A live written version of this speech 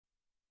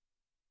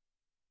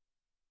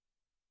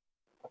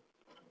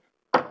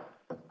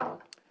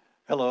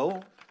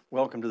Hello,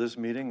 welcome to this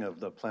meeting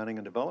of the Planning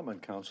and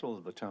Development Council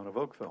of the Town of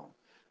Oakville.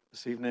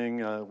 This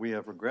evening we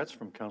have regrets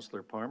from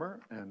Councillor Palmer,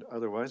 and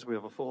otherwise we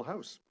have a full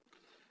house.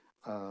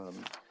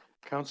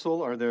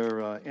 Council, are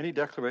there any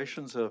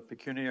declarations of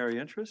pecuniary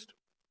interest?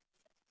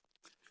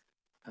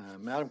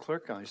 Madam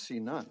Clerk, I see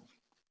none.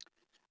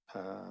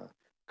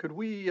 Could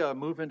we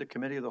move into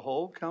Committee of the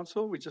Whole,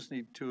 Council? We just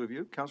need two of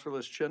you, Councillor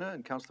Lischina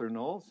and Councillor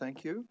Knoll.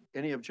 Thank you.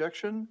 Any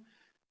objection?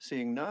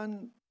 Seeing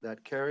none,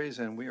 that carries,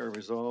 and we are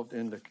resolved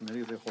into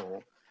Committee of the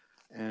Whole.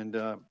 And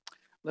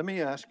let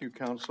me ask you,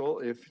 Council,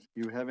 if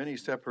you have any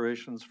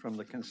separations from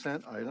the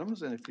consent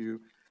items, and if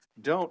you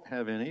don't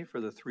have any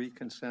for the three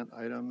consent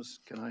items,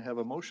 can I have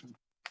a motion?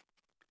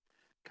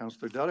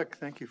 Councillor Dudek,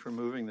 thank you for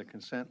moving the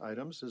consent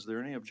items. Is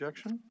there any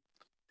objection?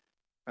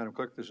 Madam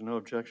Clerk, there's no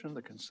objection.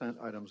 The consent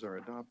items are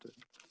adopted.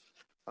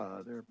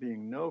 There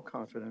being no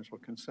confidential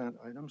consent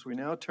items, we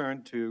now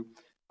turn to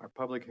our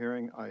public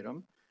hearing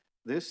item.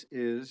 This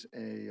is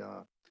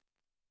a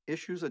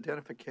issues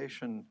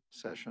identification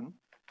session,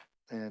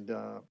 and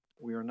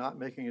we are not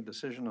making a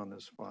decision on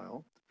this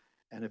file.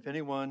 And if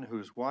anyone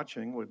who's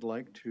watching would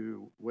like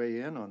to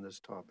weigh in on this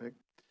topic,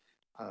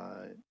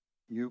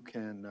 you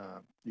can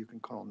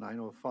call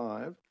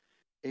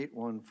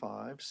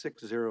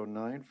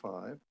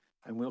 905-815-6095,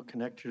 and we'll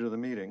connect you to the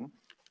meeting,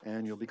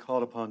 and you'll be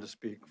called upon to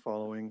speak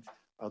following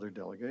other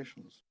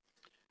delegations.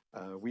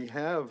 We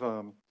have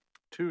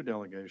two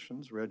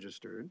delegations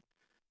registered,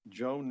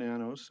 Joe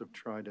Nanos of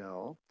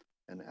Tridel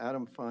and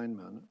Adam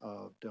Feynman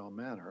of Del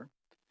Manor.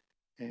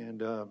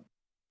 And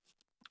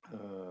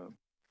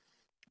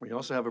we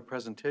also have a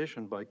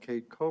presentation by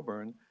Kate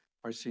Coburn,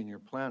 our senior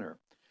planner.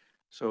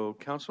 So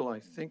Council, I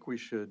think we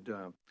should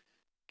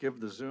give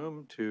the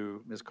Zoom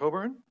to Ms.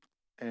 Coburn,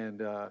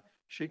 and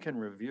she can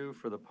review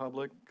for the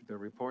public the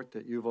report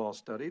that you've all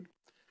studied,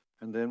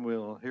 and then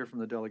we'll hear from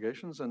the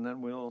delegations, and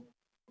then we'll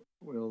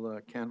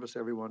canvass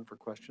everyone for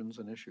questions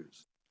and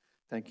issues.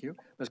 Thank you.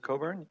 Ms.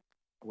 Coburn,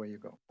 away you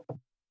go.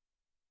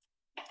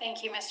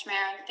 Thank you, Mr.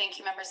 Mayor, and thank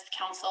you, members of the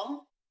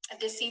council.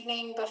 This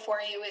evening before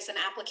you is an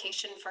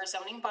application for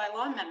zoning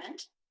bylaw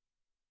amendment.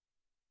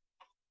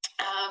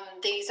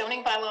 The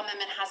zoning bylaw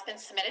amendment has been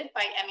submitted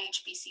by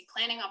MHBC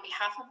Planning on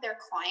behalf of their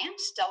client,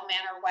 Del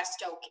Manor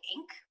West Oak,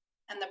 Inc.,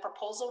 and the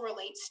proposal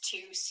relates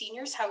to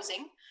seniors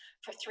housing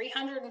for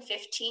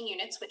 315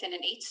 units within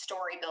an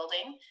 8-story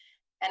building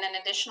and an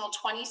additional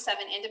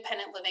 27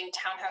 independent living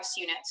townhouse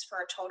units for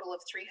a total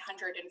of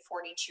 342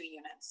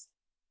 units.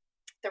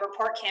 The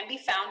report can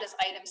be found as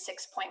item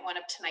 6.1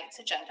 of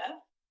tonight's agenda.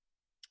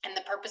 And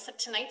the purpose of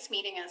tonight's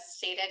meeting, as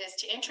stated, is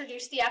to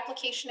introduce the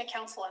application to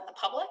council and the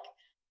public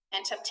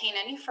and to obtain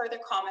any further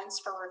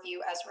comments for review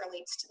as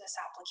relates to this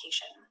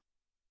application.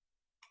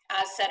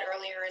 As said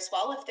earlier as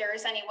well, if there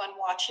is anyone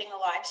watching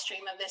a live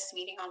stream of this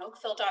meeting on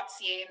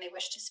oakville.ca and they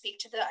wish to speak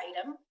to the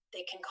item,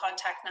 they can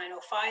contact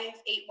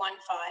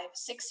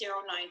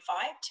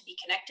 905-815-6095 to be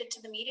connected to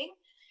the meeting,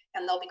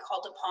 and they'll be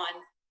called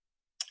upon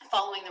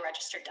following the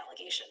registered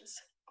delegations.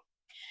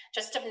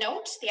 Just of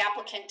note, the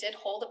applicant did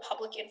hold a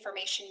public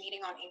information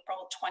meeting on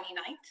April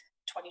 29th,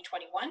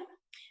 2021.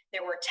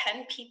 There were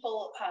 10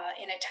 people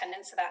in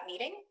attendance at that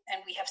meeting,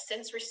 and we have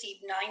since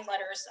received 9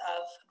 letters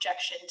of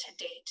objection to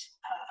date,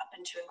 up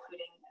into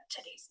including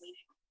today's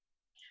meeting.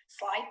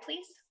 Slide,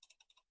 please.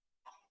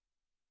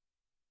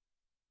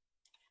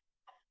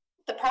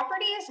 The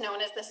property is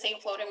known as the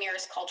St.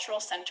 Flodomir's Cultural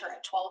Center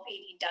at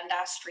 1280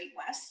 Dundas Street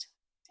West.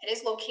 It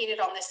is located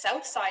on the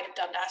south side of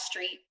Dundas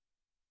Street.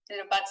 It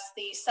abuts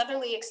the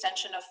southerly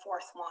extension of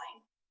 4th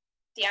Line.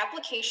 The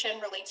application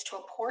relates to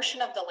a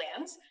portion of the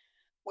lands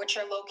which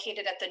are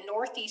located at the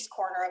northeast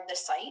corner of the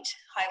site,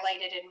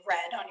 highlighted in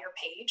red on your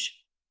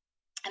page,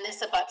 and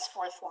this abuts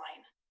 4th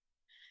Line.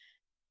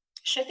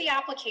 Should the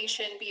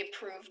application be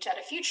approved at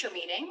a future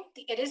meeting,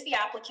 it is the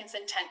applicant's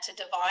intent to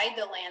divide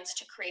the lands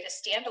to create a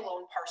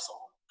standalone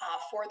parcel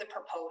for the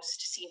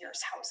proposed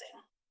seniors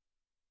housing.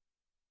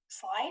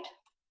 Slide.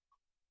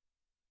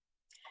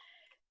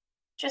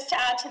 Just to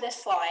add to this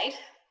slide,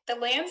 the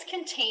lands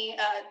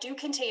do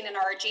contain and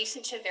are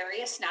adjacent to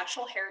various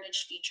natural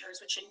heritage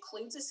features, which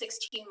includes a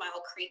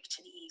 16-mile creek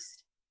to the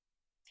east.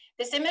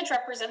 This image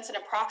represents an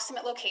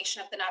approximate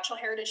location of the natural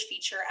heritage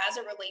feature as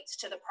it relates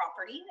to the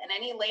property, and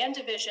any land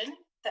division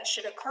that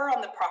should occur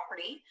on the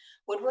property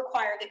would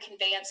require the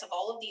conveyance of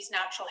all of these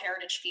natural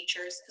heritage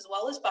features as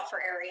well as buffer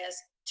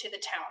areas to the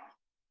town.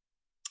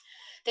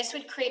 This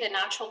would create a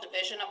natural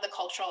division of the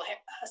cultural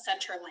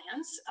center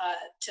lands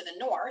to the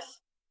north,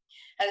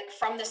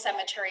 from the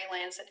cemetery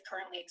lands that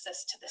currently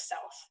exist to the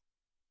south.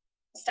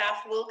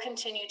 Staff will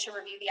continue to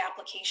review the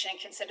application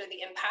and consider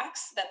the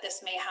impacts that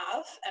this may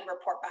have and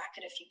report back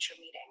at a future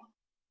meeting.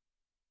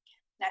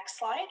 Next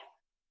slide.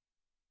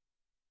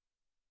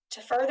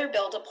 To further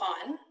build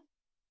upon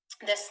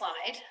this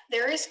slide,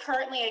 there is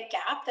currently a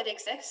gap that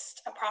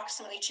exists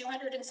approximately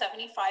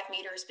 275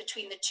 meters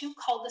between the 2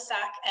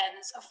 cul-de-sac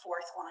ends of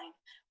 4th Line,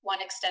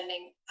 one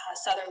extending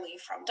southerly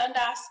from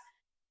Dundas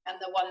and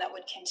the one that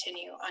would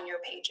continue on your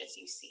page as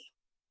you see.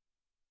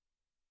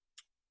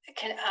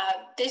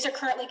 These are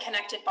currently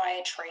connected by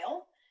a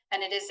trail,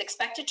 and it is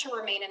expected to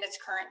remain in its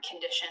current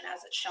condition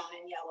as it's shown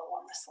in yellow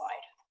on the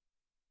slide.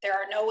 There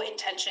are no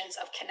intentions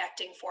of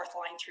connecting fourth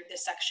line through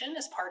this section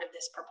as part of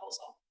this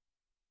proposal.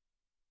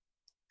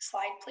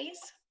 Slide, please.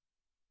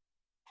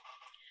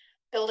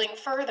 Building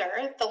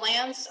further, the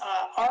lands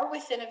are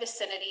within a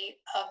vicinity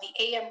of the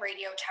AM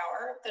radio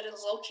tower that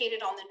is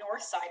located on the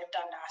north side of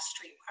Dundas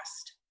Street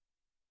West.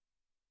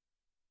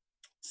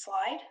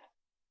 Slide.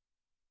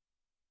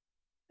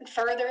 And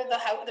further,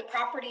 the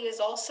property is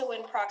also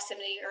in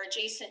proximity or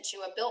adjacent to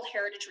a built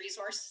heritage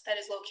resource that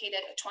is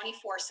located at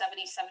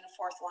 2477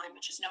 Fourth Line,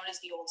 which is known as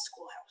the old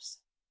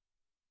schoolhouse.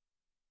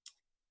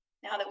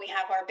 Now that we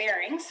have our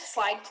bearings,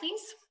 slide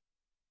please.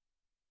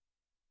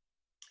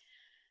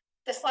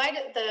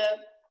 The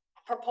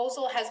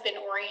proposal has been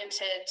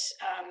oriented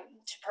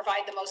to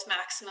provide the most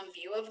maximum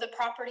view of the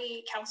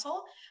property,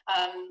 council.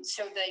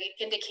 So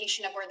the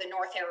indication of where the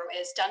north arrow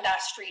is,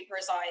 Dundas Street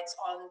resides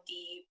on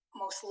the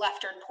most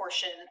leftern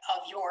portion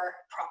of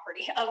your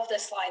property, of the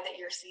slide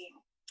that you're seeing.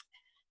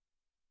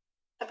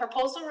 The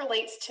proposal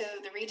relates to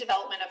the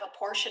redevelopment of a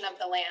portion of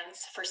the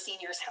lands for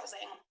seniors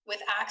housing,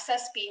 with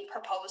access being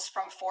proposed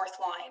from Fourth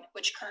Line,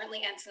 which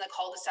currently ends in the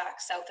cul-de-sac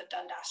south of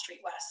Dundas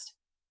Street West.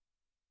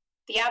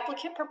 The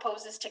applicant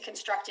proposes to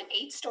construct an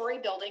 8-story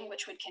building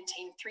which would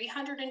contain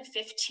 315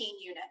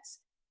 units.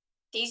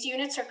 These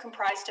units are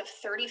comprised of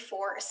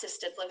 34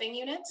 assisted living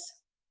units,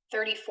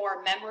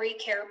 34 memory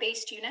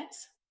care-based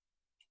units,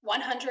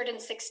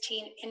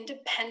 116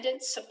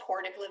 independent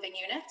supportive living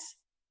units,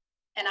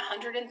 and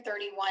 131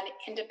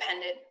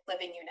 independent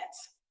living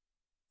units.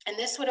 And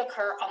this would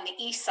occur on the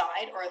east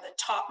side, or the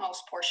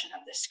topmost portion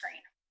of this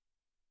screen.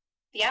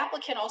 The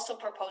applicant also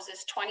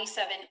proposes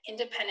 27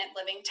 independent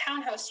living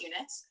townhouse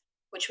units,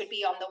 which would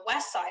be on the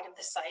west side of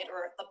the site,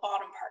 or at the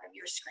bottom part of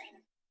your screen,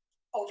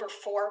 over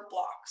 4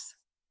 blocks.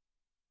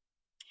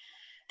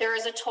 There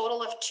is a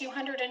total of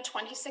 226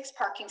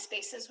 parking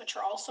spaces, which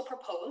are also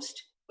proposed,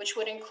 which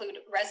would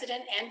include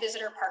resident and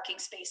visitor parking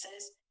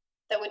spaces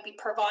that would be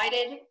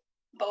provided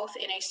both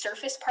in a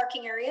surface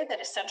parking area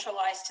that is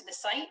centralized to the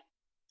site,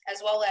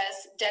 as well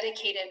as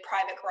dedicated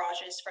private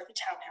garages for the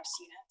townhouse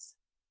units.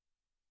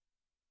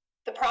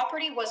 The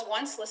property was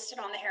once listed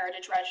on the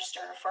Heritage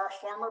Register for a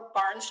former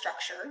barn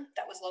structure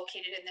that was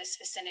located in this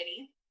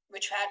vicinity,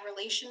 which had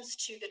relations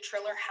to the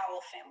Triller-Howell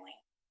family.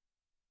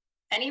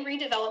 Any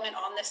redevelopment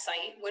on the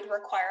site would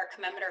require a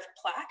commemorative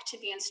plaque to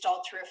be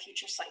installed through a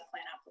future site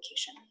plan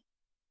application.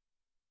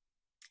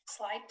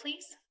 Slide,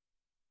 please.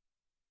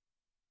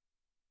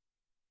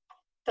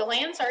 The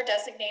lands are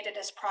designated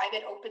as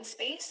private open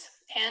space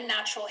and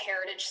natural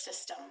heritage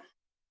system.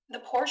 The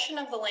portion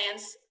of the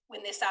lands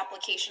in this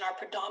application are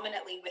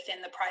predominantly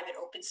within the private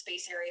open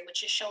space area,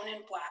 which is shown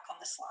in black on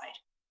the slide.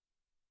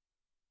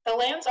 The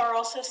lands are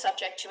also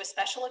subject to a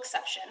special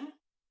exception.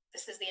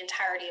 This is the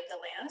entirety of the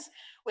lands,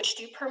 which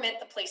do permit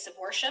the place of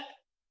worship,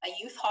 a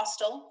youth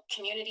hostel,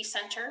 community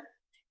center,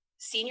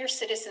 senior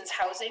citizens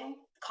housing,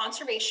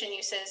 conservation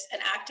uses,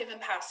 and active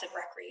and passive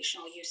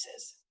recreational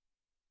uses.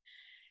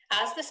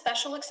 As the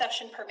special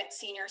exception permits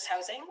seniors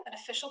housing, an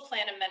official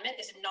plan amendment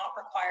is not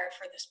required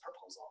for this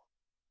proposal.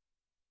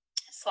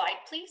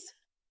 Slide, please.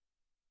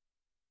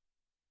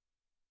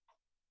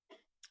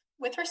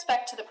 With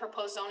respect to the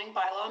proposed zoning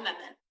bylaw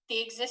amendment,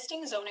 the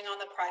existing zoning on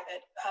the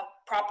private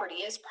property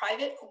is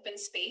private open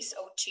space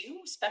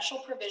 02, special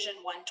provision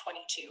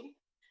 122,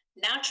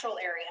 natural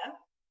area,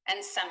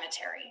 and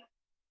cemetery.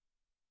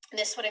 And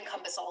this would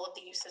encompass all of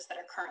the uses that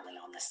are currently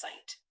on the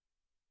site.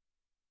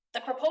 The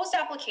proposed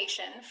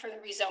application for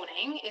the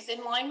rezoning is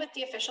in line with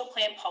the official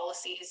plan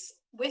policies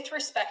with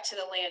respect to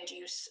the land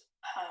use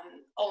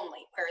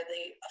only, where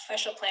the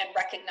official plan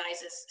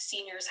recognizes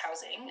seniors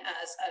housing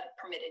as a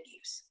permitted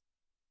use.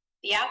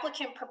 The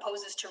applicant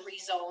proposes to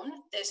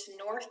rezone this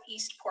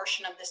northeast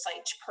portion of the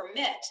site to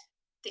permit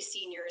the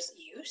seniors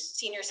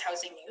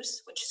housing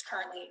use, which is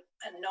currently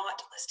a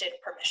not listed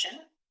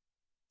permission.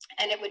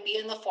 And it would be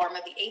in the form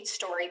of the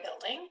 8-story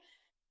building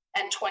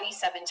and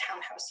 27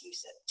 townhouse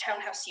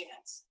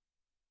units.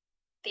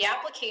 The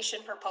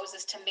application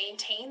proposes to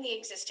maintain the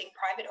existing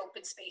private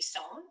open space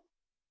zone,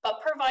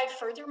 but provide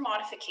further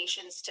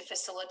modifications to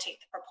facilitate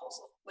the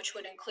proposal, which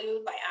would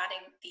include by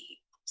adding the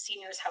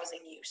seniors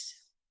housing use.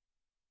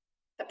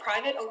 The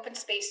private open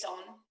space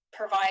zone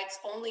provides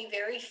only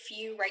very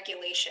few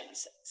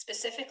regulations,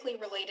 specifically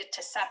related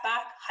to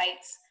setback,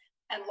 heights,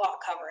 and lot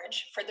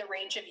coverage for the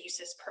range of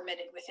uses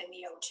permitted within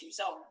the O2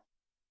 zone.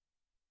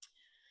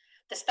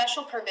 The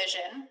special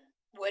provision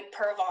would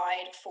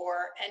provide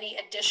for any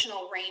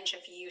additional range of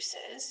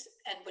uses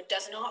and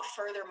does not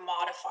further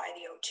modify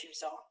the O2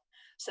 zone.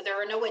 So there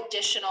are no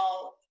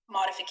additional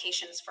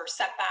modifications for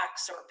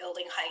setbacks or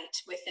building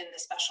height within the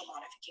special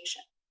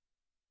modification.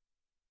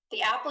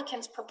 The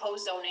applicant's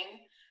proposed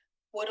zoning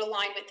would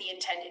align with the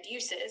intended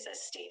uses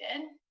as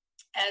stated,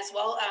 as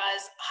well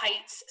as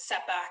heights,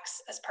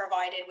 setbacks as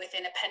provided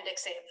within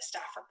Appendix A of the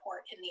staff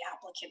report in the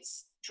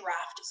applicant's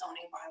draft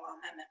zoning bylaw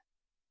amendment.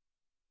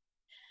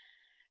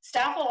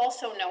 Staff will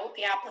also note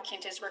the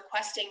applicant is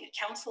requesting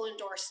council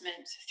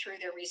endorsement through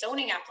their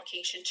rezoning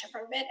application to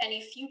permit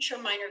any future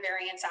minor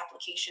variance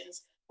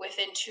applications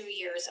within 2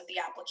 years of the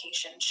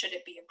application, should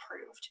it be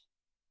approved.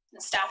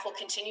 And staff will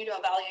continue to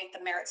evaluate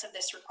the merits of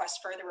this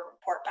request further and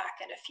report back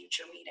at a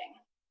future meeting.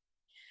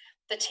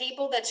 The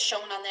table that's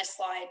shown on this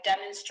slide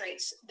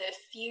demonstrates the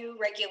few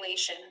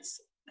regulations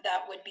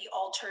that would be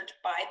altered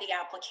by the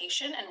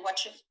application and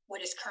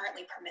what is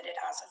currently permitted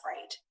as of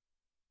right.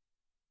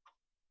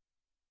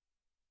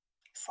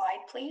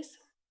 Slide, please.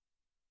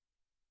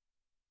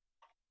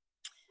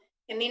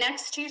 In the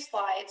next 2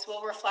 slides,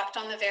 we'll reflect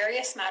on the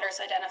various matters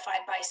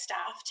identified by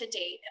staff to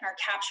date and are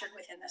captured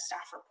within the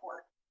staff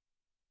report.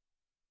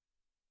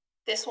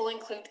 This will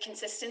include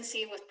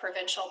consistency with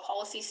provincial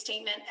policy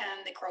statement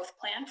and the growth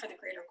plan for the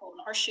Greater Golden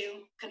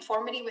Horseshoe,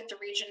 conformity with the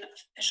region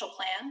official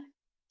plan,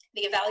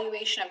 the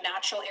evaluation of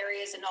natural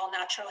areas and all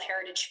natural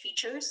heritage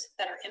features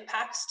that are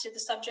impacts to the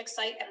subject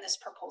site and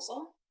this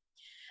proposal,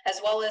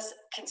 as well as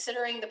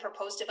considering the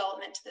proposed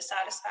development to the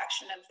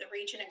satisfaction of the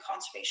region and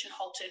conservation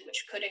halted,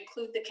 which could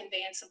include the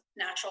conveyance of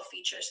natural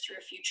features through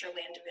a future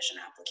land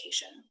division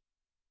application.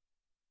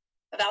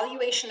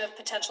 Evaluation of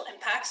potential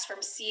impacts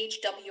from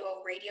CHWO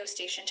radio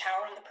station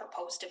tower on the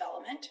proposed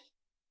development.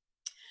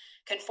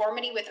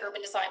 Conformity with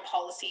urban design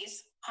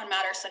policies on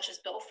matters such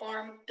as built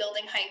form,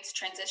 building heights,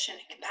 transition,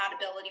 and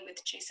compatibility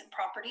with adjacent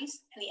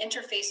properties, and the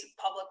interface of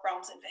public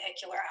realms and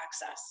vehicular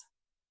access.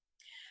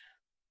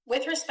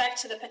 With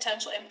respect to the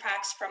potential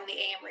impacts from the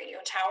AM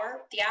radio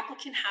tower, the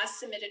applicant has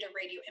submitted a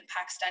radio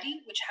impact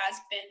study, which has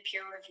been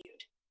peer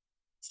reviewed.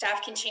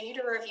 Staff continue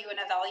to review and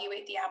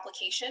evaluate the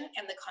application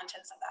and the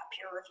contents of that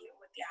peer review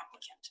with the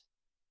applicant.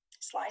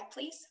 Slide,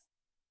 please.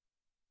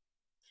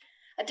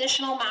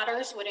 Additional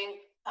matters would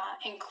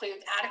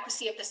include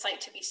adequacy of the site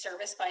to be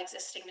serviced by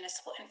existing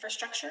municipal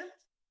infrastructure,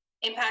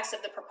 impacts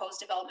of the proposed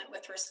development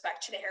with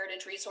respect to the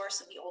heritage resource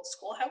of the old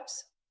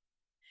schoolhouse,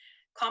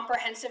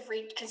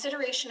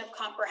 consideration of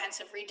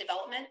comprehensive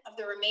redevelopment of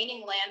the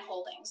remaining land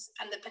holdings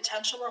and the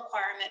potential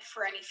requirement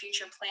for any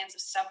future plans of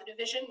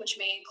subdivision, which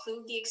may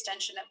include the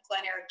extension of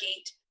Glen-Eyre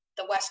Gate,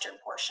 the western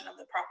portion of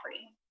the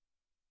property.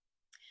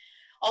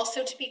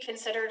 Also to be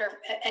considered are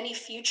any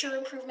future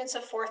improvements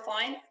of fourth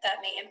line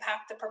that may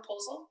impact the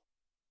proposal,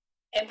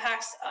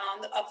 impacts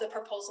of the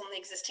proposal on the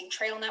existing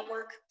trail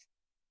network,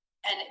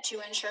 and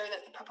to ensure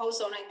that the proposed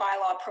zoning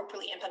bylaw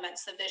appropriately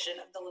implements the vision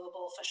of the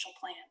livable official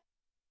plan.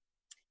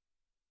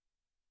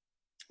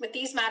 With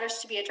these matters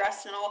to be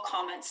addressed and all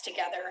comments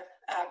together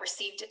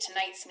received at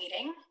tonight's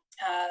meeting,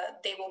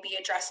 they will be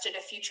addressed at a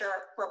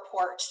future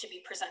report to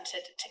be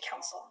presented to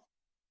council.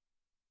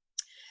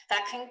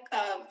 That can,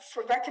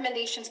 for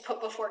recommendations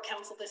put before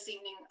council this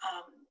evening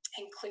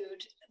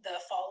include the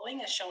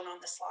following as shown on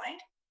the slide.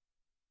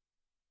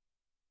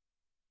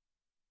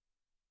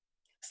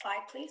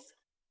 Slide, please.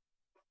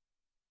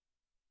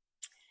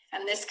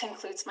 And this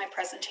concludes my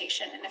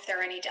presentation. And if there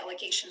are any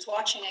delegations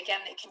watching, again,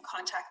 they can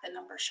contact the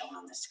number shown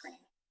on the screen.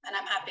 And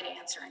I'm happy to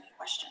answer any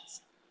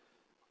questions.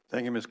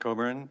 Thank you, Ms.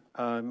 Coburn.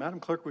 Madam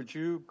Clerk, would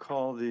you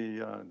call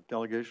the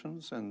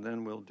delegations and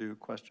then we'll do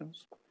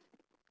questions?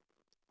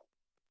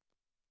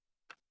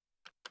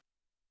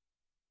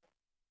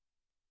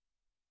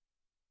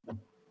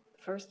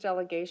 First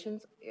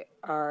delegations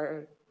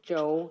are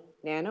Joe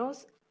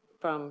Nanos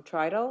from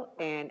Tridal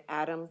and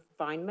Adam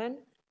Feynman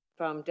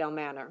from Del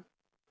Manor.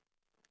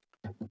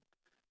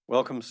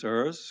 Welcome,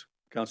 sirs.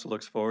 Council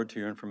looks forward to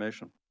your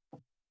information.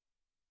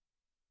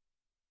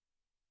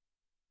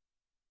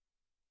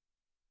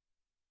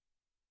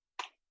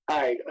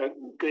 Hi,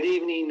 good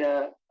evening.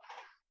 Good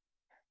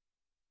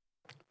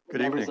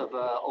members evening.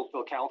 of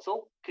Oakville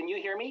Council. Can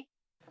you hear me?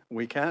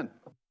 We can.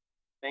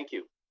 Thank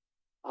you.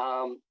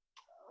 I'm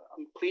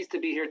pleased to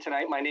be here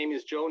tonight. My name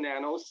is Joe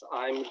Nanos.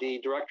 I'm the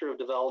Director of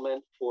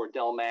Development for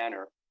Del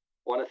Manor.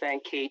 I want to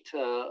thank Kate,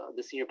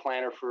 the Senior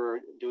Planner, for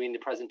doing the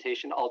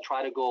presentation. I'll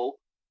try to go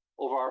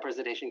over our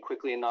presentation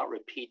quickly and not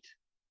repeat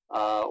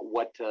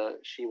what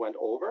she went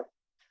over.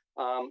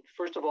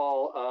 First of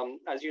all,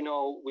 as you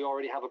know, we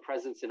already have a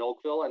presence in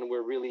Oakville, and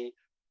we're really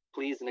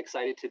pleased and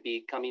excited to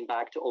be coming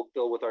back to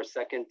Oakville with our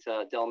second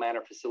Del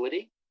Manor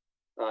facility,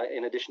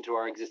 in addition to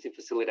our existing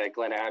facility at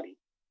Glen Abbey.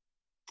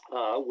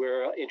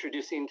 We're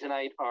introducing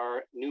tonight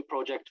our new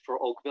project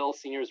for Oakville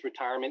Seniors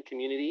Retirement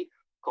Community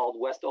called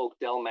West Oak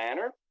Del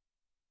Manor.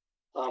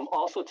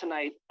 Also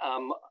tonight,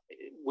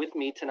 with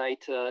me tonight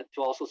to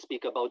also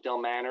speak about Del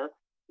Manor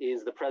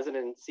is the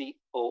President and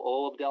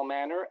COO of Del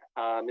Manor,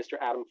 Mr.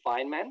 Adam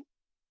Feynman.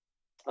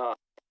 To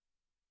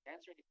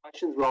answer any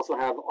questions, we also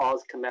have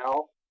Oz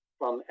Kamel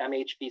from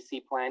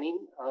MHBC Planning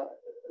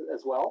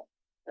as well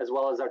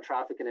as our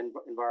traffic and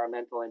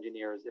environmental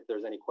engineers if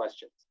there's any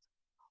questions.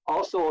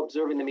 Also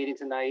observing the meeting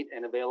tonight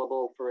and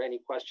available for any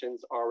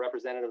questions are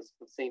representatives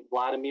of St.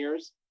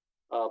 Vladimir's,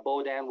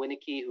 Bodan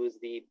Winnicki, who is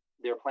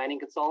their planning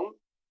consultant,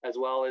 as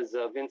well as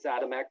Vince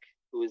Adamek,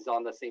 who is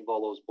on the St.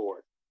 Volo's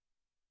board.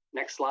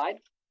 Next slide.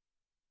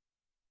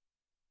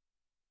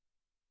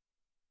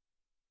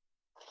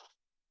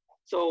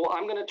 So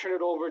I'm going to turn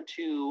it over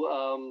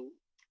to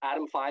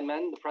Adam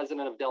Feynman, the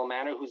president of Del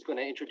Manor, who's going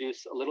to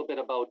introduce a little bit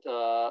about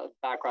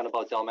background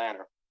about Del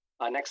Manor.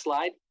 Next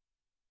slide.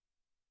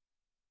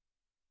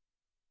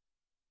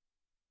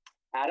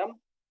 Adam,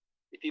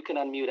 if you can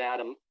unmute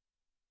Adam.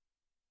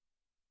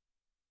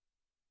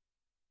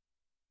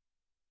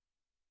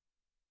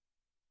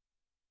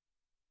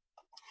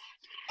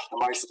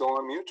 Am I still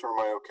on mute or am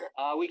I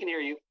okay? We can hear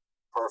you.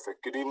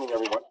 Perfect. Good evening,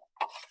 everyone.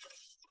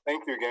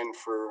 Thank you again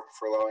for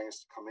allowing us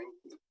to come in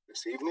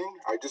this evening.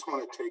 I just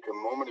want to take a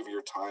moment of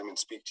your time and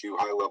speak to you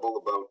high level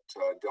about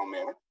Del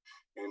Manor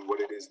and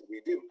what it is that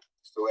we do.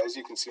 So as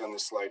you can see on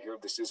this slide here,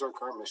 this is our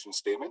current mission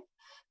statement,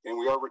 and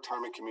we are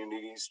retirement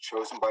communities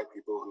chosen by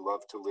people who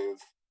love to live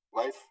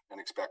life and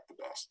expect the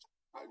best.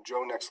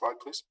 Joe, next slide,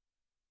 please.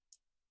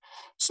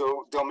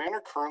 So Del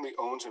Manor currently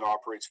owns and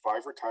operates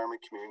 5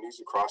 retirement communities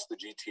across the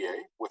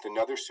GTA, with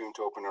another soon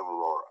to open in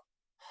Aurora.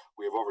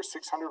 We have over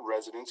 600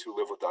 residents who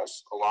live with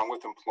us, along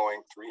with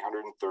employing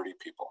 330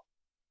 people.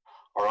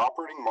 Our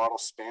operating model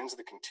spans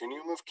the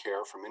continuum of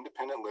care from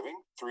independent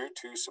living through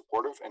to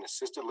supportive and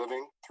assisted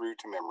living through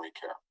to memory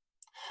care.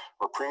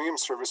 Our premium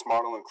service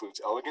model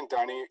includes elegant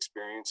dining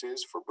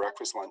experiences for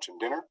breakfast, lunch, and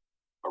dinner,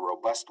 a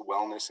robust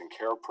wellness and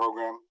care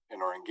program,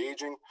 and our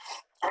engaging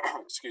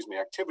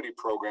activity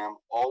program,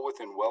 all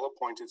within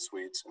well-appointed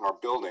suites in our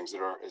buildings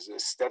that are as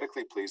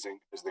aesthetically pleasing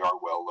as they are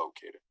well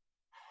located.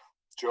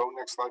 Joe,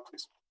 next slide,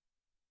 please.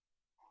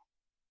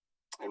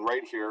 And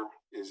right here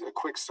is a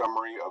quick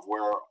summary of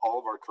where all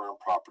of our current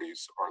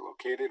properties are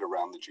located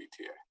around the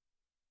GTA.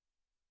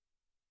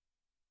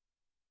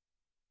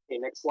 Okay,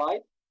 next slide.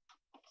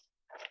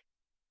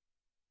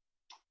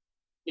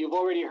 You've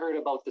already heard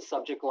about the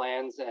subject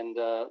lands and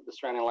the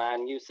surrounding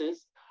land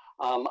uses.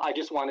 I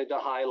just wanted to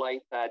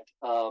highlight that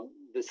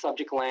the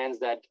subject lands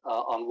that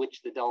on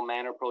which the Del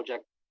Manor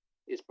project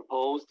is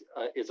proposed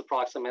is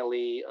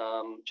approximately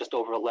just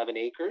over 11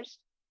 acres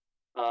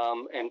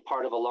and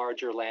part of a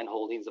larger land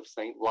holdings of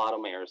St.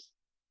 Vladimir's.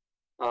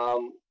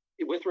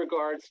 With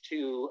regards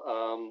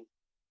to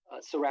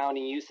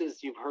surrounding uses,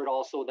 you've heard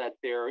also that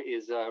there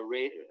is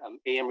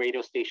AM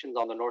radio stations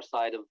on the north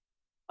side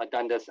of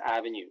Dundas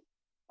Avenue.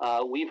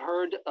 We've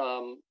heard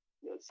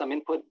some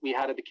input we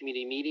had at the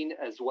community meeting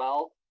as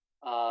well.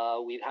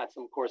 We've had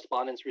some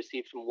correspondence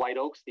received from White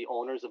Oaks, the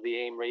owners of the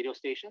AM radio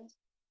stations,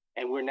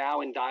 and we're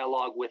now in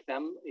dialogue with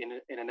them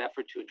in an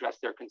effort to address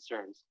their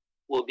concerns.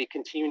 We'll be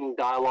continuing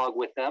dialogue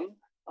with them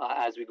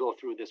as we go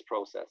through this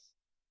process.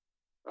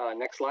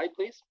 Next slide,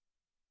 please.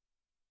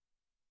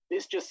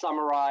 This just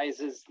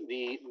summarizes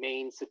the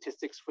main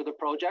statistics for the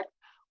project.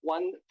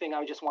 One thing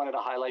I just wanted to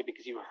highlight,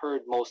 because you've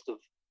heard most of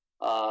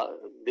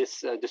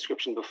this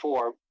description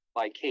before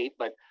by Kate,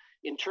 but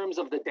in terms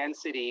of the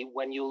density,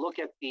 when you look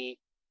at the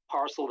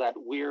parcel that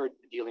we're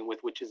dealing with,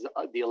 which is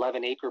the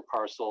 11-acre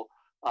parcel,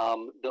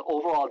 the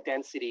overall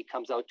density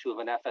comes out to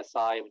an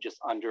FSI of just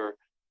under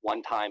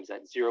 1 times,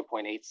 at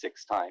 0.86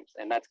 times,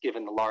 and that's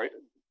given the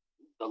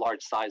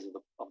large size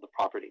of the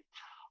property.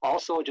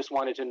 Also, just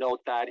wanted to note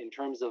that in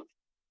terms of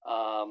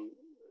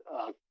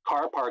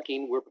car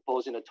parking, we're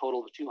proposing a total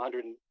of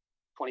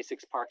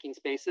 226 parking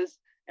spaces,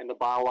 and the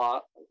bylaw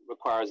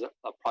requires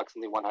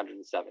approximately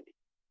 170.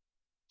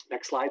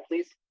 Next slide,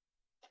 please.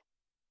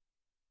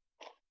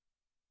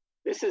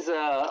 This is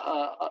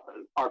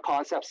our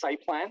concept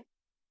site plan.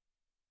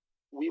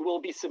 We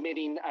will be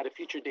submitting at a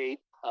future date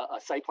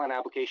a site plan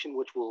application,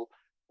 which will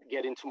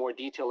get into more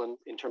detail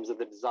in terms of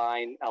the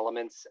design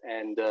elements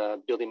and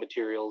building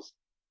materials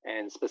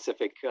and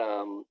specific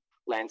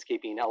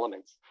landscaping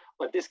elements.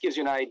 But this gives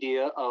you an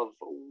idea of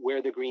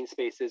where the green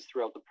space is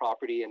throughout the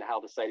property and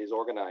how the site is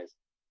organized.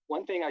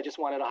 One thing I just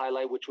wanted to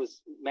highlight, which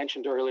was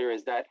mentioned earlier,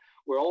 is that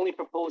we're only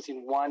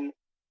proposing one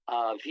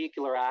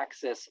vehicular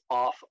access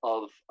off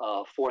of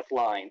 4th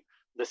line,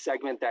 the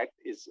segment that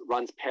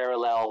runs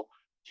parallel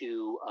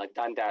to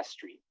Dundas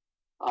Street.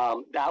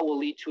 That will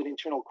lead to an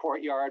internal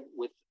courtyard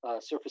with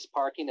surface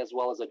parking as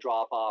well as a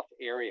drop-off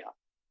area.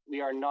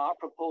 We are not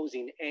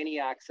proposing any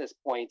access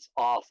points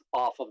off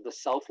of the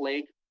south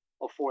leg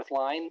of 4th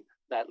line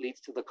that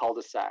leads to the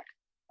cul-de-sac.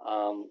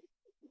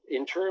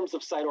 In terms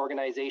of site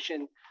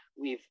organization,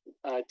 we've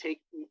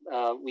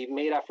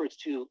made efforts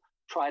to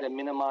try to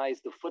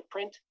minimize the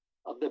footprint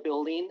of the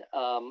building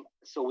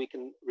so we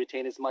can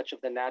retain as much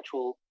of the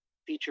natural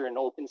feature and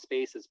open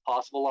space as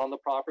possible on the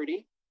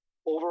property.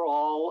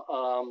 Overall,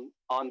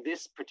 on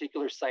this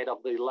particular site of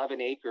the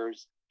 11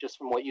 acres, just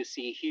from what you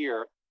see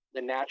here,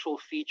 the natural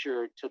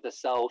feature to the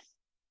south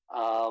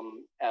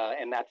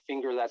and that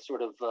finger that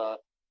sort of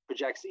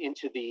projects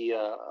into the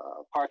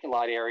parking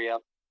lot area,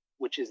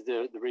 which is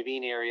the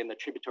ravine area and the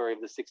tributary of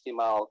the 60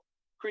 Mile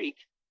Creek,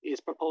 is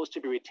proposed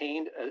to be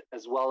retained,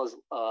 as well as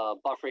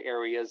buffer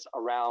areas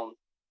around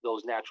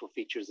those natural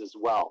features as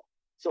well.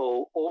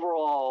 So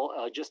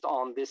overall, just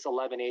on this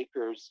 11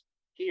 acres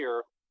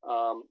here,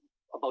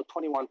 about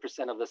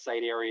 21% of the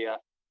site area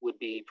would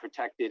be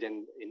protected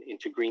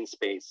into green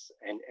space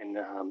and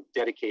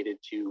dedicated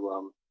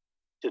to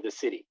the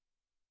city.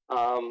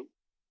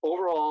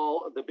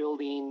 Overall, the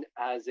building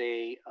has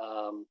a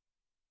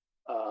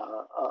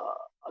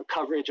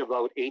coverage of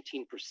about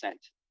 18%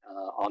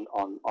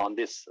 on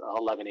this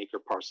 11-acre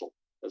parcel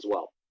as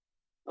well.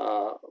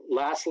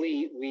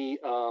 Lastly,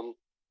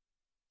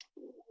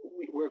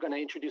 we're going to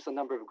introduce a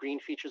number of green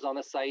features on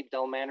the site.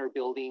 Del Manor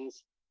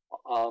buildings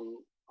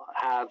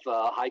have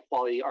high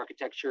quality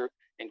architecture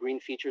and green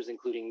features,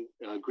 including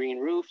green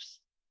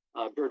roofs,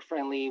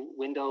 bird-friendly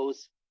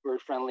windows,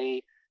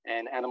 bird-friendly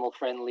and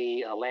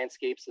animal-friendly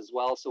landscapes as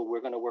well. So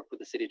we're going to work with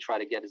the city to try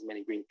to get as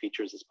many green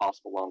features as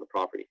possible along the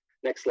property.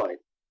 Next slide.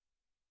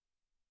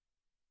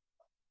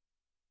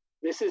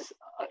 This is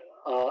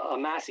a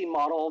massing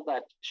model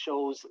that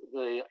shows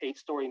the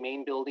 8-story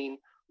main building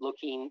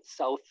looking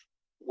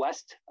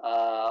southwest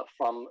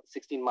from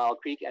 16 Mile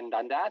Creek and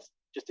Dundas,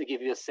 just to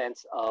give you a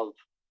sense of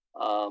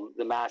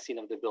the massing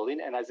of the building.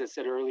 And as I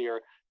said earlier,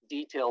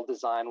 detailed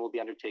design will be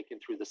undertaken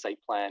through the site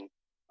plan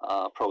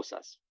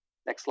process.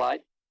 Next slide.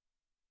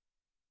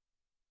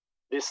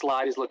 This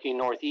slide is looking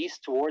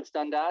northeast towards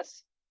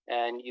Dundas,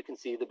 and you can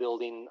see the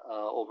building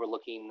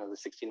overlooking the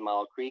 16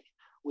 Mile Creek,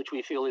 which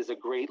we feel is a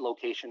great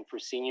location for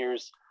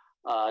seniors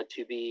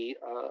to be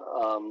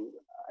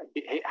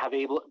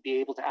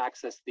able to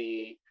access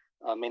the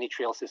many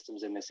trail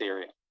systems in this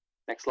area.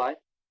 Next slide.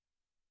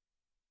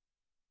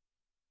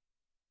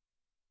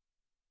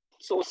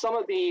 So some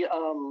of the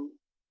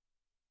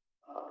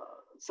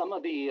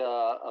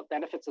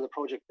benefits of the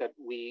project that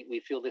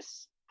we feel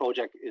this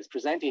project is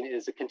presenting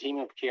is a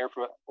continuum of care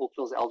for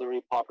Oakville's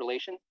elderly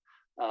population,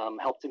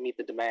 help to meet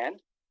the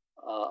demand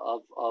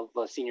of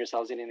seniors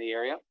housing in the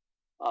area,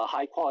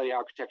 high quality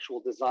architectural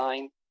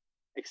design,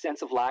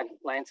 extensive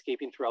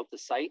landscaping throughout the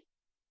site,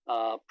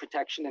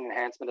 protection and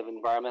enhancement of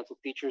environmental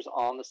features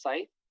on the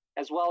site,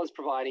 as well as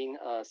providing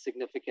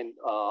significant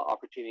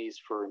opportunities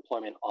for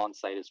employment on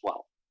site as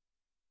well.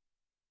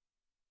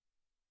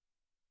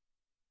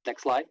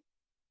 Next slide.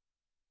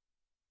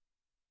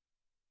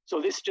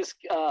 So this just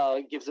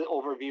gives an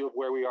overview of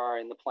where we are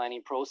in the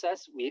planning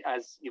process.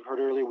 As you've heard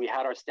earlier, we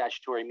had our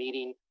statutory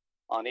meeting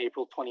on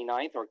April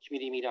 29th, or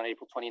committee meeting on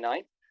April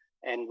 29th,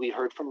 and we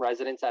heard from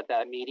residents at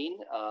that meeting,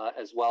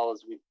 as well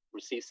as we've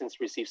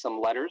received some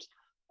letters.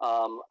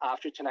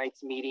 After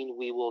tonight's meeting,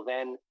 we will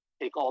then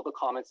take all the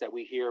comments that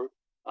we hear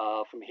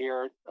from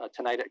here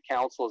tonight at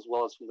council, as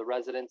well as from the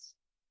residents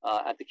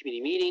at the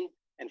committee meeting,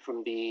 and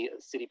from the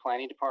city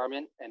planning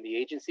department and the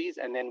agencies,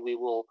 and then we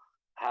will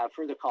have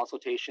further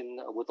consultation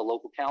with the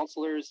local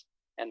councillors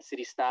and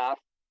city staff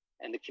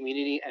and the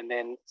community, and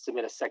then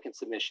submit a second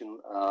submission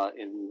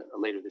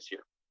later this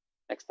year.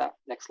 Next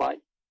slide.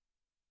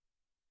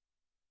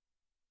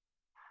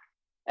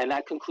 And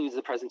that concludes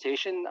the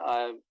presentation.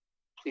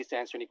 Pleased to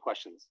answer any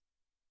questions.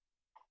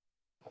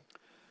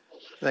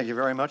 Thank you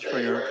very much for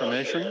your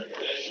information.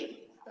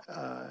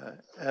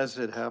 As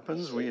it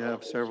happens, we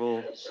have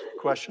several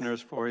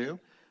questioners for you,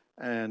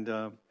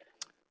 and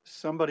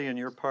somebody in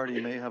your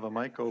party may have a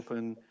mic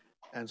open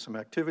and some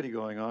activity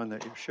going on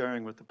that you're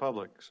sharing with the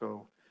public.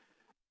 So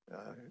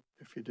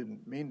if you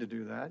didn't mean to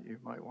do that, you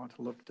might want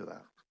to look to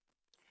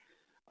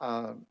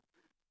that.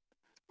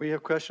 We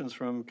have questions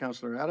from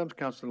Councillor Adams,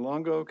 Councillor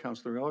Longo,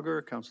 Councillor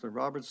Elgar, Councillor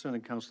Robertson,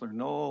 and Councillor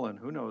Knoll, and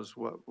who knows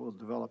what will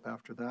develop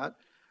after that.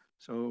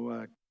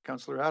 So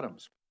Councillor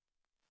Adams.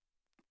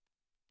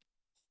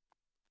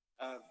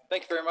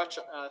 Thank you very much.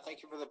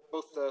 Thank you for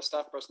both the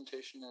staff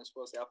presentation as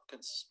well as the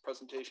applicant's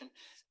presentation.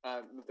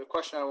 The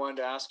question I wanted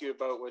to ask you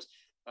about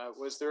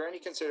was there any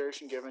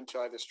consideration given to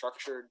either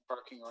structured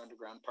parking or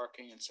underground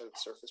parking instead of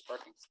surface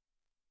parking?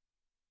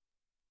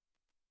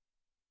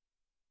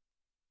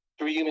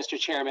 Through you, Mr.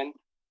 Chairman,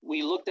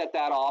 we looked at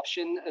that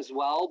option as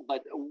well,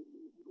 but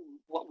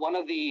one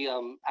of the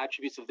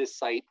attributes of this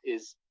site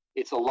is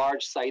it's a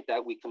large site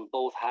that we can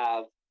both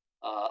have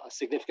a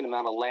significant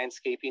amount of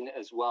landscaping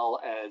as well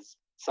as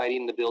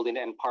siting the building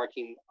and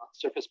parking,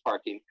 surface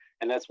parking.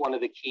 And that's one of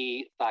the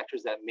key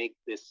factors that make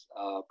this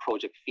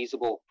project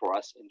feasible for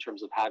us in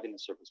terms of having the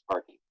surface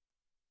parking.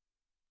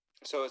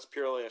 So it's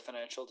purely a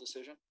financial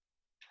decision?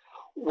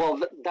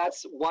 Well,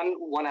 that's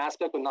one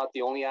aspect, but not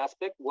the only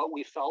aspect. What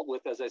we felt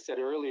with, as I said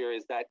earlier,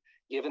 is that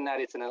given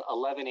that it's an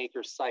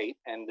 11-acre site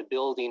and the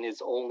building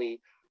is only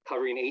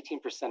covering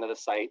 18% of the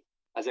site,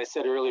 as I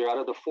said earlier, out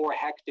of the 4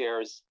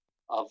 hectares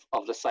of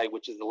the site,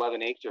 which is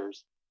 11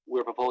 acres,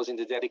 we're proposing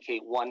to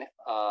dedicate one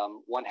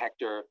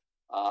hectare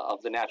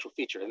of the natural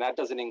feature. And that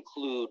doesn't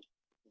include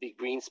the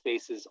green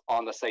spaces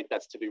on the site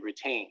that's to be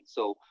retained.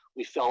 So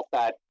we felt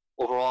that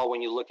overall,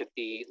 when you look at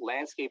the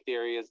landscaped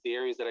areas, the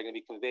areas that are going to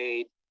be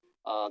conveyed,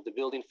 the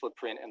building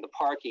footprint and the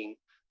parking,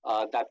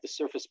 that the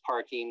surface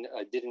parking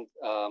didn't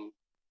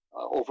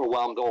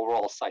overwhelm the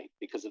overall site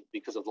because of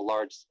the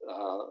large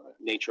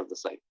nature of the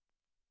site.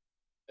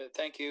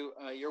 Thank you.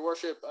 Your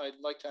Worship, I'd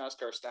like to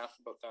ask our staff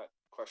about that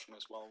question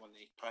as well when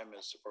the time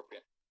is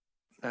appropriate.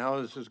 Now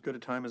is as good a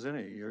time as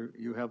any.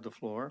 You have the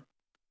floor.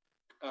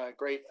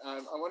 Great. I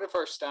wonder if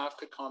our staff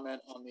could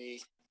comment on the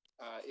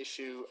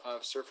issue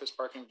of surface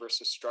parking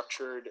versus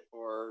structured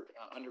or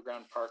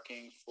underground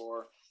parking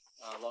for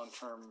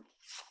long-term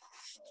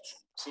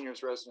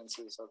seniors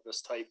residences of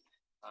this type.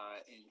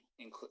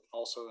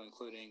 also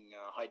including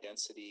high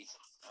density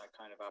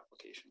kind of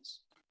applications.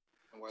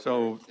 And whether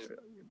So,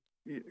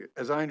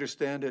 as I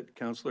understand it,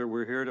 Councillor,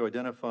 we're here to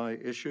identify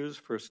issues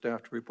for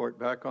staff to report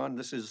back on.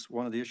 This is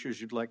one of the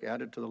issues you'd like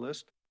added to the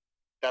list?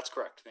 That's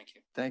correct. Thank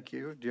you. Thank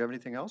you. Do you have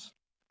anything else?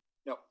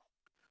 No.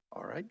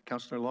 All right,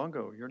 Councillor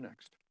Longo, you're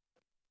next.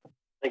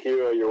 Thank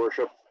you, Your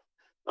Worship.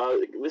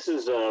 This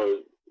is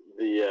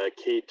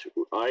Kate.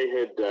 I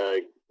had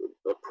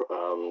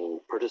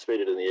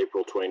participated in the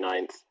April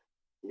 29th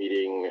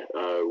meeting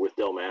with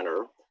Del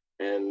Manor,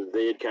 and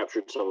they had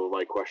captured some of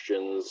my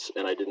questions,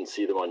 and I didn't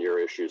see them on your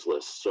issues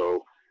list.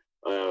 So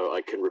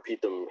I can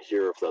repeat them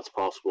here if that's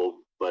possible,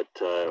 but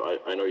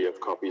I know you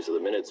have copies of the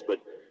minutes, but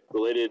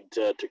related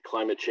to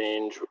climate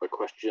change, a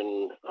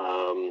question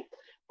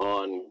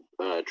on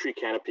tree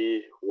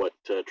canopy, what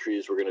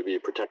trees were going to be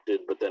protected,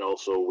 but then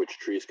also which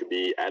trees could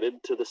be added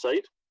to the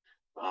site.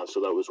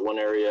 So that was one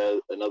area.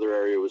 Another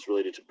area was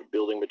related to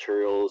building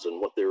materials and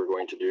what they were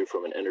going to do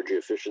from an energy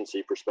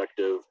efficiency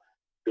perspective,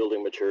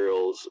 building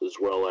materials, as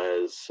well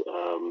as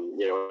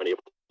any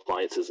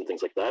appliances and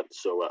things like that.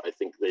 So I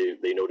think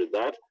they noted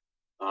that.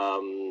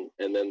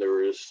 And then there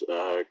was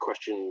a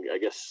question, I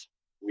guess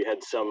we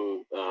had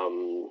some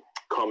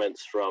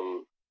comments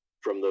from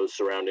those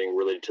surrounding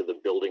related to the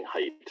building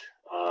height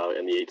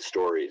and the 8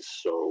 stories.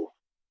 So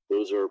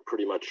those are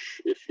pretty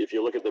much, if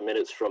you look at the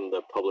minutes from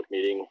the public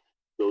meeting,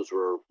 those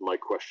were my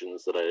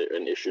questions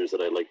and issues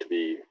that I'd like to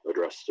be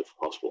addressed if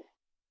possible.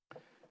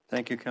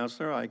 Thank you,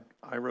 Councillor.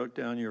 I wrote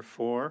down your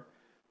 4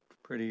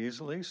 pretty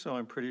easily, so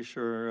I'm pretty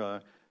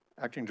sure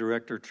Acting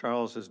Director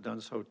Charles has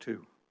done so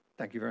too.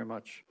 Thank you very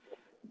much.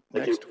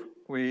 Next,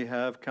 we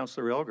have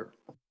Councillor Elger.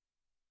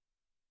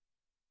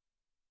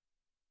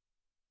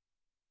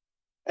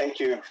 Thank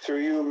you.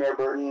 Through you, Mayor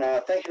Burton.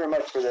 Thank you very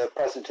much for the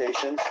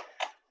presentations.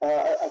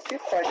 A few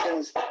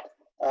questions,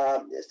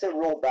 just to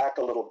roll back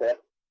a little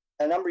bit.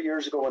 A number of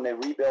years ago when they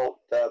rebuilt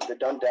the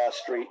Dundas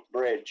Street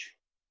Bridge,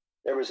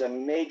 there was a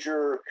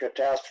major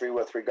catastrophe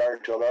with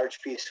regard to a large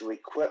piece of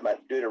equipment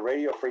due to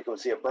radio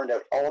frequency. It burned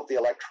out all of the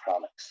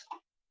electronics.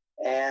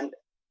 And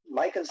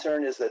my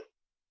concern is that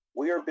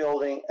we are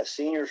building a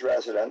seniors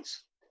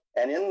residence,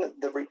 and in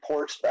the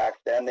reports back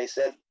then, they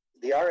said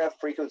the RF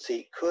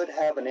frequency could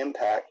have an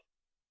impact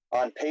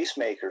on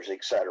pacemakers,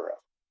 etc.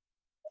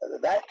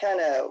 That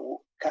kind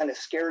of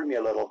scared me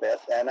a little bit,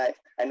 and I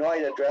know I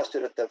addressed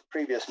it at the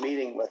previous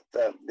meeting with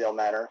Del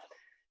Manor.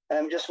 And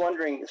I'm just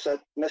wondering, so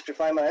Mr.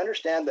 Feynman, I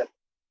understand that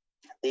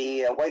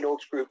the White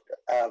Oaks group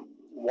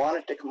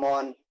wanted to come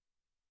on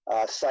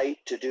site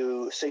to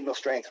do signal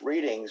strength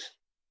readings,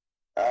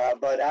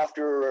 but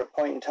after a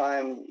point in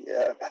time,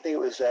 I think it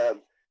was,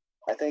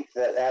 I think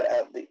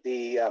that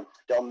the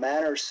Del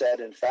Manor said,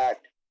 in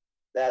fact,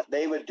 that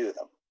they would do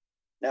them.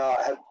 Now,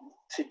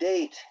 to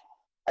date,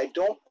 I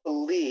don't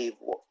believe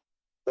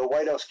the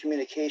White House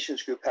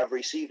Communications Group have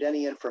received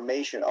any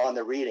information on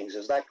the readings.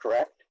 Is that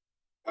correct?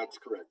 That's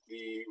correct.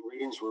 The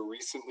readings were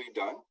recently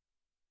done.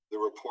 The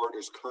report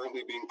is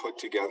currently being put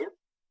together,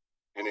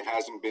 and it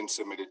hasn't been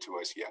submitted to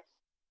us yet.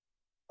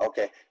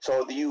 Okay,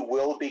 so you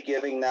will be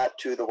giving that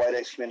to the White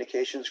House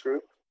Communications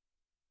Group,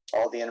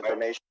 all the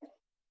information?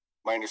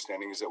 My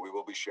understanding is that we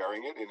will be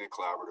sharing it in a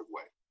collaborative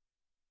way.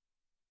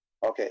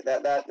 Okay,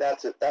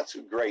 that's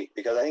great,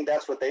 because I think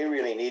that's what they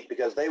really need,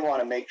 because they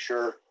want to make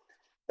sure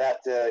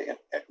that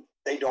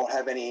they don't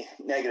have any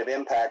negative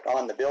impact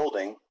on the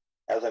building,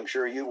 as I'm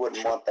sure you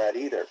wouldn't want that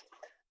either.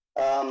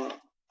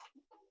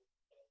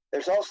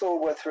 There's also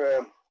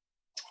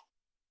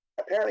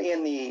apparently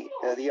in the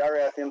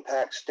RF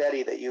impact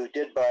study that you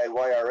did by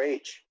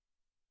YRH,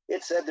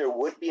 it said there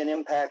would be an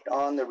impact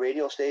on the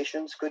radio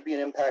stations, could be an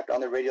impact on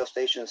the radio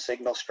station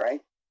signal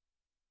strength.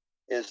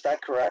 Is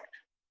that correct?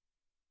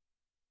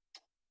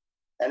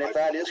 And if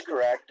that is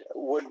correct,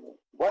 what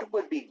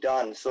would be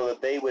done so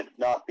that they would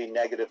not be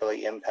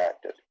negatively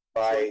impacted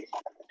by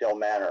Del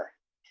Manor?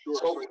 Sure.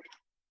 Sorry.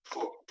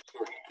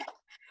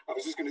 I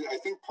was just going to, I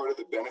think part of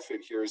the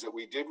benefit here is that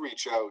we did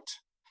reach out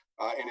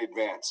in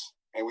advance,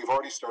 and we've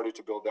already started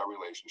to build that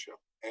relationship.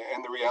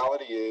 And the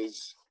reality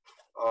is,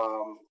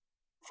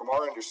 from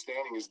our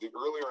understanding, is the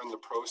earlier in the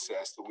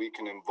process that we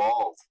can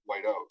involve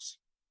White Oaks,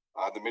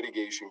 the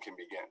mitigation can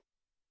begin.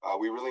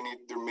 We really need,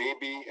 there may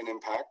be an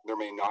impact, there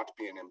may not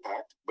be an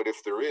impact, but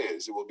if there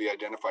is, it will be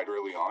identified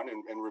early on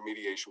and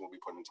remediation will be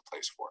put into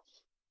place for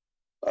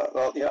it.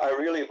 Well, yeah, I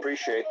really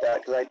appreciate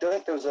that, because I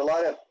think there was a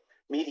lot of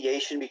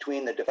mediation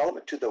between the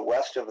development to the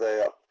west of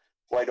the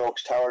White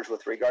Oaks Towers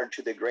with regard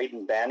to the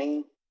Graydon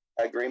Banning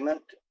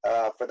agreement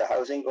for the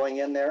housing going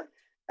in there.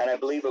 And I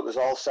believe it was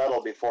all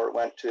settled before it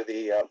went to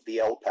the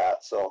LPAT.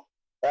 So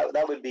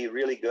that would be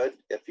really good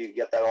if you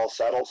get that all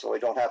settled, so we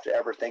don't have to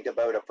ever think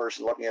about a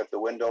person looking out the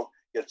window,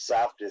 gets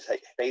zapped, his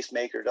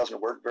pacemaker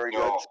doesn't work very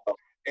good. So.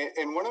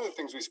 And one of the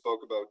things we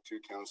spoke about too,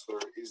 Councillor,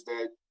 is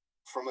that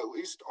from at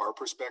least our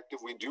perspective,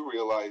 we do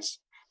realize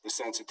the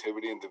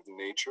sensitivity and the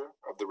nature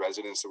of the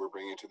residents that we're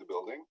bringing into the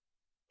building.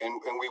 And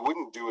we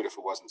wouldn't do it if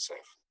it wasn't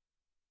safe.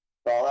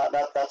 Well,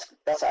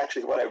 that's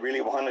actually what I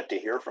really wanted to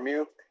hear from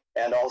you,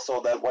 and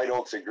also that White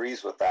Oaks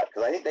agrees with that,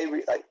 because I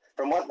think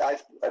from what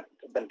I've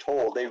been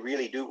told, they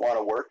really do want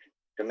to work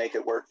to make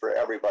it work for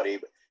everybody,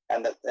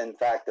 and that in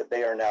fact that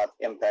they are not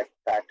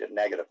impacted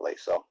negatively.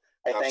 So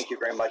I thank you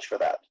very much for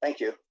that. Thank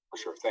you. For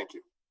sure. Thank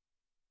you.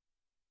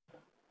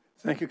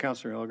 Thank you,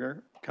 Councillor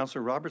Elgar.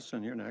 Councillor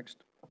Robertson, you're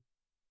next.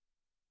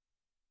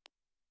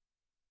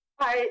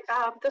 Hi,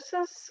 this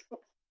is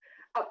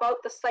about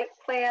the site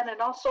plan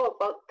and also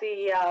about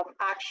the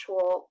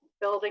actual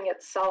building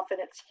itself and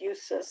its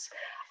uses.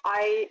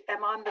 I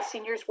am on the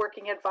Seniors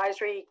Working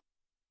Advisory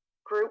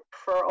Group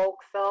for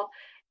Oakville,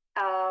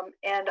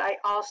 and I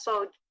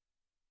also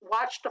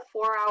watched a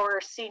 4-hour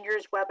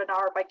seniors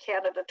webinar by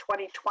Canada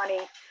 2020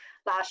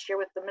 last week,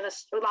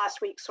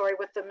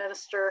 with the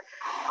Minister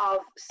of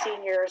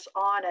Seniors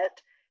on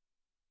it.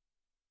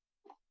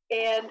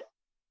 And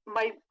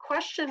my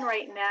question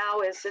right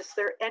now is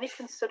there any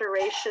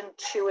consideration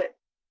to it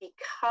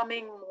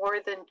becoming more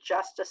than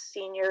just a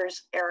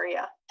seniors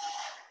area?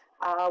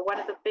 One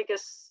of the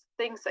biggest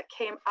things that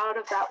came out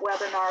of that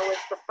webinar was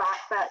the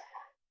fact that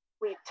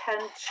we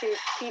tend to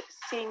keep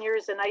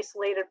seniors in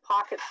isolated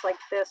pockets like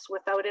this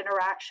without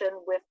interaction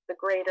with the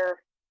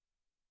greater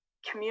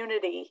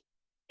community,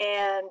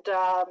 and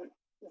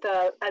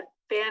the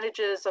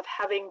advantages of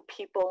having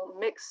people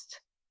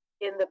mixed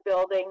in the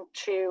building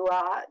to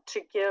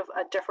give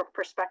a different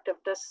perspective.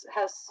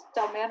 Has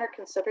Del Manor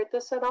considered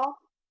this at all?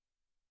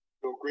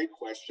 So great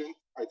question.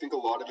 I think a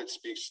lot of it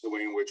speaks to the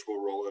way in which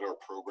we'll roll out our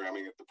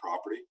programming at the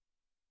property.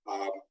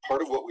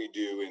 Part of what we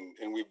do,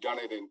 and we've done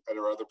it at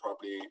our other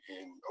property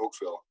in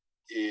Oakville,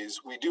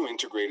 is we do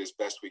integrate as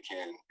best we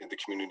can in the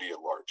community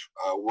at large.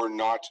 We're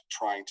not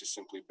trying to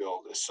simply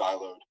build a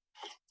siloed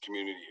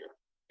community here.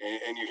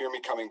 And you hear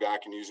me coming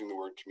back and using the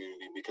word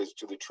community because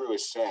to the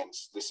truest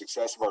sense, the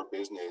success of our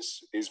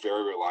business is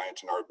very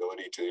reliant on our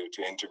ability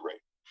to integrate.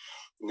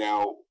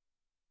 Now,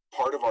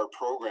 part of our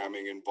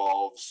programming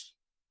involves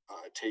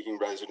taking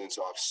residents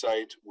off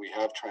site. We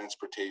have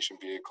transportation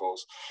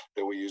vehicles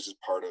that we use as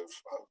part of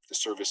the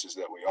services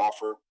that we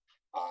offer.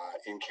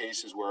 In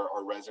cases where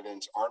our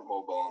residents aren't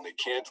mobile and they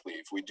can't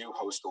leave, we do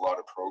host a lot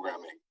of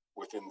programming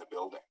within the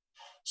building.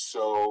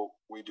 So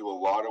we do a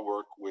lot of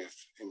work with,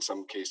 in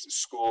some cases,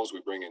 schools.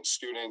 We bring in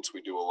students.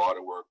 We do a lot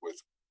of work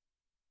with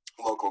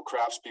local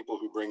craftspeople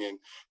who bring in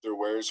their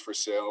wares for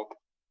sale.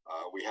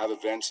 We have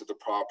events at the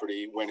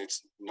property when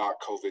it's not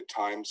COVID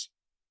times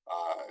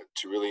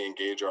to really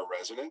engage our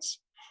residents.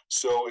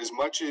 So as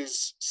much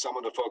as some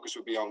of the focus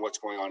would be on what's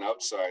going on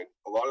outside,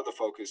 a lot of the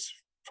focus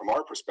from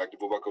our perspective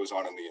of what goes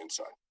on the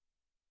inside.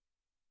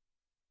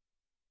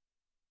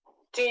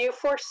 Do you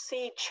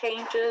foresee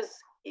changes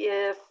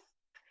if,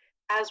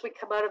 as we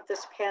come out of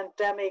this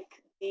pandemic,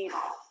 the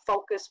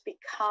focus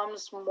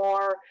becomes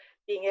more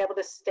being able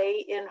to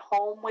stay in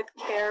home with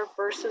care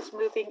versus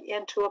moving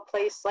into a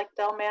place like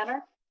Del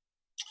Manor?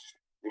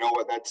 You know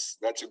what,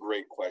 that's a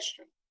great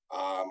question.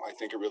 I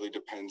think it really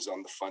depends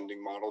on the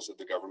funding models that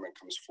the government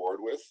comes forward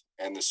with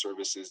and the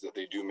services that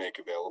they do make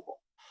available.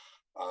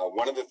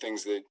 One of the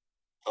things that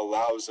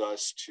allows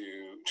us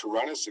to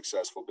run a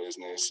successful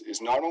business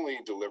is not only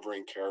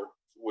delivering care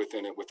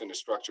within a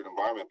structured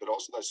environment, but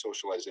also that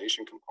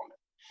socialization component.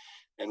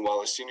 And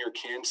while a senior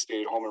can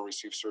stay at home and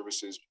receive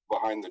services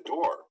behind the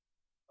door,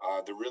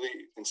 they're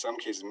really, in some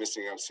cases,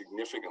 missing out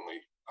significantly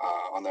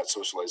on that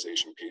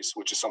socialization piece,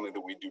 which is something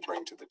that we do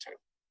bring to the table.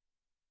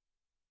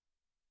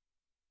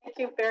 Thank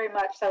you very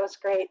much. That was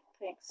great.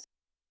 Thanks.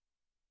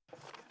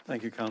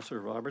 Thank you,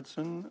 Councillor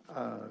Robertson.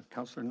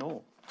 Councillor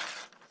Knoll.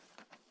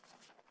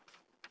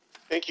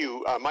 Thank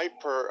you.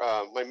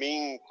 My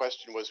main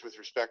question was with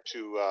respect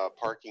to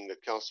parking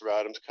that Councillor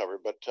Adams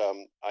covered, but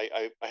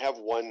I have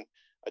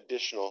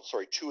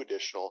two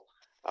additional,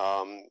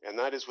 and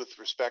that is with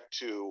respect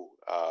to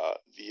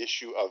the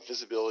issue of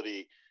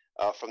visibility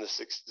from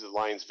the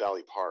Lions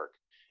Valley Park.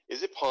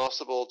 Is it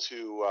possible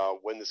to,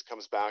 when this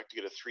comes back, to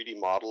get a 3D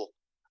model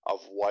of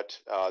what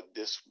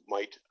this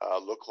might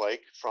look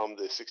like from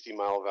the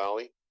 60-mile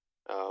valley?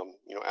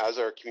 As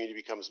our community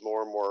becomes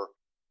more and more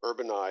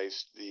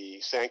urbanized,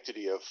 the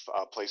sanctity of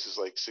places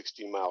like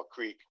 16 Mile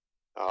Creek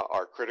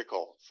are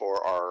critical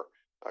for our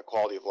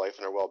quality of life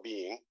and our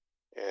well-being.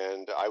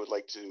 And I would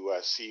like to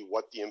see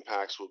what the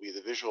impacts will be,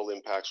 the visual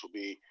impacts will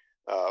be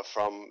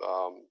from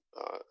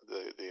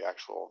the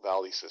actual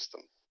valley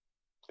system.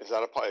 Is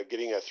that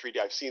getting a 3D?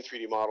 I've seen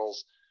 3D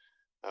models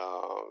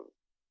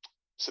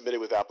submitted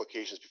with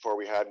applications before.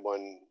 We had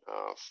one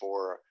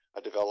for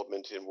a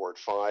development in Ward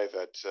 5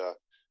 at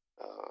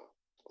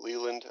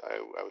Leland.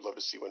 I would love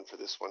to see one for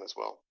this one as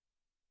well.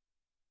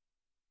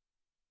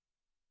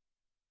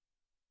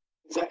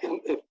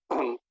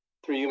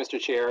 Through you, Mr.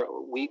 Chair,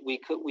 we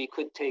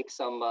could take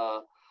some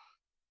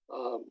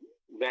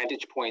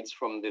vantage points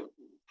from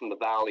the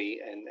valley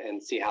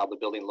and see how the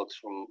building looks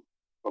from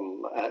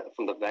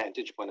the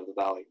vantage point of the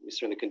valley. We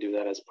certainly can do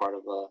that as part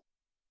of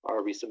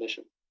our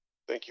resubmission.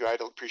 Thank you.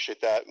 I'd appreciate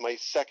that. My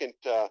second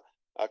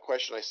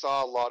question, I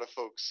saw a lot of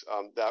folks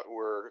that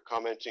were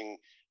commenting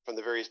from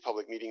the various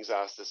public meetings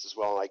asked this as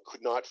well. I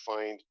could not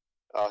find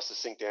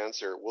succinct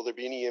answer. Will there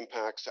be any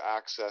impacts to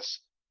access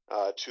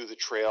to the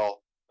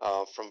trail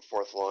from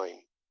Fourth Line?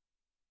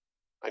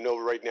 I know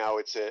right now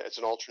it's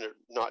an alternate,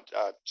 not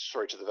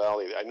to the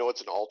valley. I know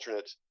it's an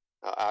alternate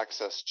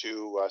access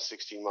to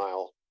 16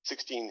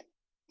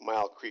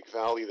 Mile Creek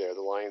Valley there,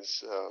 the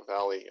Lions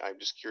Valley. I'm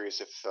just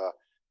curious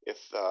if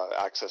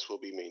access will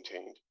be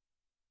maintained.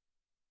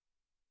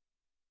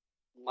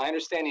 My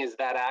understanding is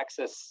that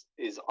access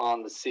is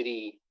on the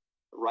city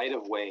right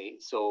of way,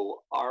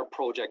 so our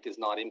project is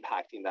not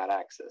impacting that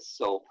access.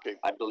 So okay.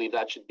 I believe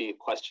that should be a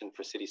question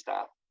for city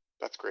staff.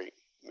 That's great.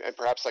 And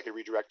perhaps I could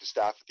redirect to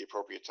staff at the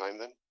appropriate time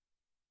then.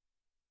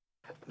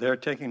 They're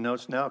taking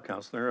notes now,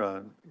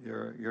 Councillor.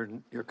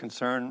 Your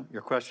concern,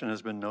 your question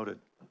has been noted.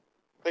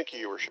 Thank you,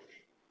 Your Worship.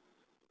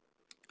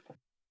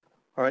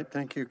 All right,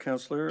 thank you,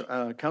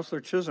 Councillor.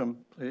 Councillor Chisholm,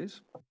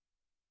 please.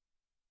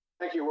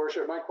 Thank you, Your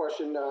Worship. My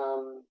question,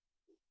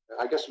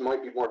 I guess it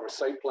might be more of a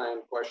site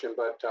plan question,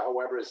 but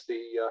however, is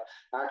the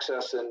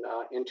access and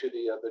into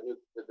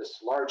this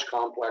large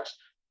complex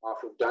off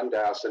of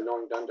Dundas, and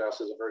knowing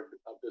Dundas is a very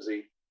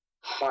busy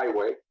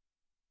highway.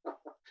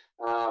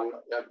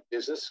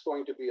 Is this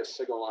going to be a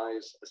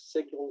signalized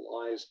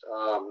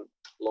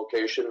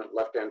location,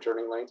 left-hand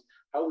turning lanes?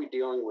 How are we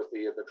dealing with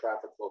the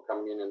traffic flow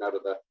coming in and out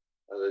of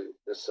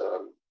this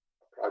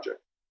project?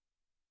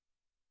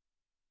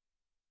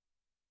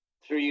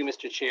 Through you,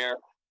 Mr. Chair.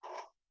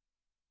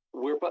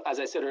 As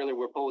I said earlier,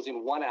 we're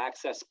proposing one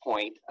access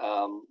point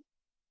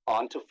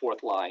onto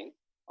Fourth Line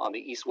on the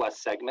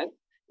east-west segment.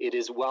 It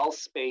is well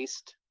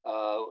spaced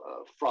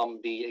from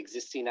the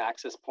existing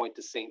access point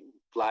to St.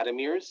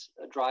 Vladimir's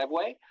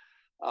driveway.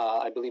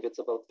 I believe it's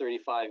about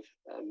 35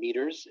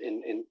 meters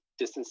in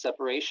distance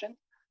separation.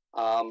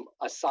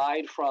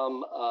 Aside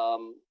from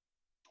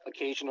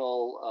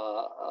occasional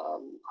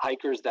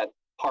hikers that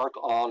park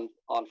on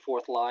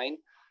Fourth Line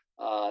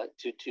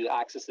to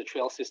access the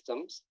trail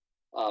systems,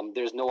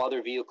 there's no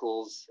other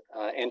vehicles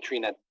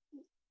entering at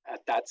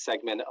that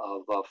segment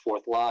of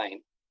Fourth Line.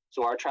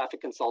 So our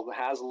traffic consultant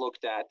has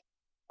looked at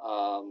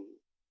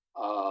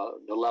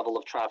the level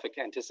of traffic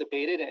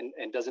anticipated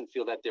and doesn't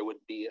feel that there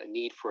would be a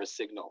need for a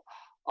signal.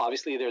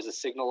 Obviously, there's a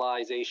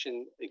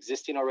signalization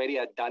existing already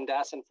at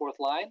Dundas and Fourth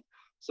Line.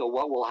 So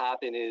what will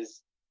happen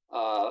is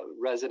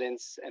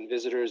residents and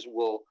visitors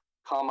will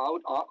come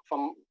out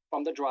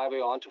from the driveway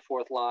onto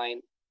Fourth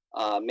Line,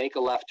 make a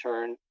left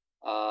turn,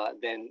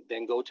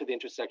 then go to the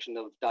intersection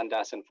of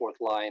Dundas and Fourth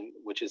Line,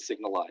 which is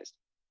signalized.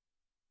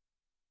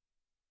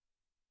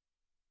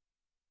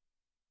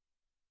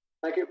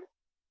 Thank you.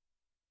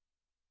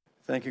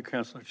 Thank you,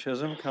 Councillor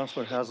Chisholm.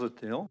 Councillor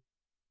Haslett-Deal.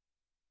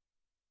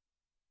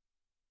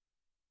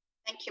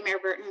 Thank you, Mayor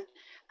Burton.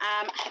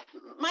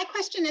 My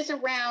question is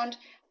around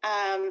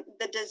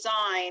the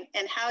design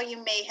and how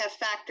you may have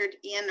factored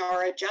in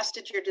or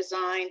adjusted your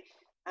design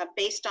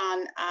based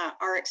on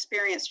our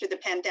experience through the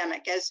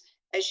pandemic.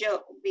 As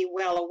you'll be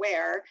well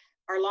aware,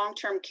 our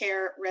long-term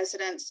care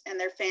residents and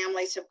their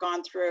families have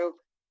gone through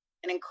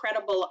an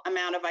incredible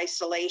amount of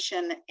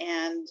isolation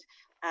and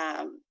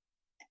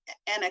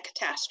a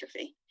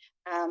catastrophe.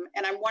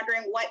 And I'm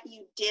wondering what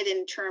you did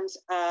in terms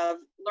of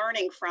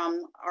learning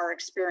from our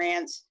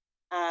experience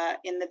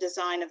in the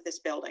design of this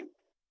building.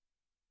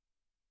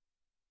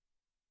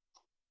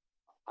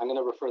 I'm going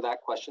to refer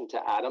that question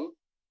to Adam.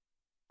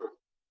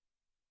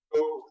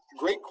 So,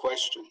 great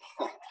question,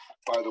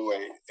 by the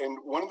way. And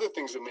one of the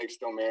things that makes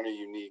Del Manor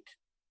unique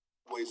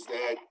was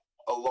that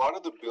a lot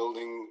of the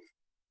building,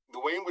 the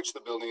way in which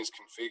the building is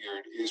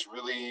configured is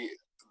really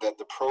that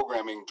the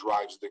programming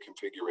drives the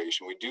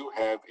configuration. We do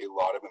have a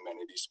lot of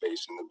amenity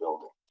space in the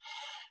building.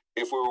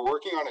 If we were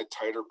working on a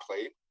tighter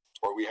plate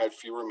or we had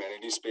fewer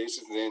amenity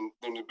spaces, then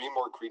there'd be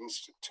more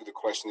credence to the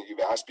question that you've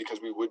asked, because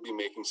we would be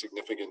making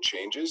significant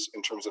changes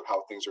in terms of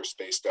how things are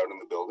spaced out in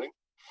the building.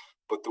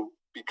 But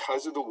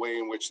because of the way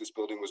in which this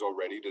building was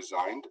already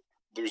designed,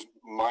 there's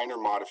minor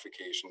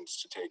modifications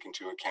to take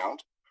into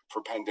account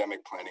for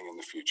pandemic planning in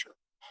the future.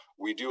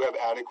 We do have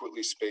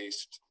adequately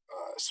spaced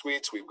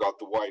suites. We've got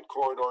the wide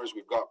corridors.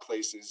 We've got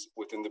places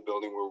within the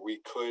building where we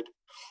could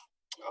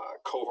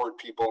cohort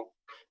people.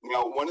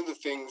 Now, one of the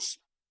things,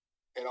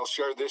 and I'll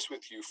share this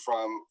with you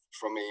from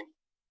a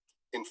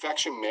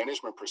infection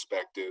management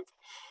perspective,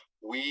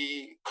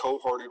 we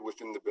cohorted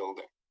within the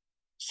building.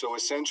 So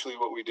essentially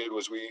what we did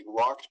was we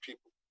locked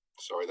people,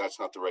 sorry, that's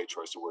not the right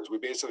choice of words. We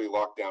basically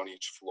locked down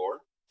each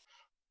floor,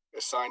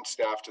 assigned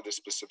staff to the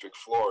specific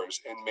floors,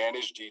 and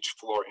managed each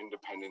floor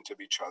independent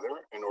of each other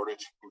in order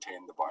to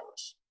contain the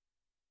virus.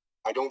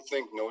 I don't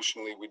think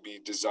notionally we'd be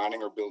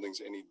designing our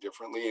buildings any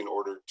differently in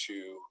order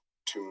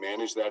to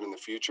manage that in the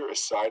future,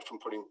 aside from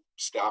putting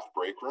staff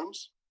break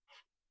rooms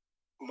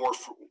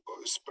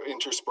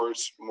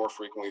interspersed more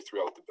frequently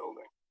throughout the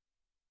building.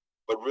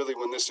 But really,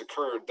 when this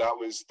occurred, that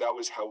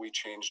was how we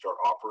changed our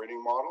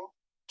operating model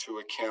to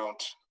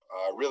account,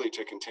 really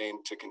to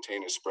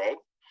contain a spread.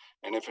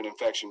 And if an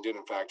infection did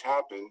in fact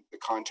happen, the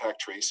contact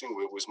tracing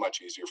was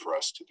much easier for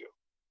us to do.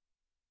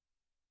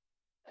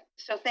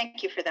 So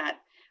thank you for that.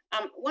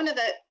 One of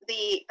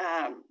the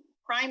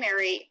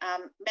primary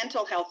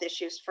mental health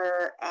issues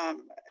for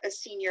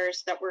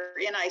seniors that were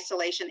in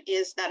isolation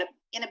is that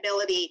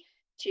inability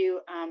to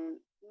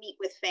meet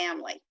with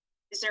family.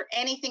 Is there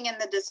anything in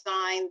the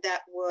design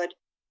that would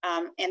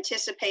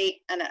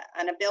anticipate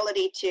an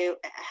ability to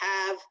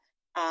have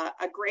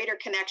a greater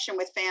connection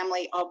with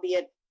family,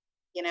 albeit,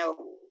 you know,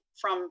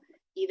 from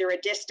either a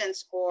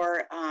distance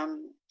or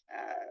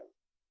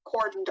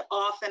cordoned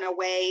off in a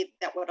way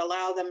that would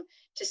allow them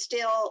to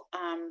still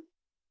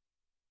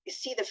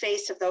see the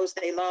face of those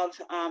they love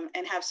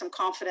and have some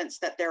confidence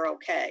that they're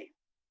okay?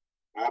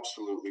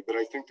 Absolutely, but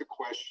I think the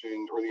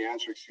question, or the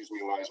answer, excuse me,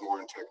 lies more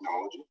in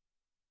technology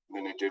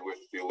than it did with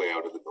the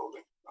layout of the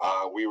building.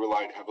 We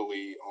relied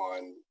heavily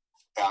on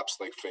apps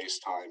like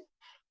FaceTime,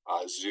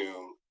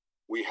 Zoom.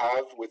 We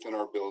have within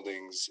our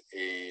buildings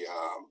a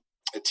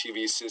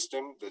TV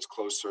system that's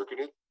closed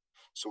circuited.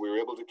 So we were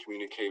able to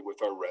communicate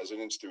with our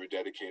residents through a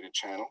dedicated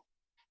channel,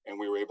 and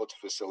we were able to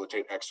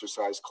facilitate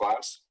exercise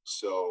class.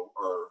 So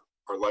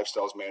our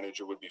lifestyles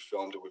manager would be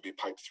filmed, it would be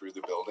piped through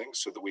the building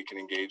so that we can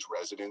engage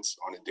residents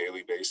on a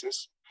daily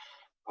basis.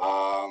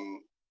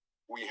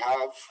 We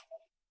have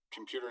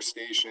computer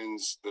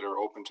stations that are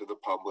open to the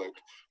public.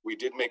 We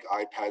did make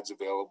iPads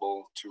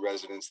available to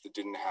residents that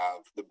didn't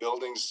have. The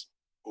buildings,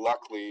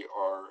 luckily,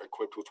 are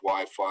equipped with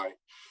Wi-Fi.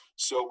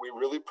 So we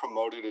really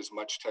promoted as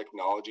much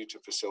technology to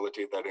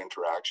facilitate that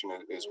interaction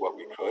as what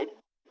we could.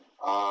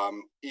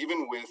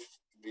 Even with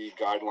the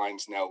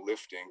guidelines now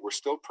lifting, we're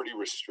still pretty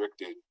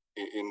restricted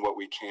in what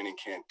we can and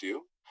can't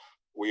do.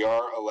 We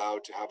are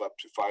allowed to have up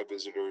to 5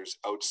 visitors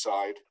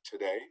outside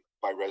today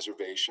by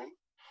reservation.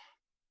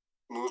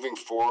 Moving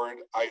forward,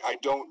 I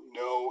don't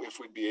know if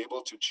we'd be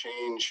able to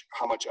change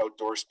how much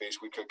outdoor space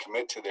we could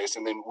commit to this,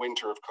 and then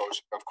winter, of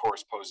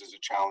course, poses a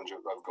challenge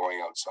of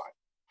going outside.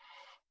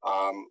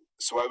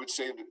 So I would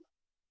say that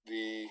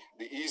the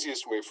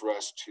easiest way for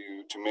us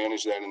to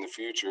manage that in the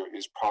future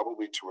is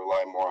probably to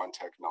rely more on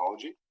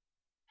technology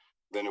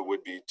than it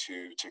would be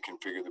to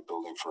configure the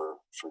building for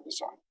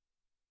design.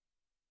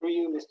 Through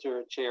you,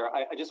 Mr. Chair,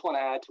 I just want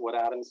to add to what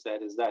Adam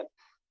said, is that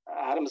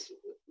Adam's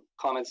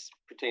comments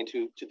pertain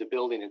to the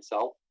building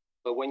itself.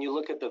 But when you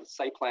look at the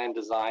site plan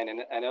design,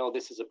 and I know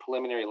this is a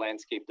preliminary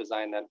landscape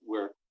design that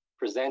we're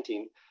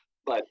presenting,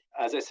 but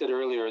as I said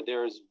earlier,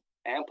 there's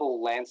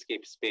ample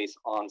landscape space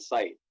on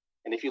site.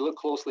 And if you look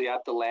closely at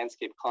the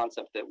landscape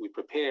concept that we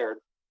prepared,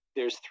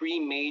 there's 3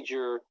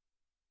 major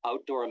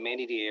outdoor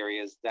amenity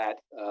areas that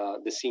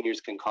the seniors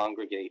can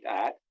congregate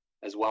at,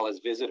 as well as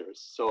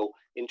visitors. So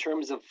in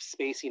terms of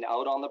spacing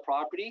out on the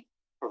property,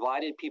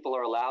 provided people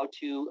are allowed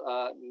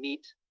to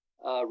meet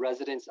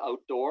residents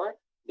outdoor,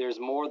 there's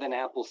more than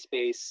ample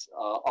space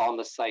on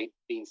the site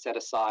being set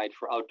aside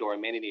for outdoor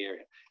amenity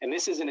area. And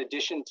this is in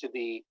addition to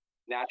the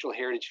natural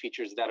heritage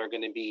features that are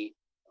going to be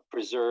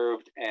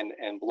preserved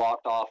and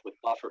blocked off with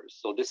buffers.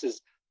 So this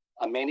is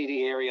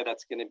amenity area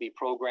that's going to be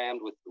programmed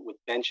with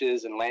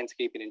benches and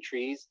landscaping and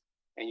trees.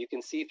 And you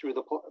can see through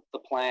the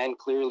plan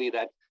clearly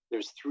that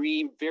there's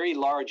 3 very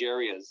large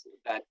areas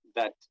that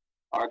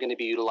are going to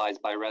be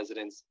utilized by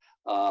residents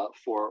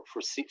for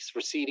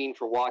seating,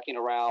 for walking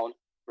around,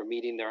 for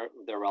meeting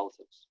their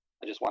relatives.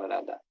 I just wanted to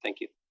add that. Thank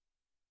you.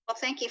 Well,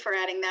 thank you for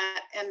adding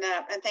that, and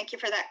thank you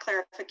for that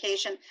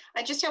clarification.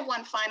 I just have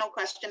one final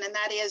question, and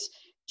that is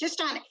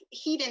just on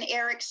heat and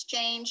air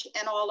exchange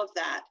and all of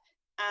that.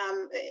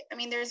 I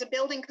mean, there's a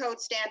building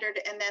code standard,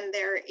 and then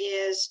there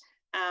is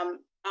a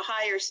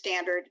higher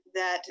standard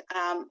that,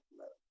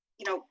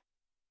 you know,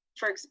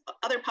 for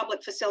other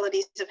public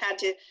facilities have had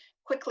to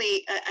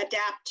quickly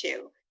adapt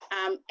to.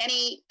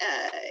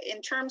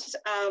 In terms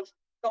of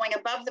going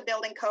above the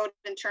building code,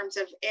 in terms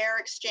of air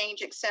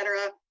exchange, et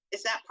cetera,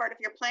 is that part of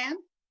your plan?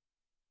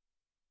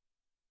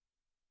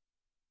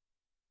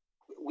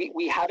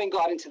 We haven't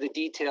got into the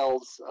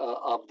details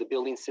of the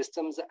building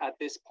systems at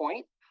this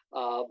point,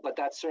 but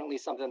that's certainly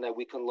something that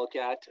we can look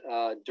at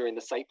during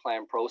the site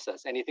plan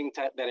process. Anything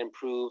that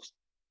improves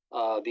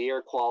the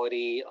air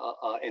quality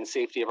and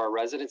safety of our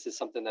residents is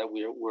something that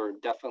we're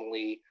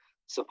definitely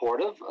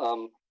supportive.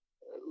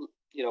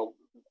 You know,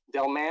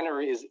 Del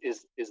Manor is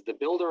the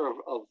builder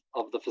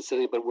of the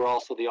facility, but we're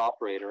also the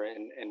operator,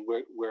 and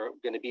we're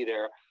going to be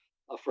there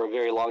for a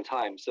very long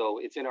time. So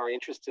it's in our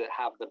interest to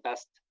have the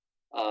best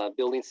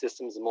building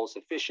systems, the most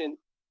efficient,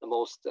 the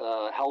most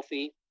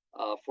healthy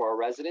for our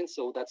residents.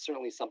 So that's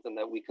certainly something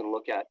that we can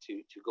look at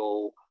to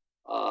go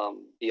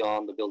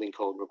beyond the building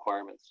code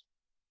requirements.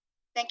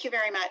 Thank you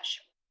very much.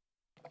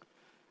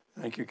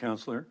 Thank you,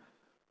 Councillor.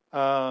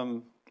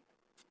 All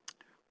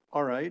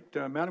right,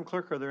 Madam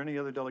Clerk, are there any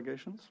other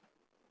delegations?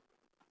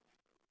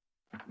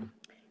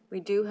 We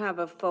do have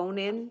a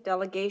phone-in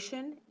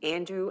delegation,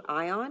 Andrew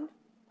Ion.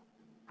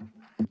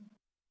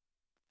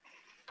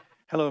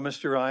 Hello,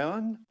 Mr.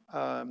 Ion.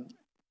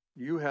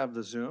 You have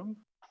the Zoom.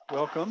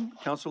 Welcome.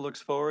 Council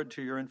looks forward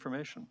to your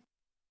information.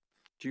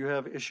 Do you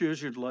have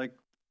issues you'd like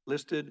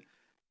listed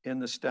in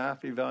the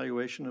staff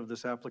evaluation of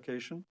this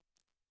application?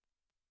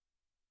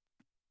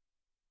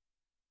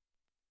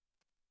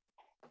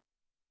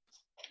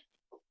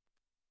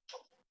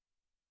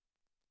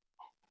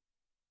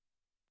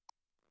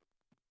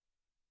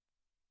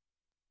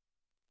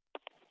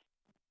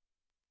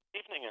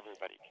 evening,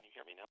 everybody. Can you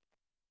hear me now?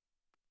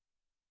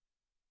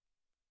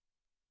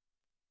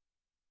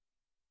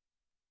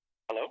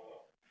 Hello?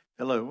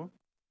 Hello.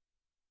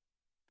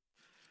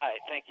 Hi,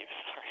 thank you.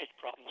 Sorry,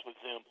 problems with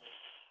Zoom.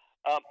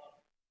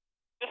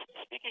 Just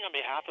speaking on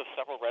behalf of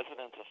several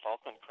residents of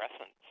Falkland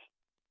Crescent,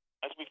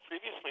 as we've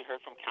previously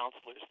heard from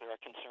councillors, there are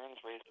concerns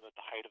raised about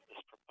the height of this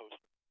proposal.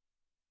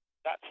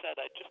 That said,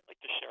 I'd just like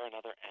to share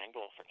another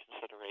angle for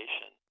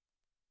consideration.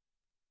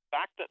 The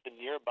fact that the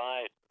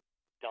nearby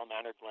Del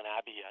Manor Glen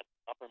Abbey at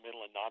Upper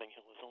Middle and Notting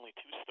Hill is only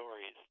 2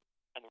 stories,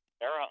 and the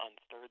Rivera on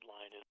Third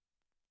Line is,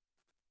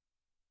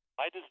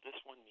 why does this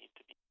one need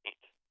to be 8?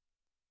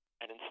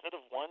 And instead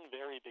of one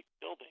very big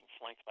building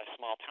flanked by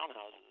small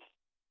townhouses,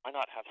 why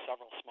not have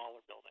several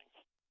smaller buildings?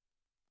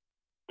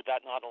 Would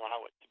that not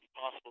allow it to be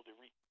possible to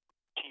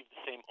achieve the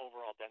same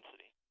overall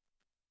density,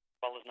 as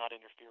well as not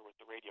interfere with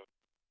the radio?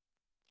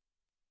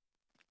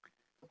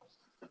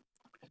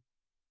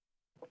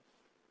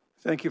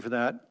 Thank you for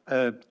that.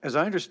 As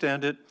I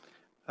understand it,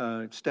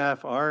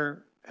 staff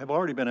have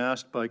already been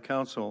asked by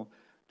council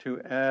to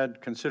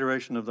add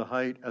consideration of the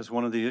height as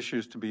one of the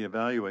issues to be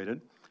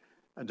evaluated.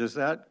 Does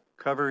that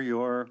cover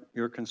your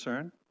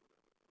concern?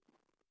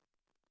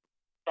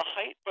 The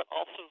height, but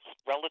also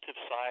relative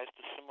size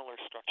to similar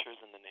structures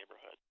in the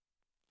neighborhood.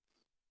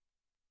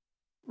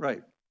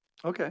 Right.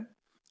 Okay.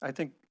 I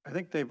think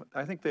they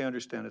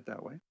understand it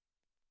that way.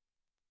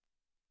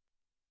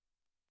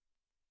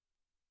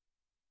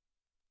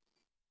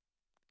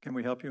 Can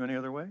we help you any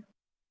other way?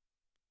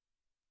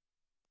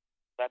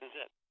 That is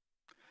it.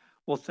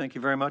 Well, thank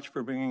you very much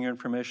for bringing your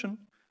information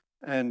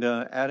and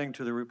adding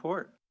to the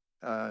report.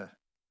 The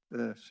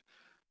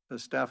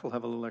staff will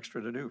have a little extra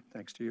to do,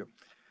 thanks to you.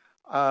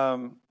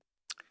 All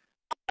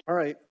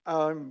right,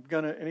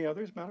 any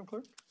others, Madam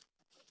Clerk?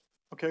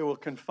 Okay, we'll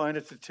confine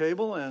it to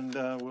table and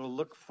we'll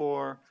look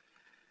for,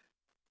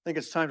 I think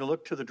it's time to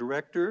look to the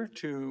director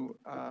to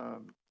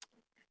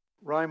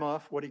rhyme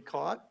off what he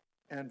caught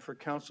and for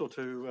council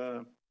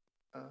to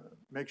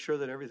make sure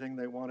that everything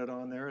they wanted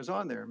on there is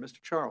on there.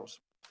 Mr. Charles,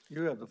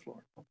 you have the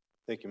floor.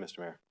 Thank you, Mr.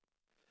 Mayor.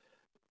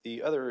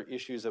 The other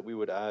issues that we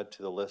would add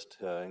to the list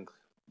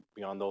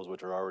beyond those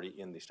which are already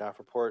in the staff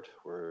report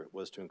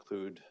was to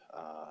include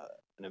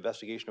an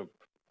investigation of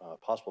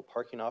possible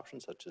parking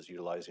options, such as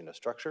utilizing a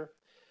structure,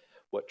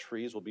 what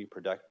trees will be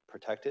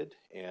protected,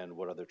 and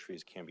what other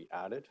trees can be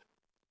added,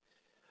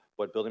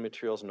 what building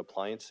materials and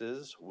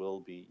appliances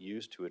will be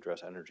used to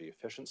address energy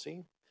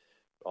efficiency.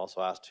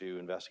 Also asked to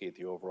investigate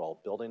the overall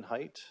building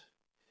height,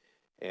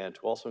 and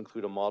to also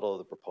include a model of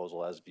the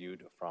proposal as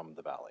viewed from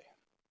the valley.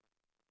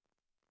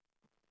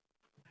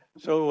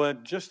 So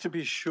just to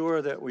be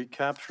sure that we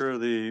capture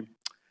the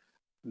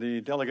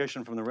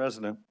delegation from the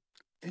resident,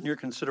 in your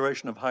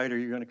consideration of height, are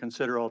you going to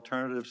consider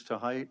alternatives to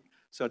height,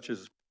 such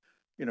as,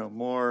 you know,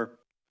 more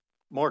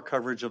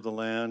coverage of the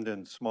land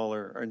and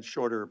smaller and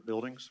shorter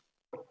buildings?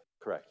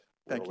 Correct.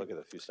 Thank you. We'll look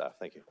at a few staff.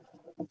 Thank you.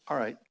 All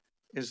right.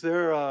 Is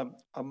there,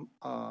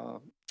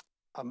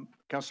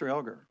 Councillor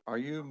Elgar, are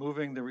you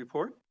moving the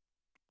report?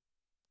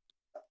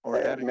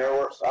 Or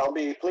Mayor, I'll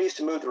be pleased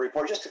to move the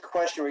report. Just a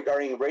question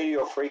regarding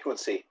radio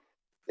frequency.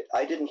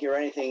 I didn't hear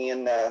anything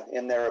in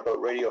there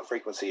about radio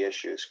frequency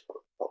issues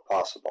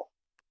possible.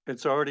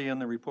 It's already in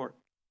the report.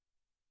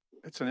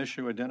 It's an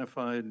issue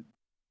identified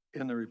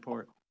in the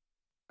report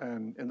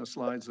and in the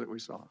slides that we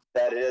saw.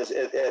 That is,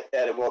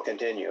 it will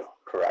continue,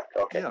 correct?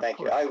 Okay, yeah, thank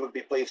you. I would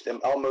be pleased to,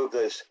 I'll move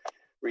this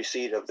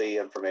receipt of the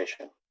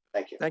information.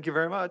 Thank you. Thank you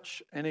very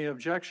much. Any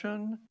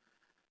objection?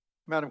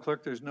 Madam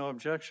Clerk, there's no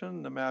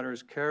objection. The matter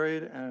is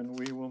carried and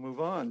we will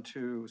move on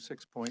to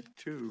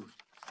 6.2.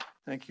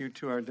 Thank you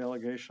to our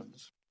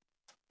delegations.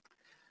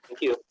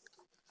 Thank you.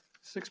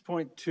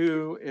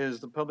 6.2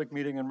 is the public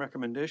meeting and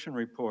recommendation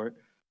report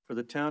for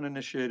the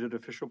town-initiated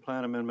official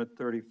plan amendment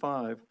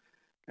 35,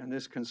 and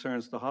this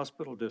concerns the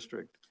hospital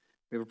district.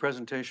 We have a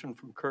presentation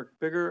from Kirk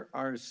Bigger,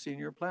 our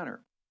senior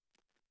planner.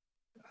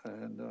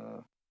 And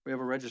we have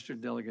a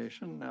registered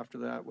delegation. After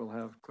that, we'll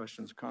have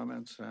questions,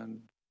 comments,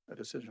 and a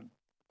decision.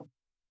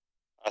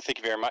 Thank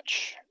you very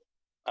much,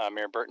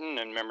 Mayor Burton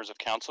and members of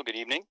council. Good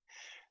evening.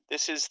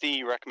 This is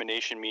the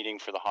recommendation meeting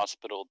for the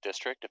hospital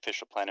district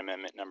official plan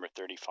amendment number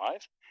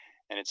 35,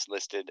 and it's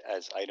listed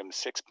as item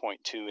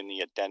 6.2 in the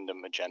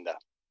addendum agenda.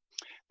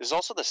 This is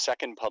also the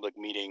second public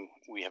meeting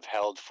we have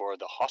held for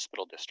the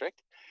hospital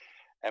district.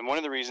 And one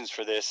of the reasons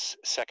for this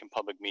second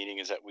public meeting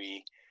is that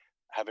we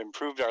have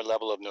improved our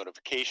level of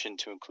notification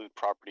to include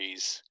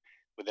properties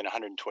within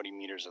 120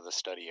 meters of the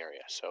study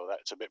area. So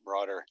that's a bit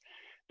broader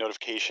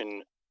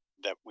notification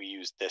that we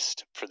used this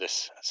for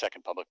this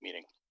second public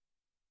meeting.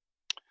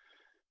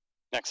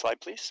 Next slide,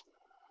 please.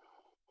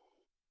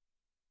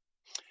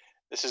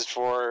 This is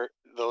for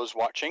those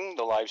watching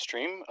the live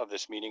stream of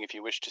this meeting. If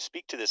you wish to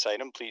speak to this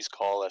item, please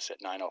call us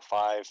at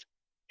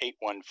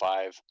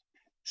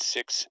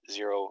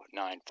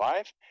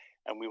 905-815-6095,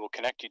 and we will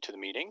connect you to the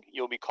meeting.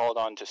 You'll be called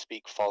on to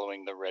speak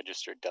following the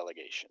registered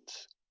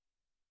delegations.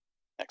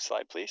 Next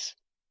slide, please.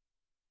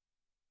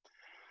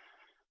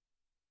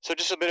 So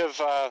just a bit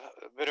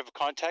of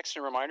context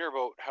and reminder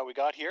about how we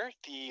got here.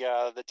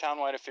 The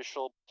townwide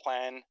official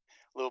plan,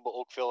 Livable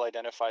Oakville,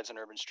 identifies an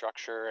urban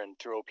structure, and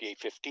through OPA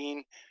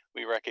 15,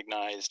 we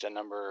recognized a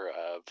number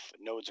of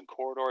nodes and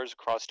corridors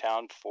across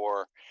town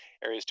for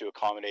areas to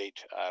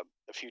accommodate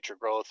the future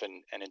growth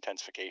and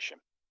intensification.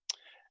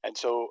 And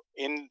so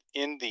in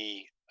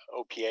the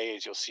OPA,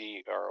 as you'll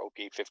see our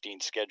OPA 15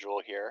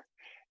 schedule here,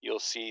 you'll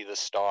see the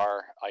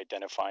star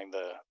identifying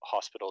the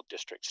hospital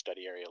district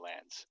study area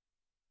lands.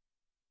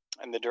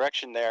 And the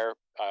direction there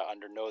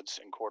under nodes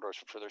and corridors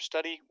for further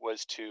study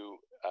was to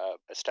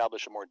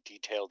establish a more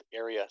detailed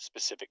area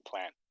specific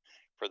plan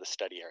for the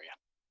study area.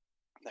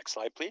 Next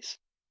slide, please.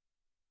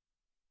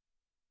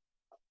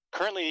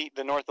 Currently,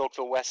 the North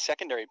Oakville West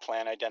Secondary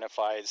Plan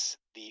identifies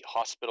the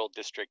hospital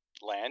district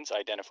lands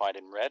identified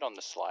in red on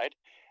the slide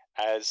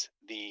as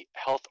the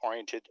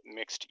health-oriented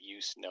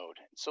mixed-use node.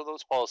 So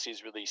those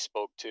policies really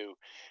spoke to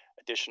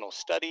additional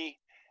study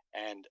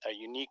and a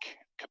unique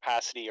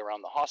capacity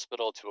around the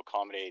hospital to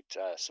accommodate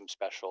some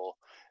special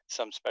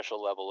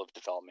level of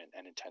development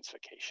and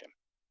intensification.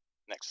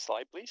 Next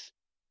slide, please.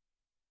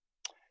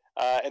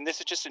 And this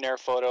is just an air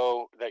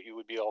photo that you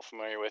would be all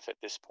familiar with at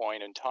this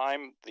point in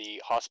time.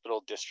 The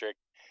hospital district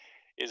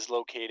is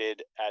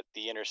located at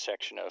the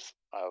intersection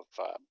of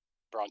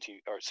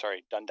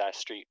Dundas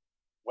Street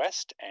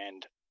West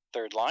and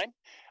 3rd Line,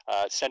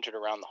 centered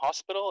around the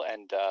hospital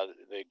and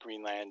the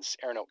Greenlands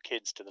Aeronaut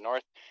Kids to the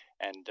north,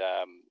 and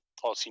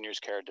all seniors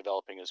care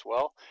developing as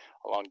well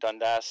along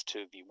Dundas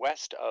to the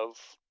west of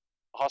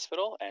the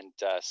hospital, and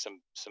some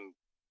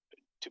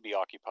to be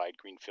occupied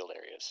greenfield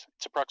areas.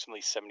 It's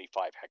approximately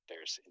 75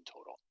 hectares in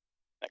total.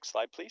 Next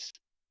slide, please.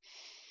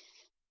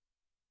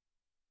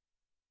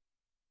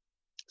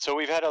 So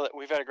we've had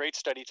a great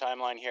study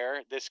timeline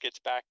here. This gets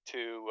back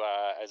to,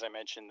 as I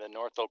mentioned, the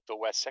North Oakville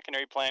West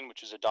Secondary Plan,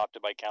 which was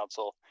adopted by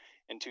Council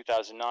in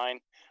 2009,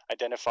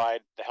 identified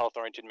the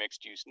health-oriented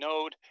mixed-use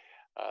node,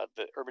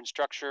 the urban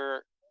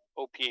structure,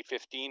 OPA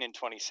 15 in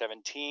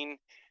 2017,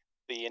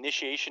 the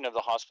initiation of the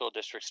hospital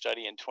district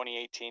study in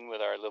 2018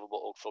 with our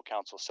Livable Oakville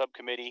Council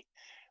subcommittee.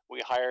 We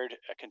hired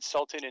a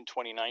consultant in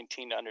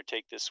 2019 to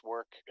undertake this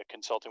work, a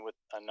consultant with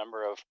a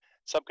number of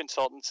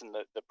sub-consultants, and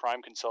the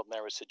prime consultant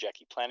there was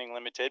Sajeki Planning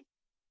Limited.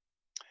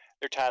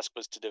 Their task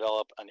was to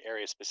develop an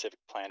area-specific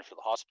plan for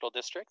the hospital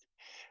district.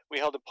 We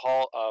held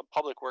a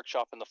public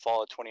workshop in the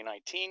fall of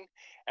 2019,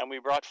 and we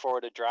brought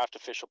forward a draft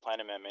official plan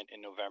amendment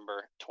in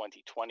November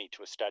 2020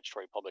 to a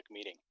statutory public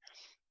meeting.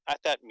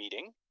 At that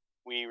meeting,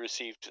 we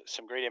received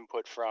some great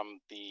input from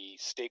the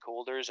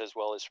stakeholders as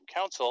well as from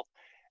council,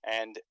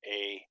 and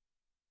a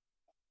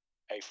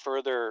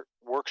further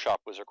workshop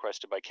was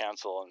requested by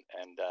council.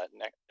 And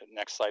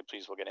next slide,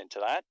 please, we'll get into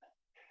that.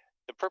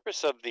 The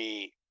purpose of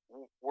the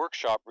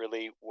workshop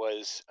really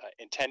was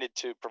intended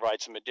to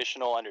provide some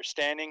additional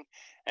understanding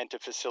and to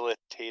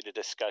facilitate a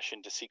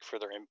discussion to seek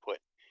further input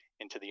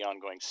into the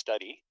ongoing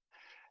study.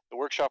 The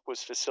workshop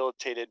was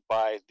facilitated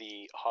by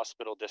the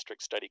hospital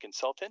district study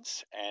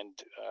consultants, and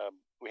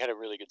we had a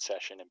really good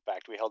session. In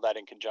fact, we held that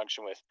in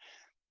conjunction with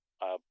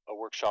a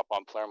workshop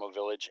on Palermo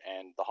Village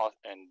and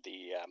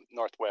the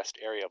northwest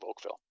area of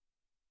Oakville.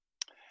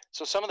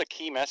 So some of the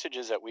key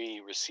messages that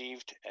we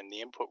received and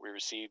the input we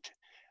received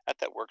at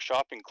that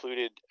workshop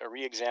included a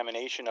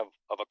re-examination of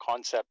a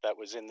concept that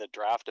was in the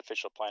draft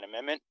official plan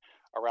amendment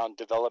around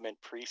development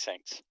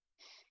precincts.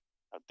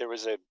 There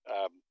was a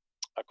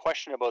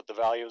question about the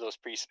value of those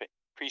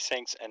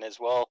precincts, and as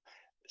well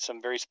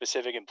some very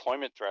specific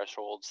employment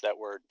thresholds that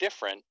were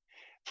different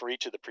for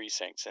each of the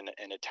precincts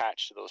and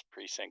attached to those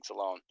precincts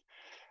alone.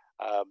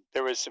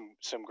 There was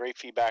some great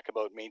feedback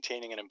about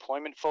maintaining an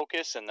employment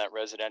focus, and that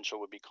residential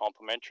would be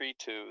complementary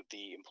to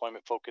the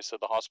employment focus of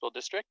the hospital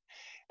district.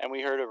 And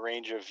we heard a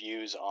range of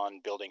views on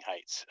building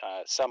heights,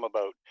 some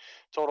about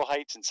total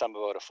heights and some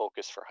about a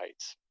focus for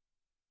heights.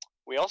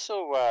 We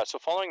also, so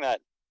following that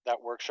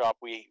workshop,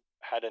 we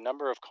had a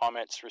number of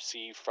comments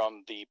received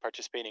from the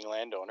participating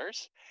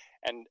landowners,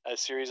 and a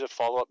series of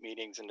follow-up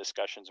meetings and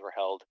discussions were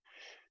held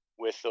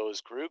with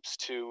those groups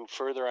to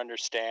further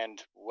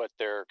understand what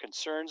their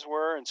concerns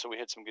were. And so we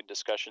had some good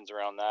discussions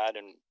around that,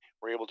 and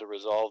were able to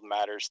resolve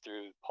matters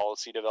through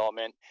policy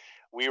development.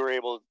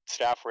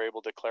 Staff were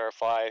able to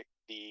clarify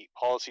the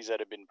policies that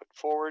had been put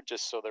forward,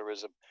 just so there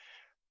was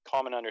a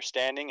common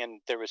understanding, and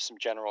there was some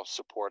general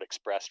support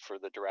expressed for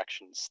the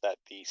directions that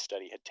the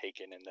study had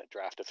taken in the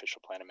draft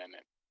official plan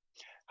amendment.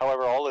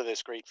 However, all of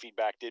this great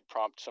feedback did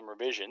prompt some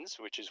revisions,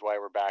 which is why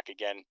we're back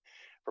again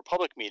for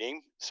public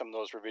meeting. Some of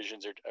those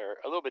revisions are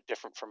a little bit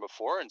different from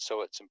before, and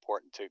so it's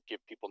important to give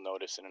people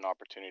notice and an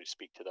opportunity to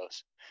speak to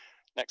those.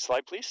 Next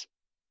slide, please.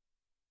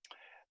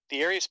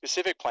 The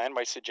area-specific plan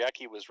by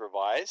Sajeki was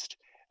revised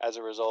as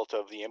a result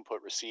of the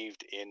input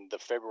received in the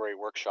February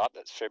workshop.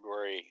 That's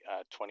February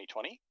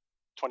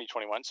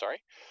 2021,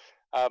 sorry.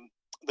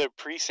 The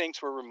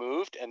precincts were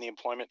removed, and the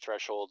employment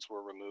thresholds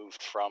were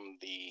removed from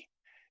the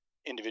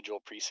individual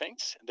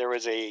precincts. There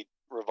was a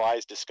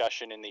revised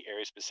discussion in the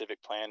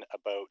area-specific plan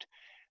about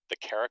the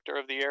character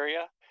of the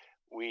area.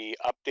 We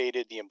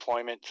updated the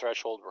employment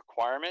threshold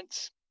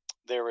requirements,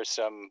 there were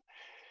some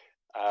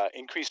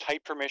increased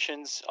height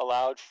permissions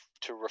allowed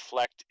to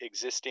reflect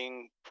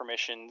existing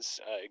permissions,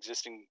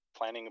 existing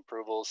planning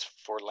approvals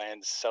for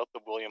lands south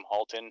of William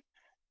Halton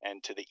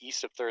and to the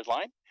east of Third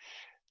Line.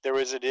 There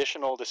was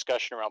additional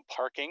discussion around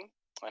parking,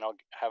 and I'll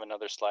have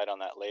another slide on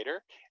that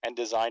later, and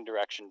design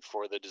direction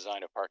for the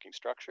design of parking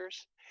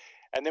structures.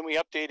 And then we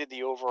updated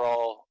the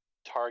overall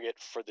target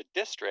for the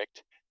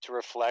district to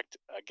reflect,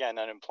 again,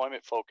 an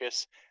employment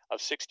focus of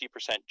 60%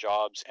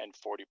 jobs and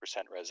 40%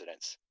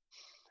 residents.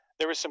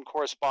 There was some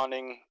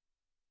corresponding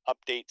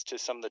updates to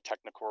some of the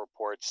technical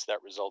reports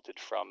that resulted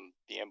from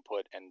the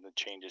input and the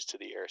changes to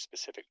the area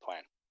specific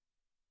plan.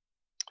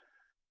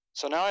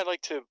 So now I'd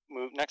like to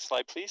move, next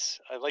slide please.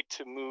 I'd like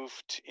to move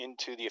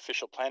into the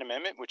official plan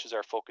amendment, which is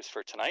our focus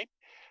for tonight.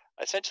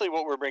 Essentially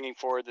what we're bringing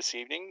forward this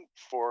evening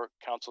for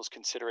council's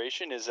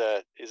consideration is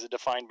a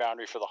defined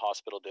boundary for the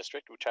hospital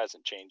district, which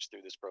hasn't changed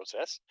through this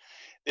process.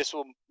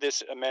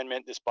 This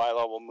amendment, this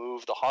bylaw will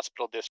move the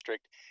hospital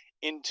district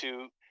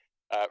into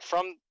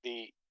from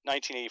the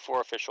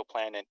 1984 official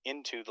plan and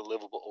into the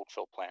livable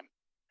Oakville plan.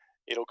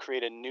 It'll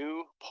create a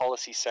new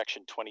policy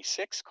section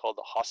 26 called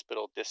the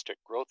hospital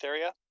district growth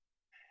area,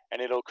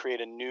 and it'll create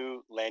a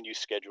new land use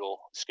schedule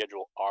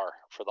R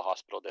for the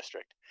hospital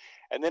district.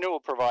 And then it will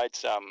provide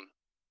some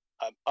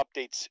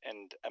updates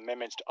and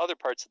amendments to other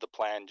parts of the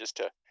plan just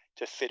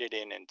to fit it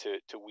in and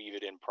to weave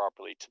it in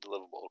properly to the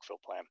livable Oakville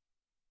plan.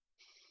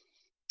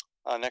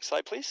 Next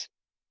slide, please.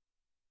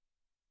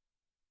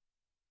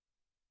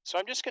 So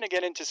I'm just going to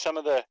get into some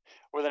of the,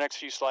 over the next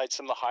few slides,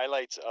 some of the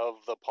highlights of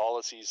the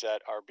policies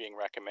that are being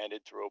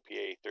recommended through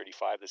OPA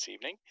 35 this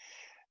evening.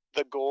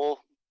 The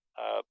goal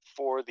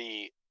for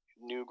the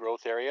new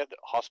growth area, the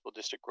hospital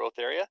district growth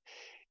area,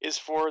 is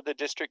for the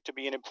district to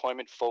be an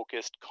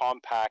employment-focused,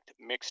 compact,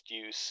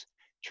 mixed-use,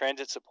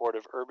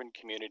 transit-supportive urban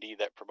community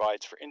that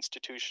provides for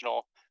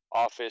institutional,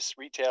 office,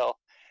 retail,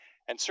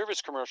 and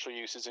service commercial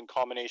uses in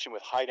combination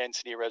with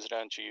high-density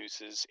residential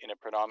uses in a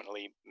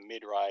predominantly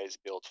mid-rise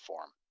built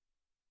form.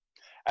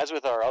 As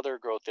with our other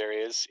growth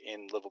areas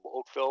in livable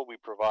Oakville, we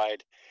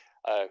provide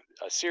a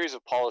series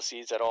of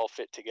policies that all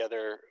fit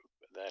together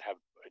that have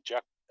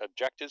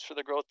objectives for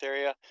the growth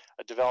area,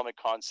 a development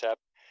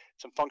concept,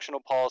 some functional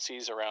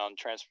policies around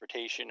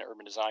transportation,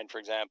 urban design, for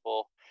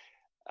example,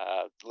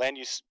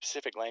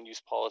 specific land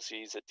use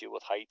policies that deal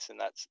with heights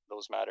and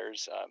those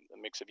matters, a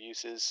mix of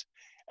uses,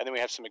 and then we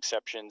have some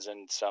exceptions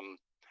and some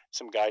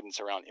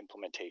guidance around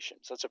implementation.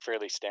 So it's a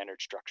fairly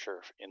standard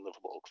structure in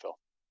livable Oakville.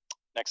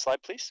 Next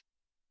slide, please.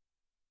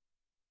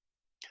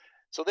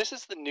 So this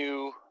is the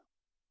new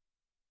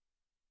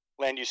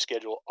land use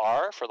schedule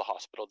R for the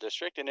hospital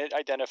district, and it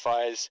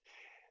identifies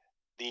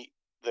the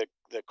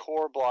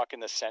core block in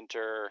the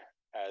center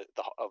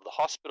of the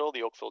hospital,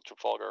 the Oakville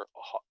Trafalgar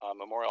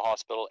Memorial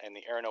Hospital, and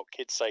the Aeronaut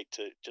Kids site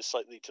just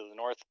slightly to the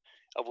north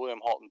of William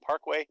Halton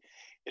Parkway.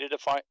 It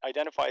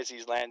identifies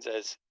these lands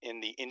as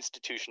in the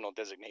institutional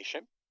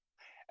designation,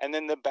 and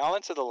then the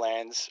balance of the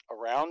lands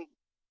around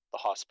the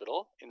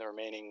hospital in the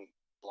remaining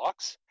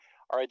blocks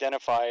are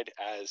identified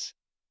as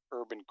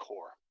urban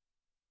core.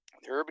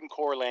 The urban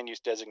core land use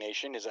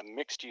designation is a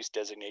mixed use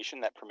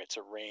designation that permits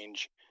a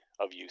range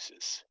of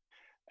uses,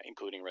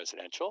 including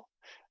residential,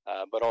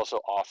 but also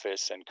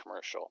office and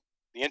commercial.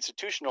 The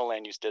institutional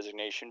land use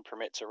designation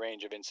permits a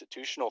range of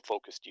institutional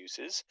focused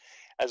uses,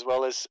 as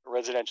well as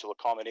residential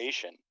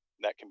accommodation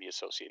that can be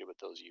associated with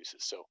those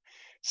uses. So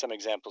some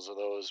examples of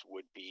those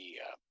would be,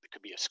 it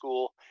could be a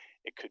school,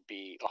 it could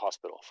be a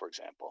hospital, for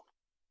example.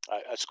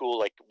 A school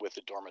like with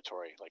a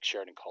dormitory, like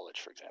Sheridan College,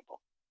 for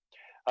example.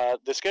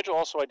 The schedule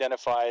also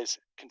identifies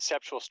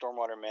conceptual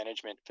stormwater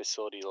management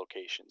facility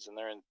locations, and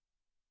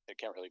I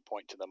can't really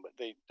point to them, but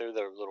they're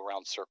the little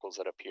round circles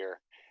that appear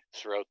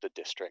throughout the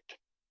district,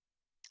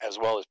 as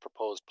well as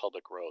proposed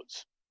public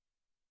roads.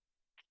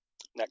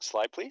 Next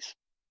slide, please.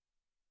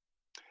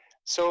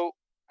 So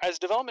as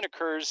development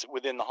occurs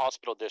within the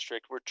hospital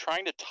district, we're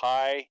trying to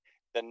tie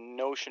the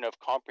notion of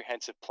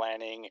comprehensive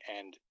planning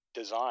and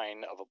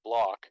design of a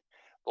block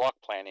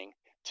planning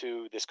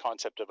to this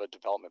concept of a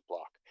development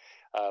block.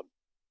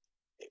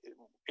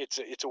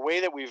 It's a way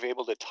that we've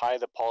able to tie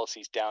the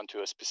policies down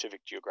to a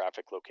specific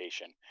geographic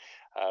location.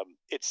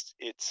 It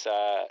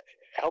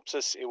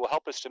will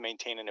help us to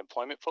maintain an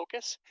employment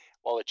focus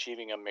while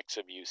achieving a mix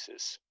of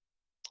uses.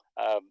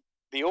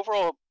 The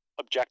overall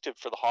objective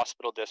for the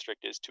hospital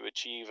district is to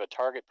achieve a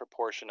target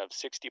proportion of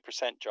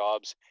 60%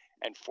 jobs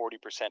and 40%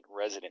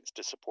 residents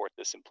to support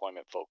this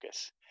employment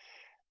focus.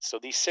 So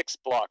these 6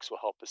 blocks will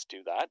help us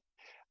do that.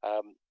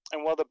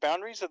 And while the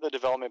boundaries of the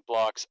development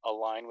blocks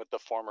align with the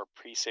former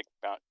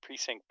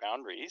precinct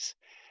boundaries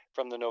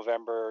from the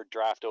November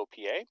draft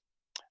OPA,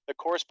 the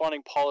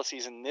corresponding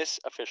policies in this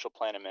official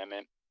plan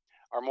amendment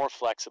are more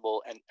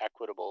flexible and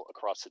equitable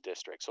across the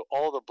district. So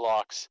all the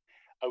blocks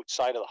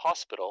outside of the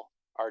hospital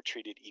are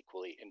treated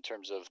equally in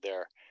terms of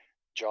their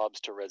jobs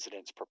to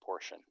residents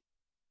proportion.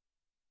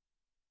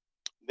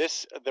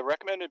 The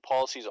recommended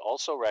policies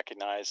also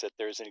recognize that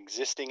there's an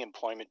existing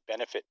employment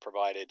benefit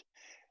provided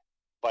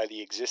by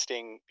the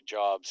existing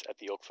jobs at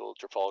the Oakville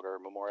Trafalgar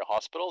Memorial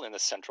Hospital in the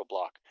central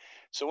block.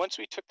 So once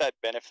we took that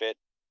benefit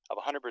of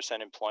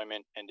 100%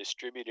 employment and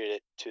distributed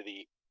it to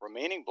the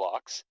remaining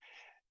blocks,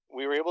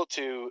 we were able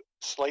to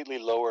slightly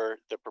lower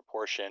the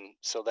proportion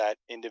so that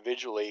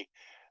individually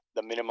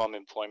the minimum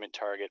employment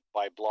target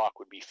by block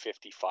would be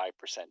 55%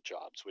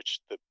 jobs, which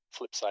the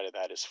flip side of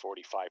that is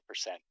 45%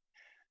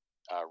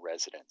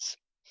 residents.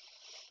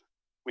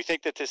 We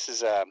think that this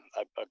is a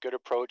good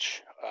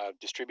approach,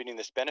 distributing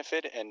this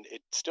benefit, and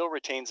it still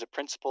retains the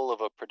principle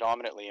of a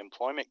predominantly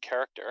employment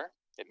character.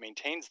 It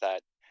maintains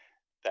that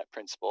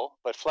principle,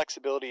 but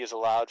flexibility is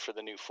allowed for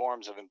the new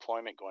forms of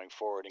employment going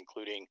forward,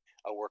 including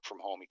a work from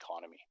home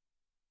economy.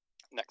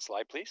 Next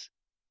slide, please.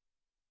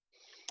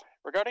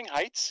 Regarding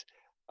heights,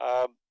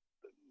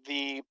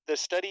 the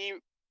study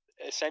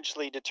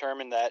essentially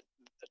determined that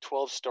a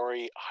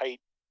 12-story height,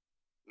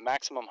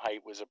 maximum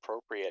height, was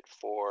appropriate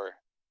for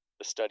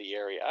the study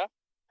area,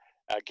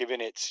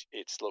 given its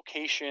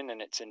location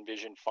and its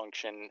envisioned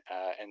function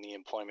and the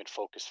employment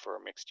focus for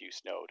a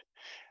mixed-use node.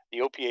 The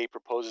OPA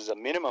proposes a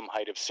minimum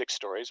height of 6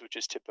 stories, which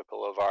is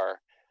typical of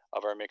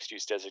our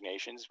mixed-use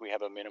designations. We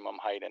have a minimum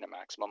height and a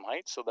maximum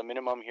height. So the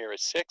minimum here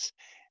is 6,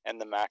 and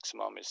the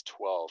maximum is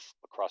 12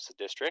 across the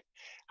district.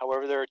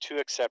 However, there are 2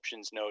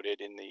 exceptions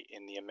noted in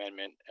the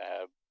amendment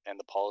and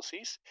the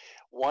policies.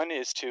 One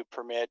is to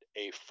permit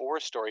a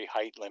 4-story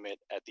height limit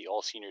at the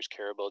All Seniors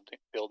Care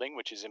building,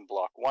 which is in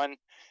Block 1,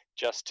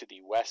 just to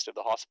the west of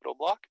the hospital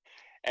block,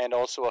 and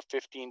also a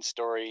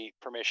 15-story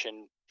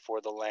permission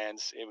for the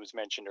lands, it was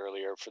mentioned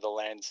earlier, for the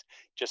lands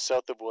just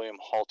south of William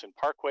Halton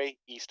Parkway,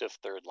 east of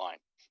 3rd Line.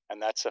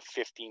 And that's a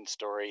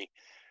 15-story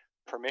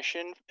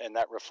permission, and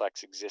that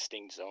reflects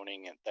existing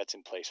zoning that's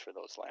in place for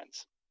those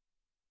lands.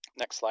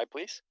 Next slide,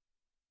 please.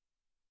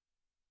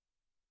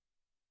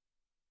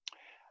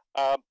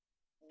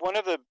 One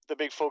of the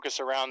big focus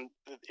around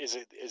is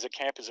a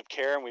campus of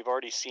care, and we've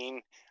already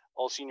seen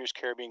All Seniors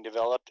Care being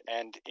developed.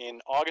 And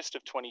in August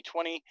of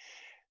 2020,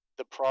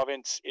 the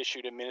province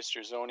issued a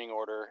minister's zoning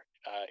order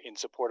in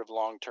support of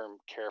long-term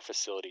care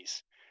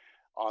facilities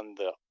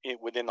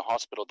within the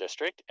hospital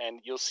district.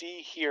 And you'll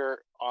see here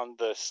on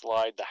the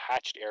slide the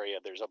hatched area.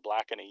 There's a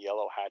black and a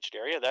yellow hatched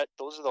area.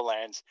 Those are the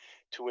lands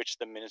to which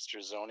the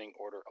minister's zoning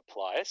order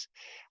applies.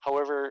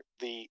 However,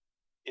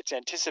 it's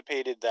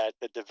anticipated that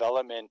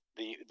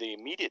the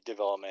immediate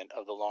development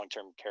of the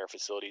long-term care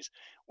facilities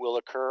will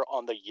occur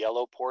on the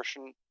yellow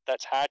portion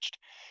that's hatched,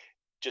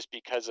 just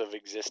because of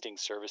existing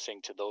servicing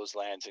to those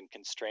lands and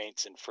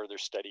constraints and further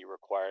study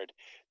required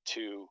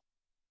to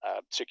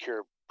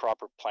secure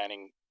proper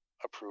planning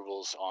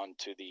approvals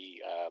onto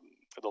the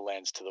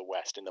lands to the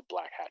west in the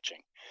black hatching.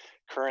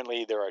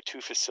 Currently, there are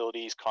 2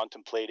 facilities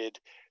contemplated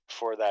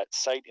for that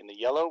site in the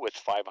yellow with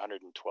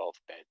 512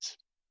 beds.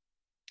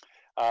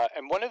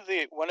 And one of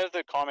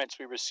the comments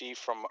we received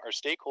from our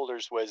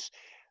stakeholders was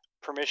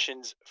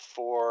permissions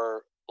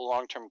for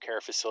long-term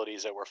care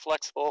facilities that were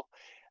flexible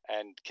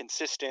and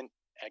consistent,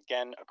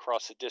 again,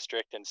 across the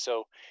district. And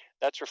so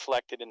that's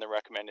reflected in the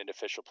recommended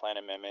official plan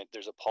amendment.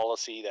 There's a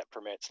policy that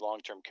permits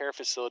long-term care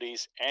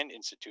facilities and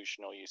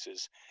institutional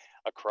uses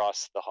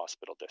across the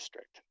hospital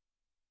district.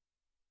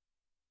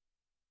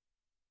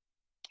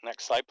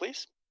 Next slide,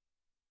 please.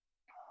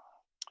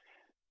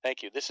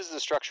 Thank you. This is the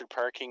structured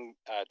parking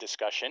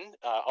discussion.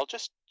 I'll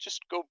just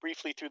go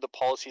briefly through the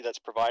policy that's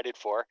provided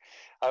for,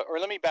 or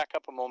let me back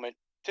up a moment.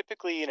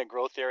 Typically in a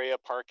growth area,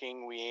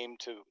 parking, we aim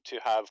to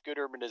have good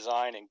urban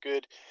design and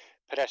good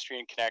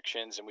pedestrian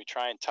connections, and we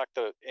try and tuck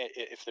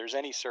if there's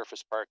any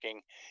surface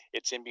parking,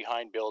 it's in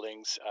behind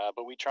buildings,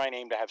 but we try and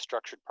aim to have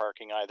structured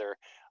parking either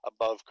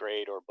above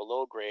grade or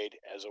below grade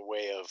as a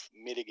way of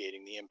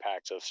mitigating the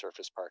impacts of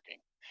surface parking.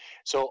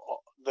 So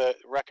the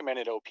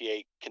recommended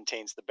OPA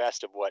contains the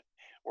best of what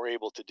we're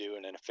able to do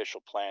in an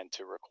official plan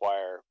to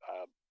require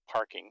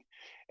parking.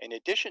 In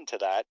addition to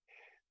that,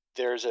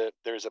 there's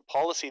a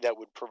policy that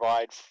would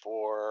provide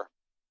for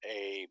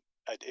a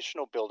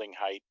additional building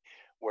height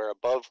where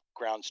above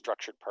ground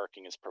structured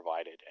parking is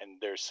provided, and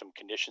there's some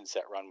conditions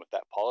that run with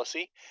that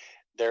policy.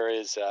 There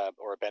is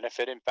or a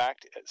benefit, in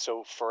fact.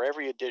 So for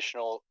every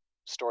additional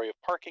story of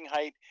parking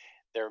height,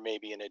 there may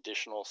be an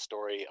additional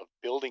story of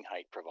building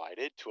height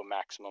provided to a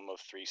maximum of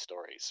 3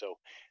 stories. So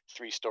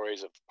 3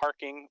 stories of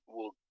parking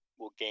will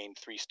gain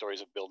 3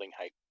 stories of building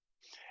height.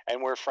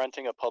 And where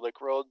fronting a public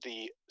road,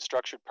 the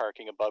structured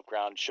parking above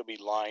ground should be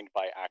lined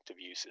by active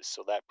uses.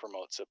 So that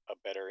promotes a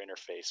better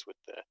interface with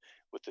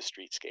the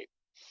streetscape.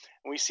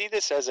 And we see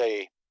this as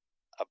an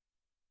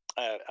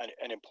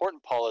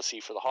important policy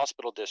for the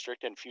hospital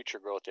district and future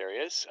growth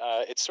areas.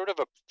 It's sort of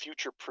a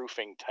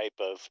future-proofing type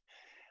of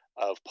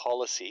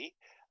policy.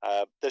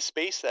 The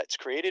space that's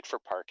created for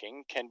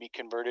parking can be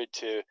converted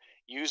to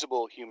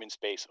usable human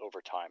space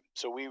over time.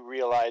 So we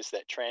realize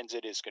that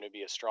transit is going to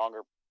be a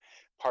stronger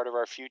part of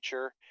our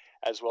future,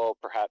 as well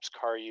perhaps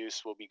car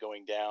use will be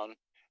going down.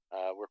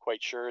 We're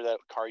quite sure that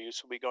car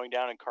use will be going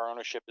down and car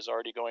ownership is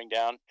already going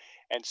down.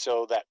 And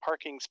so that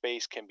parking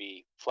space can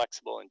be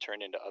flexible and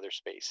turned into other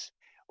space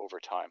over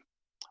time.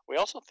 We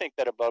also think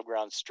that above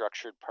ground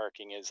structured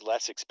parking is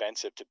less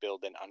expensive to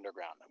build than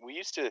underground. We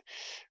used to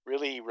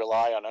really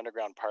rely on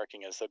underground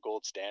parking as the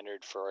gold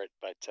standard for it,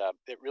 but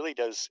it really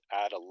does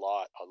add a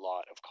lot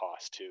of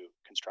cost to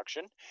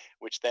construction,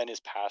 which then is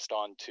passed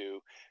on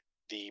to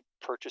the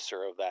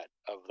purchaser of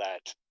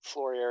that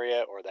floor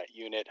area or that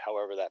unit,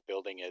 however that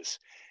building is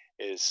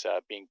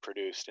being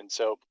produced. And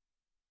so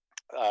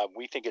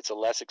we think it's a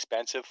less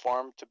expensive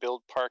form to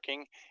build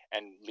parking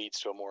and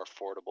leads to a more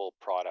affordable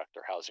product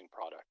or housing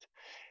product.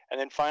 And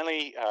then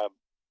finally, I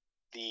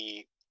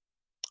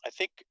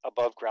think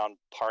above ground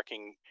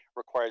parking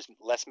requires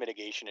less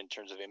mitigation in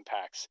terms of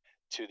impacts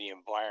to the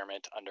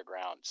environment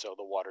underground. So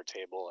the water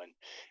table and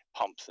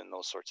pumps and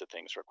those sorts of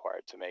things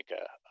required to make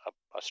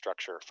a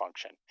structure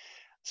function.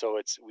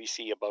 So we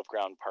see above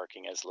ground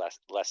parking as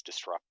less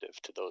disruptive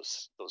to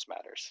those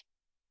matters.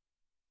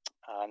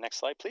 Next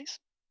slide, please.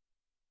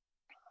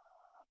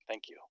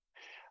 Thank you.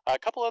 A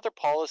couple other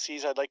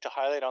policies I'd like to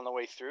highlight on the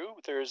way through.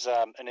 There's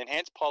an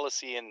enhanced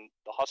policy in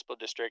the hospital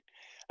district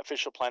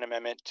official plan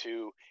amendment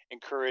to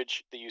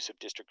encourage the use of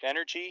district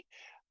energy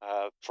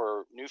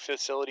for new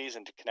facilities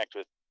and to connect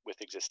with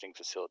existing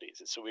facilities.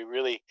 And so we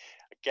really,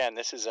 again,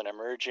 this is an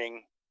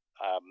emerging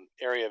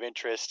area of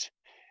interest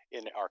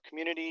in our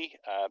community,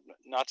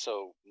 not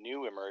so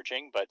new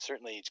emerging, but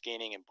certainly it's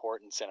gaining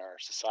importance in our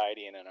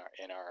society and in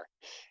our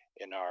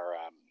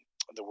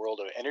the world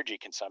of energy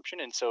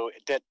consumption. And so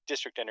that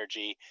district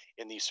energy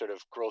in these sort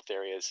of growth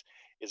areas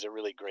is a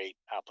really great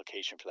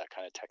application for that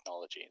kind of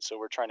technology. And so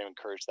we're trying to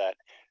encourage that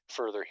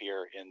further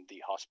here in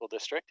the hospital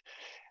district.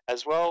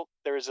 As well,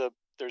 there's a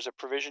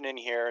provision in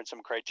here and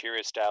some criteria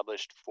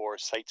established for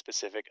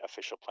site-specific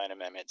official plan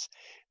amendments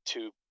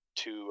to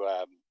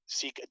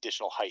seek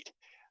additional height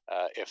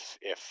if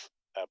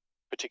a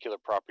particular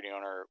property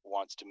owner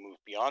wants to move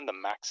beyond the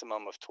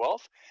maximum of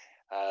 12,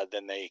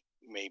 then they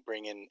may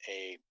bring in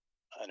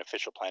an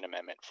official plan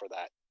amendment for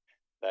that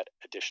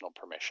additional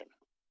permission.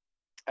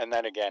 And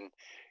then again,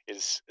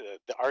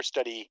 our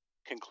study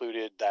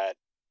concluded that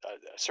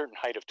a certain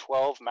height of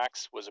 12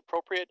 max was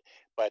appropriate,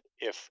 but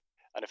if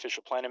an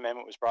official plan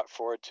amendment was brought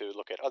forward to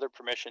look at other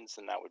permissions,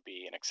 then that would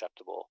be an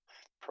acceptable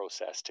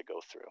process to go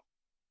through.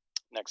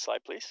 Next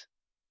slide, please.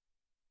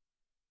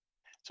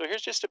 So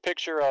here's just a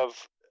picture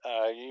of,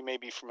 you may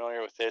be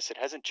familiar with this, it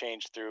hasn't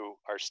changed through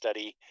our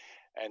study,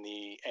 and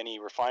any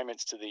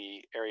refinements to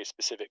the area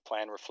specific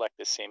plan reflect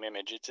the same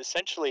image. It's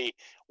essentially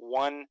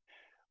one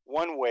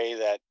way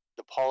that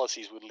the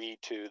policies would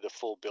lead to the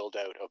full build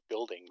out of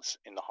buildings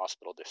in the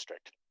hospital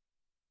district.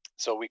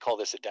 So we call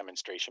this a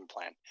demonstration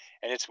plan,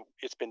 and it's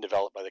been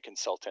developed by the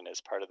consultant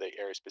as part of the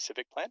area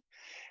specific plan.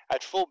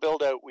 At full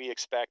build out, we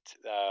expect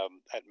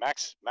at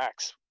max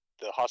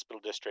the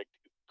hospital district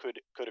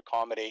could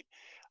accommodate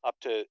up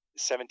to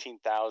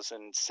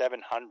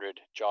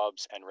 17,700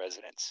 jobs and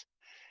residents.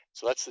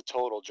 So that's the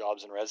total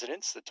jobs and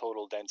residents, the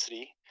total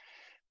density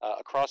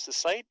across the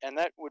site, and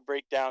that would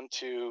break down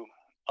to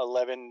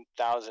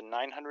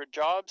 11,900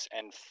 jobs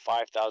and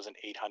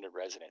 5,800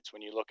 residents.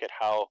 When you look at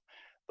how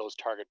those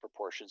target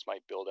proportions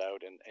might build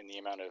out and the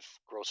amount of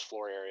gross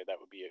floor area that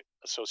would be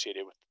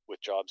associated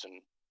with jobs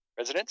and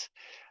residents.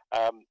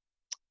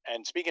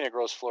 And speaking of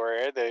gross floor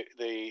area,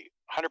 the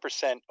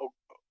 100%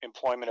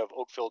 employment of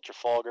Oakville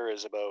Trafalgar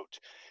is about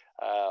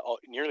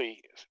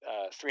nearly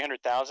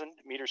 300,000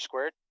 meters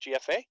squared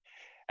GFA,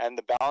 and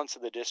the balance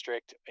of the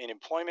district in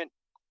employment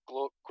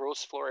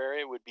gross floor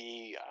area would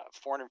be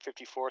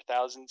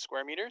 454,000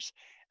 square meters,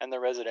 and the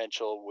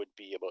residential would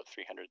be about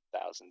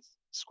 300,000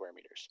 square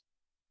meters.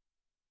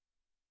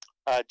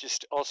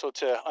 Just also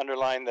to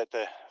underline that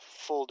the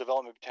full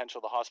development potential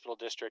of the hospital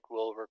district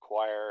will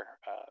require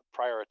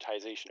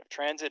prioritization of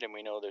transit, and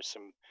we know there's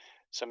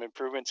some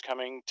improvements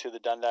coming to the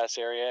Dundas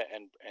area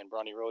and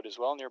Bronte Road as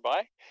well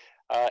nearby.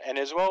 And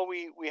as well,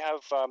 we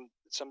have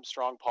some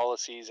strong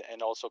policies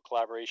and also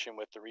collaboration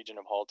with the region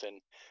of Halton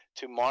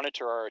to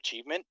monitor our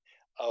achievement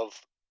of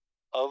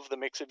the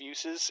mix of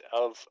uses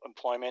of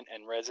employment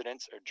and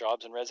residents, or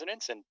jobs and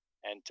residents, and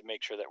to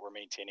make sure that we're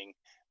maintaining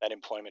that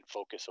employment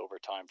focus over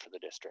time for the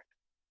district.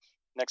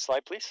 Next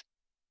slide, please.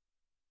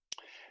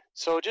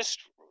 So just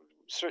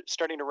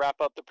starting to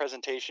wrap up the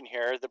presentation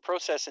here, the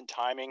process and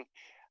timing.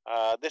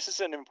 This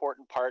is an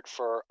important part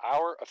for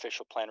our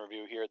official plan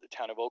review here at the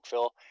town of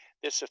Oakville.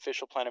 This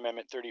official plan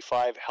amendment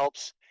 35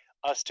 helps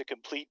us to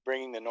complete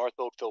bringing the North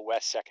Oakville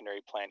West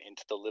secondary plan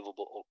into the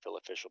livable Oakville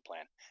official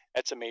plan.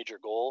 That's a major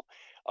goal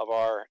of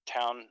our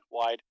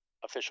town-wide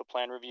official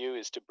plan review,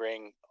 is to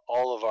bring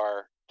all of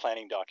our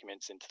planning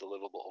documents into the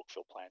livable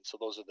Oakville plan. So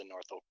those are the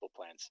North Oakville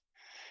plans.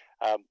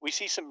 We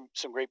see some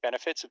great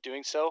benefits of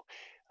doing so.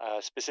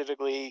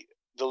 Specifically,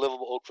 the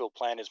livable Oakville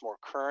plan is more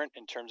current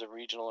in terms of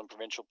regional and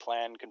provincial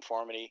plan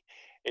conformity.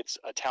 It's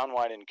a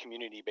townwide and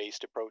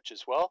community-based approach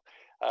as well.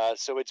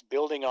 So it's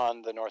building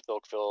on the North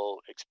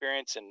Oakville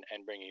experience and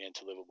bringing it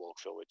into livable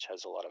Oakville, which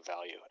has a lot of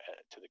value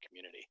to the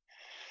community.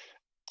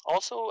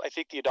 Also, I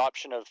think the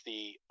adoption of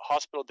the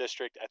hospital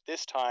district at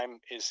this time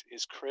is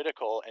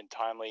critical and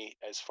timely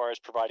as far as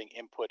providing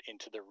input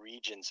into the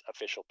region's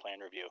official plan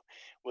review,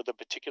 with a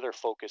particular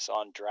focus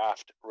on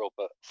draft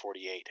ROPA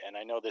 48. And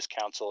I know this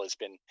council has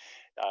been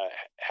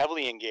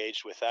heavily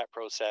engaged with that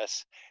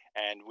process,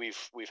 and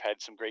we've had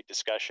some great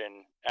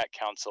discussion at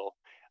council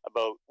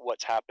about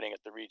what's happening at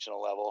the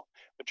regional level.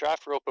 But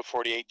draft ROPA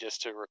 48,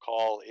 just to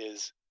recall,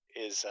 is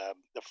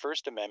the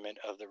first amendment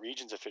of the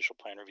region's official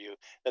plan review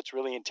that's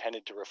really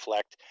intended to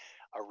reflect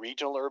a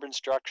regional urban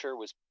structure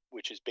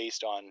which is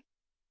based on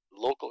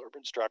local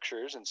urban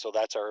structures, and so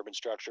that's our urban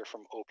structure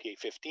from OPA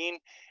 15,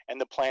 and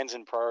the plans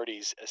and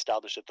priorities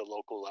established at the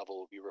local level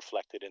will be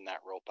reflected in that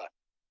ROPA.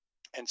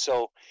 And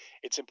so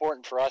it's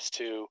important for us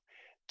to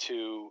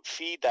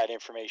feed that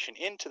information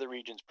into the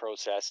region's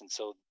process, and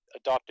so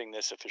adopting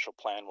this official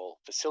plan will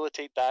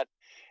facilitate that,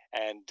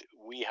 and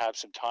we have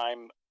some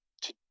time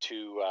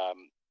to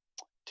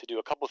do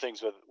a couple of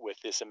things with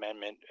this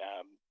amendment,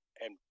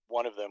 and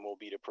one of them will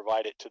be to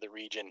provide it to the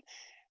region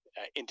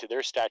into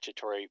their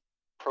statutory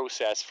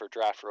process for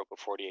draft ROPA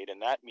 48,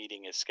 and that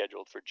meeting is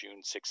scheduled for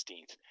June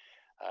 16th,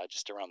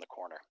 just around the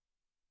corner.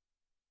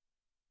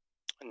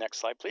 Next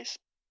slide, please.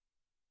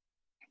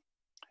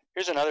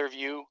 Here's another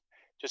view,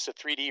 just a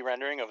 3D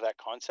rendering of that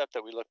concept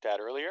that we looked at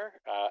earlier,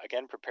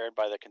 again prepared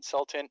by the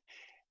consultant.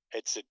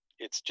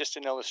 It's just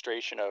an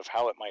illustration of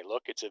how it might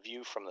look. It's a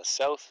view from the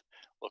south,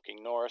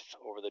 looking north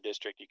over the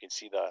district. You can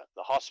see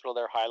the hospital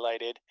there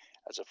highlighted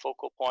as a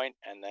focal point,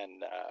 and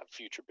then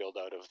future build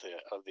out of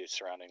the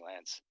surrounding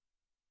lands.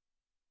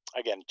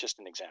 Again, just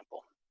an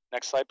example.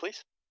 Next slide,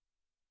 please.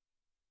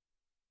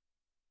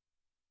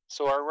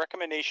 So our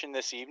recommendation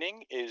this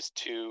evening is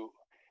to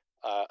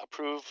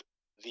approve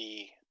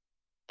the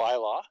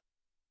bylaw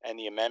and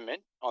the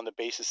amendment on the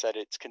basis that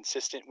it's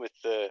consistent with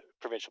the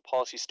provincial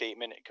policy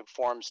statement. It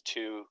conforms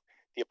to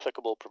the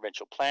applicable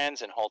provincial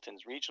plans and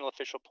Halton's regional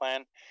official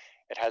plan.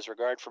 It has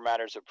regard for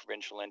matters of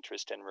provincial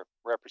interest and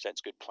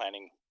represents good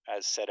planning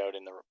as set out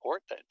in the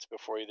report that's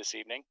before you this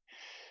evening.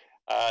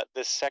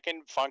 The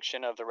second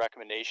function of the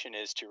recommendation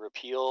is to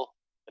repeal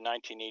the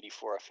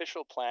 1984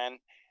 official plan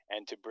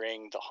and to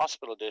bring the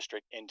hospital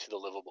district into the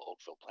livable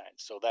Oakville plan.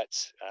 So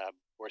that's,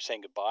 we're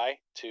saying goodbye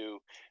to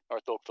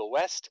North Oakville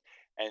West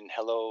and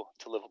hello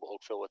to livable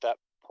Oakville with that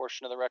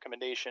portion of the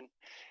recommendation.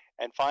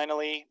 And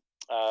finally,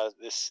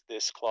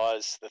 this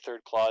clause, the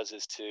third clause,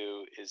 is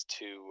to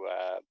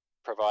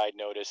provide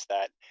notice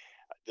that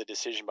the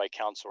decision by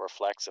council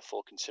reflects a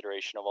full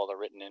consideration of all the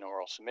written and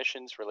oral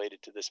submissions related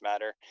to this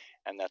matter,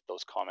 and that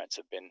those comments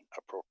have been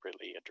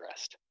appropriately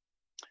addressed.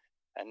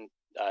 And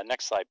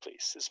next slide,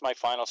 please. This is my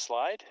final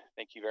slide.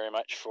 Thank you very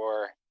much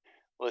for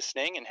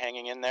listening and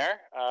hanging in there.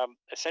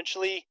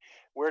 Essentially,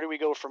 where do we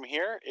go from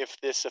here? If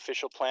this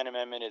official plan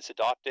amendment is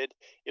adopted,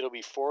 it'll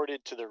be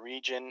forwarded to the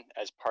region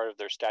as part of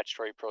their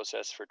statutory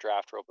process for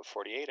draft ROPA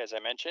 48, as I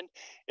mentioned.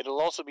 It'll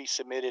also be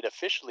submitted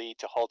officially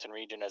to Halton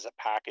Region as a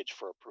package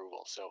for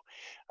approval. So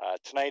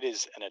tonight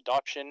is an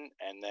adoption,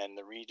 and then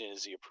the region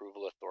is the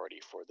approval authority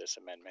for this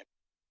amendment.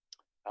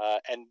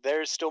 And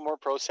there's still more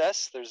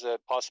process. There's a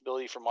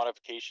possibility for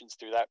modifications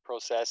through that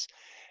process.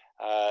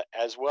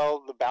 As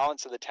well, the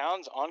balance of the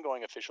town's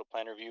ongoing official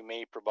plan review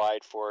may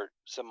provide for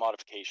some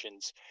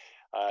modifications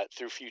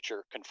through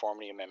future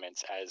conformity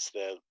amendments as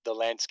the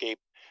landscape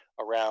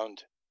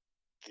around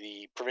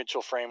the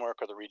provincial framework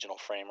or the regional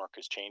framework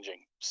is changing.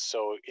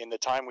 So in the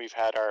time we've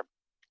had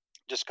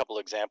just a couple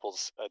of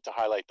examples to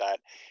highlight that.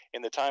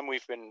 In the time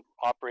we've been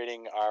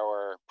operating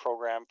our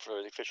program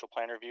for the official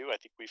plan review, I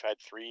think we've had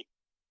three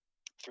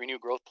new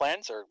growth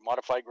plans or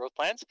modified growth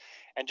plans.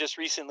 And just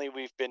recently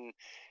we've been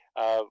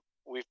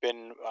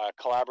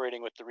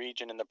collaborating with the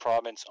region and the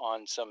province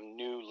on some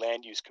new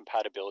land use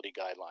compatibility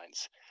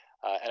guidelines.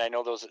 And I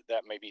know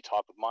that may be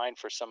top of mind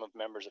for some of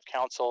members of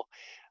council.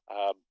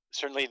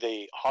 Certainly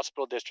the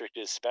hospital district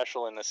is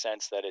special in the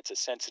sense that it's a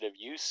sensitive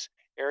use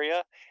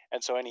area.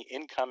 And so any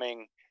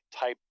incoming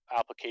type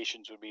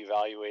applications would be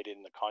evaluated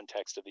in the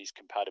context of these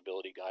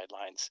compatibility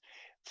guidelines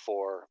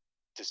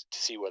to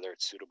see whether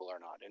it's suitable or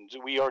not. And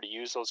we already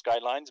use those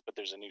guidelines, but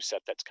there's a new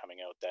set that's coming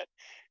out that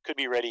could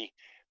be ready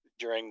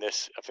during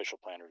this official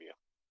plan review.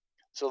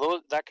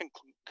 So that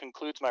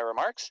concludes my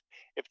remarks.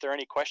 If there are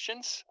any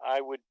questions,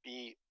 I would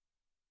be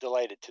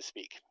delighted to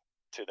speak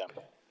to them.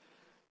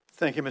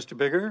 Thank you, Mr.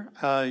 Bigger.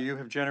 You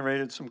have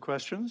generated some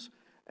questions,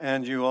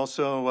 and you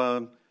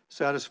also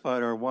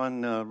satisfied our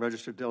one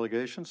registered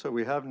delegation, so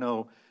we have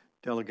no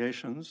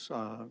delegations.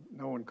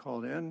 No one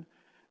called in.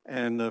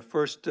 And the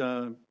first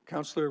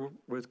councillor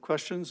with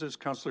questions is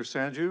Councillor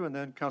Sanju, and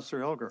then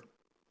Councillor Elgar.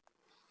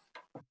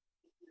 Mr.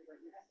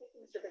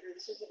 Bigger,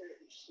 this is a very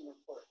interesting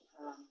report.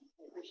 I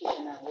appreciate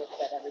the amount of work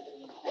that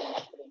everybody in planning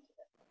put into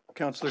it.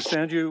 Councillor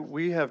Sanju,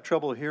 we have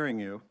trouble hearing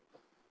you.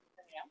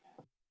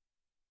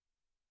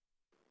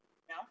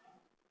 No?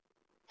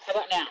 How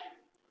about now?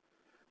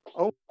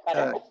 Oh,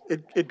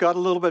 it got a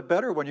little bit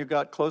better when you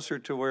got closer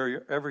to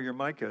wherever your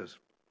mic is.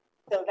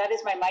 So that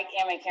is my mic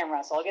and my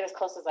camera. So I'll get as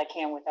close as I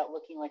can without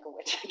looking like a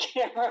witch on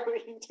camera,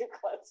 being too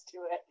close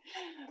to it.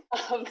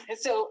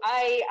 So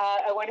I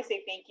want to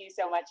say thank you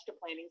so much to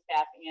planning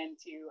staff and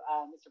to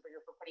Mr.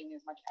 Brigger for putting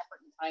as much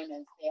effort and time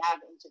as they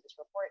have into this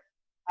report.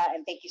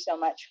 And thank you so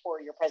much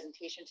for your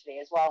presentation today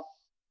as well.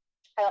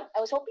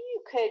 I was hoping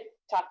you could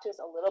talk to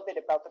us a little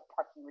bit about the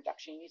parking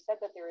reduction. You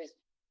said that there is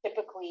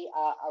typically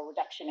a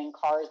reduction in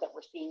cars that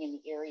we're seeing in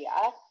the area.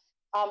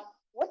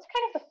 What's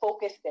kind of the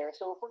focus there?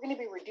 So if we're going to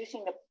be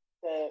reducing the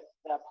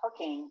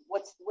parking,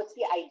 what's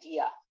the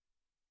idea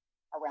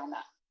around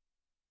that?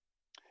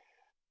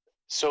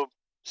 So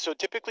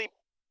typically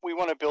we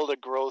want to build a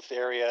growth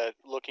area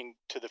looking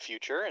to the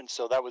future, and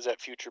so that was that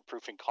future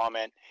proofing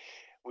comment.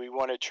 We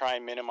want to try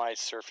and minimize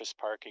surface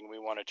parking. We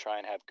want to try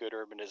and have good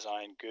urban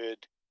design, good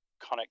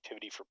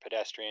connectivity for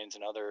pedestrians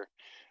and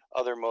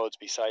other modes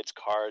besides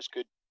cars,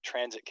 good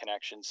transit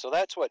connections. So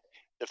that's what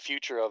the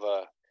future of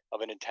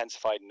an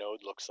intensified node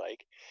looks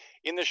like.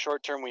 In the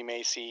short term, we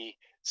may see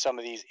some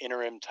of these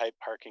interim type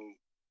parking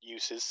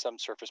uses, some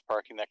surface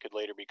parking that could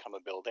later become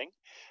a building.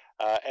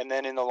 And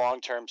then in the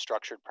long term,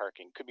 structured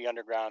parking could be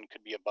underground,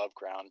 could be above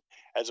ground,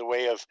 as a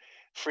way of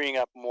freeing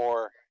up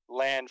more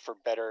land for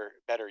better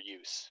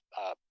use.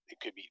 It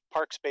could be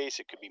park space,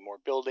 it could be more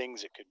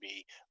buildings, it could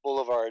be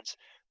boulevards,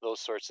 those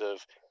sorts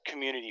of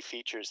community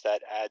features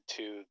that add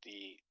to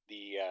the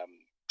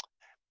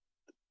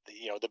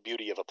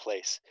beauty of a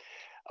place.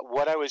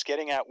 What I was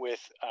getting at with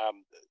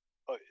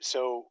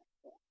so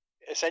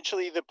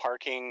essentially the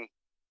parking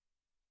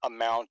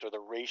amount or the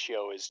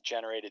ratio is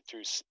generated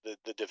through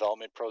the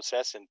development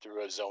process and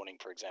through a zoning,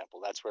 for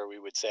example. That's where we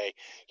would say,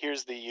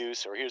 here's the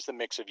use or here's the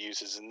mix of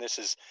uses, and this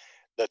is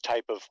the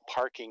type of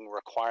parking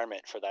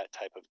requirement for that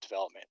type of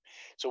development.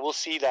 So we'll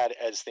see that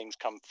as things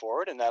come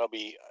forward, and that'll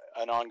be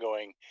an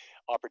ongoing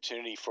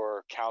opportunity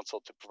for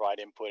council to provide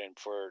input and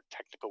for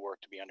technical work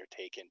to be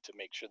undertaken to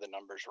make sure the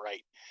number's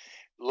right.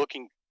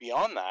 Looking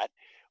beyond that,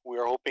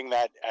 we're hoping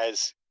that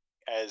as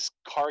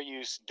car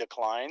use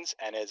declines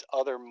and as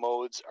other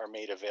modes are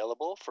made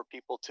available for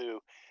people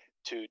to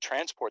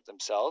transport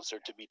themselves or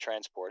to be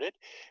transported,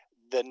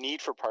 the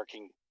need for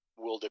parking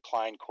will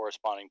decline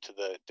corresponding to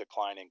the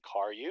decline in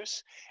car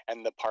use,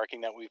 and the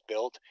parking that we've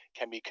built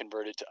can be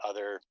converted to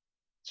other.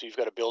 So you've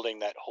got a building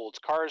that holds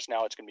cars,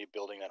 now it's going to be a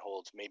building that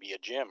holds maybe a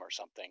gym or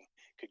something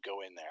could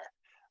go in there.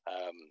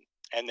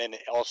 And then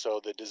also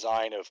the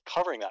design of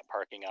covering that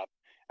parking up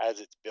as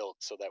it's built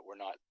so that we're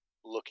not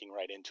looking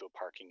right into a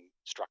parking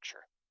structure.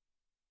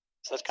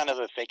 So that's kind of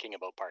the thinking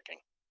about parking.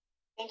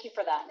 Thank you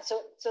for that.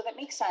 So that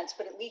makes sense,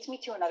 but it leads me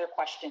to another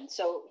question.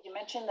 So you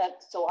mentioned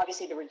that, so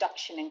obviously the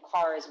reduction in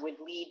cars would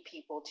lead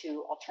people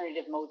to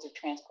alternative modes of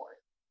transport.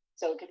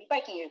 So it could be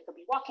biking, it could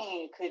be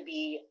walking, it could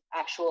be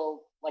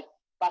actual like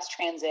bus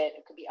transit,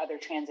 it could be other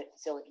transit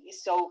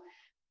facilities. So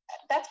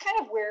that's kind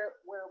of where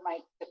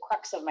the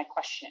crux of my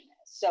question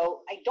is.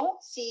 So I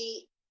don't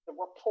see the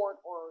report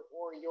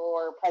or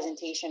your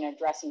presentation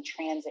addressing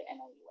transit in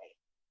any way.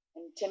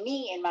 And to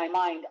me, in my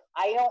mind,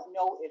 I don't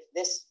know if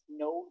this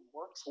node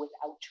works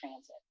without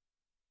transit.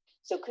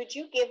 So could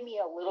you give me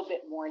a little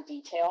bit more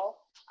detail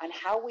on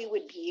how we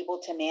would be able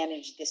to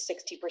manage the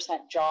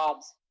 60%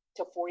 jobs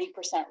to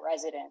 40%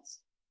 residents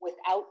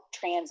without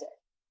transit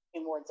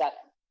in Ward 7?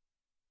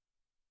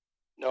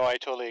 No, I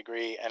totally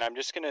agree. And I'm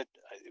just going to,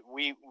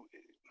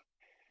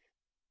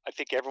 I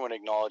think everyone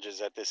acknowledges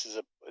that this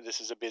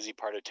is a busy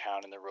part of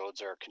town and the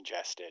roads are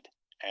congested,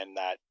 and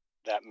that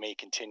may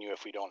continue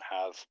if we don't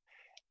have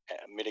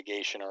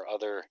mitigation or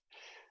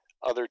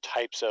other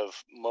types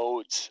of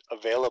modes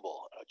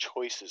available,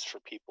 choices for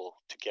people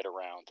to get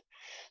around.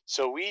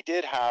 So we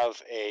did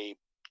have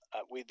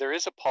there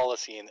is a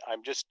policy, and I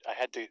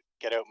had to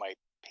get out my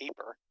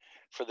paper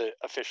for the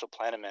official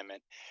plan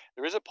amendment.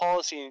 There is a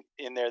policy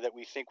in there that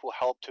we think will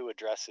help to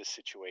address this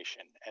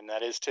situation, and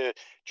that is to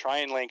try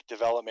and link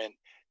development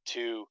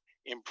to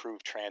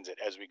improve transit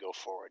as we go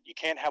forward. You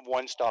can't have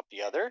one stop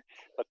the other,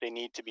 but they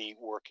need to be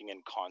working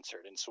in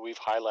concert. And so we've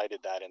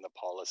highlighted that in the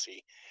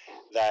policy,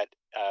 that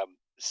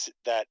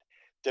that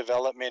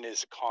development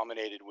is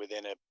accommodated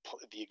within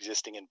the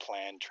existing and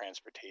planned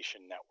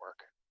transportation network.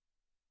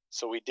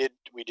 So we did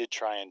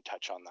try and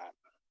touch on that.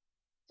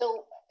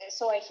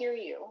 So I hear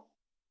you,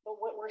 but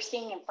what we're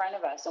seeing in front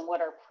of us and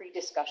what our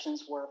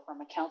pre-discussions were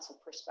from a council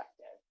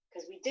perspective,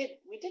 because we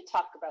did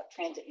talk about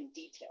transit in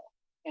detail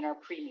in our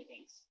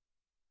pre-meetings,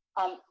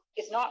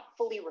 is not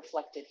fully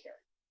reflected here.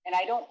 And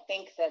I don't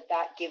think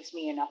that gives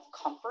me enough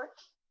comfort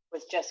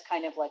with just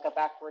kind of like a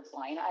backwards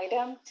line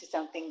item to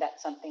something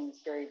that's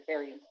very,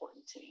 very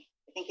important to me.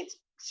 I think it's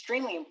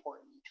extremely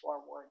important to our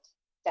wards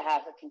to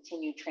have a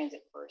continued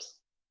transit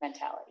first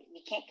mentality.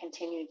 We can't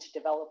continue to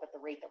develop at the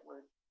rate that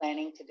we're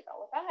planning to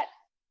develop at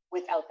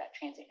without that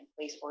transit in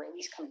place, or at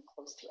least coming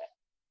close to it.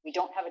 We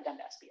don't have a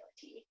Dundas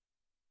BRT.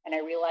 And I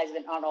realize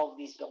that not all of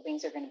these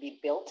buildings are going to be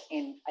built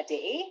in a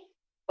day,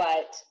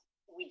 but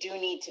we do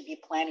need to be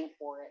planning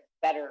for it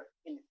better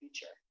in the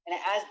future. And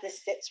as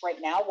this sits right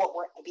now, what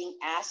we're being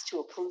asked to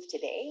approve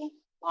today,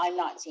 I'm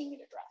not seeing it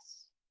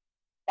addressed.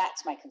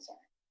 That's my concern.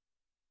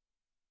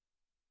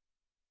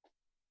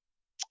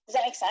 Does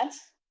that make sense?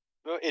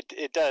 Well,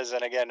 it does,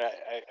 and again,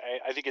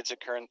 I think it's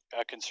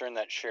a concern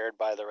that's shared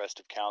by the rest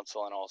of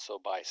council and also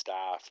by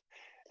staff,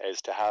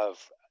 is to have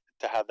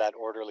that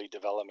orderly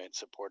development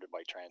supported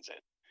by transit.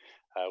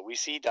 We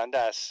see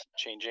Dundas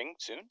changing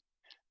soon,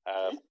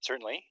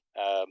 certainly,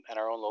 and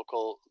our own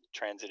local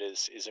transit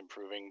is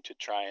improving to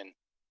try and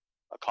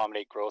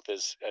accommodate growth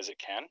as it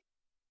can.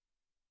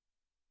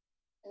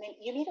 And then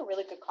you made a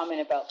really good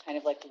comment about kind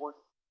of like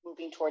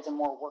moving towards a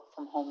more work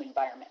from home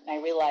environment. And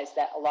I realize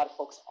that a lot of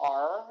folks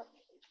are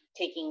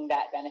taking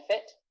that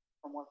benefit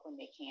from work when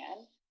they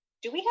can.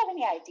 Do we have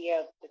any idea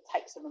of the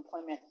types of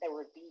employment that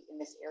would be in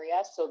this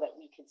area so that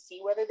we could see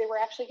whether they were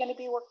actually going to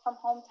be work from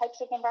home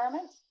types of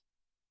environments?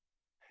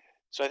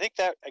 So I think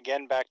that,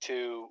 again, back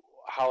to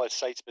how a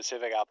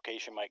site-specific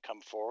application might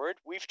come forward,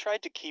 we've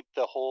tried to keep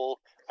the whole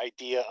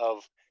idea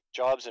of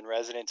jobs and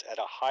residents at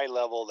a high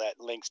level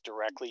that links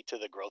directly to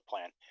the growth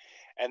plan.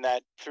 And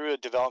that through a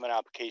development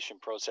application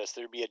process,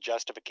 there'd be a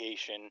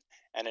justification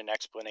and an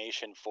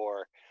explanation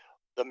for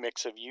the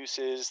mix of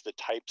uses, the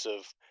types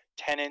of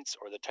tenants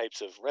or the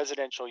types of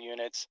residential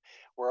units.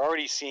 We're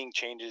already seeing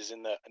changes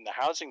in the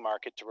housing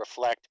market to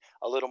reflect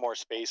a little more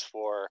space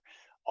for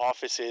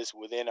offices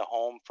within a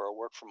home for a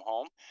work from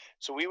home.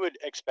 So we would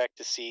expect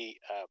to see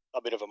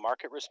a bit of a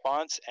market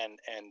response and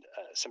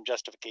some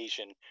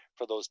justification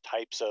for those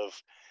types of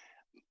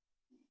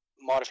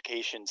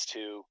modifications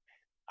to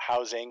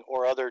housing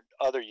or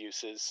other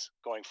uses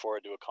going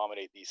forward to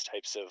accommodate these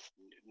types of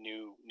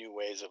new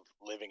ways of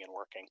living and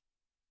working.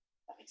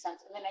 That makes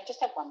sense. And then I just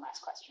have one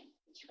last question,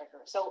 Mr.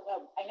 Becker. So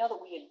I know that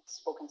we had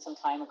spoken some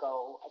time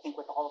ago, I think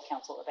with all of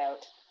council,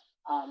 about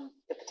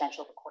the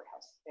potential of a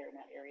courthouse there in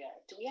that area.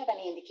 Do we have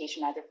any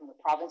indication either from the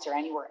province or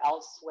anywhere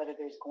else whether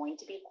there's going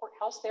to be a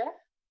courthouse there?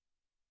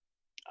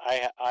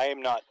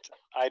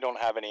 I don't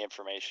have any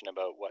information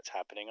about what's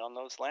happening on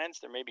those lands.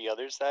 There may be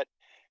others that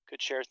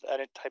could share that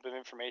type of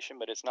information,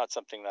 but it's not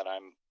something that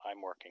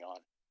I'm working on.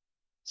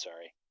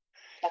 Sorry.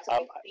 That's okay.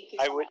 Thank you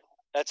so much.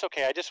 That's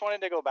okay. I just wanted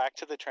to go back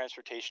to the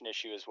transportation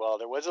issue as well.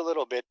 There was a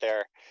little bit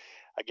there,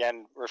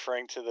 again,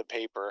 referring to the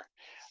paper,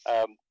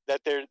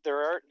 that there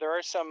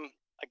are some,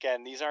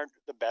 again, these aren't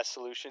the best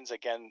solutions.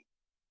 Again,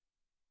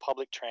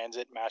 public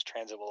transit, mass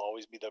transit will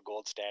always be the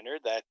gold standard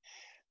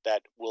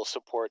that will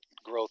support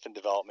growth and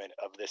development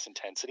of this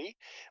intensity.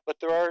 But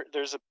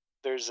there's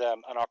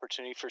an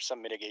opportunity for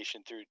some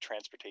mitigation through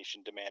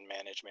transportation demand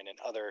management and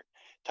other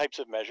types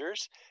of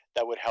measures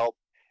that would help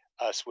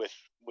us with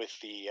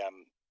the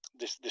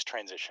this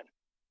transition.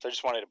 So I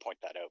just wanted to point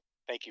that out.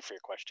 Thank you for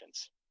your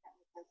questions.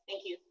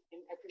 Thank you.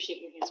 And I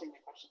appreciate you answering my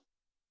question.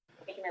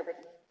 Thank you, Mayor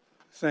Britton.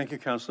 Thank you,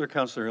 Councillor.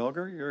 Councillor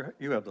Elgar,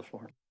 you have the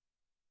floor.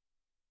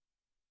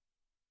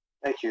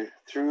 Thank you.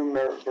 Through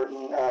Mayor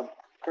Burton.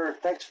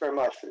 Kurt, thanks very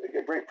much for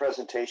a great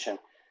presentation.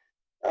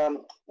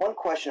 One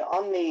question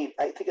on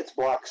I think it's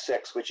Block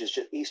 6, which is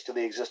just east of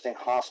the existing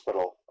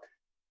hospital.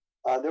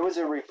 There was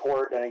a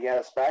report, and again,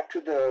 it's back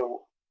to the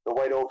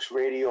White Oaks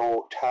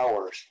radio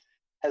towers.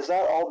 Has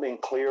that all been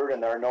cleared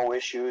and there are no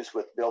issues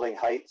with building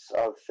heights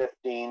of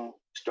 15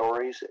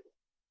 stories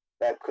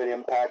that could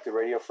impact the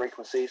radio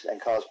frequencies and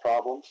cause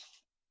problems?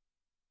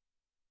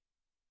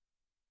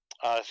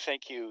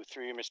 Thank you,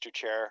 through you, Mr.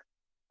 Chair,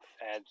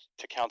 and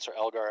to Councillor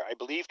Elgar. I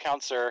believe,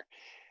 Councillor,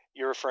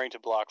 you're referring to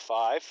Block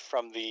 5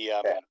 from the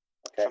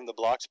from the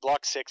blocks.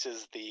 Block 6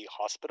 is the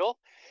hospital.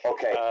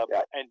 Okay.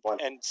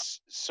 And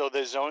so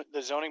the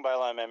zoning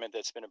bylaw amendment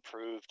that's been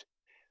approved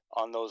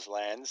on those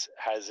lands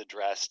has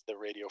addressed the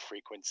radio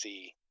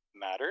frequency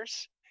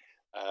matters,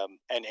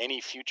 and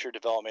any future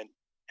development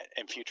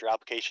and future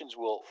applications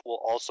will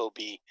also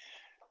be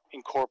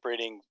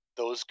incorporating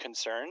those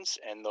concerns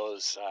and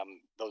those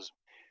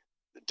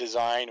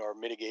design or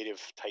mitigative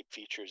type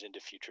features into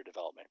future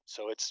development.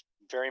 So it's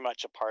very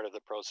much a part of the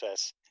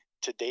process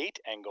to date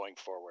and going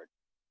forward.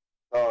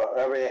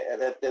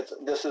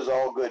 This is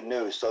all good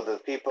news. So the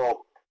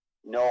people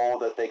know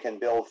that they can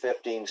build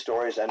 15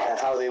 stories, and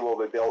how they will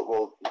be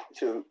built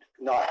to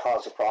not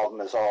cause a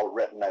problem is all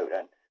written out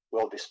and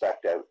will be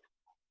spec'd out.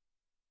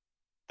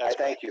 I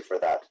thank you for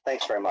that.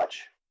 Thanks very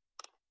much.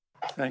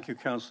 Thank you,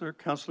 Councillor.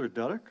 Councillor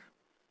Dudek.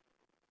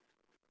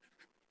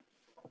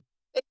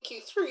 Thank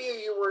you. Through you,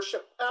 Your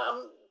Worship.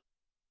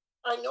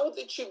 I know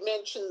that you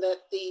mentioned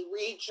that the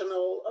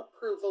regional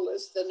approval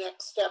is the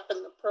next step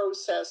in the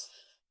process.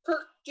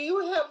 Kirk, do you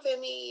have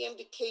any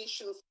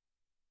indication, and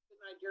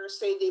I dare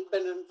say they've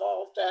been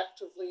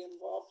actively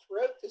involved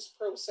throughout this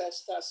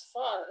process thus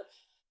far,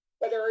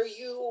 but are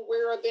you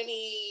aware of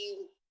any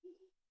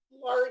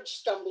large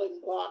stumbling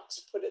blocks,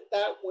 put it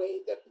that way,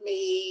 that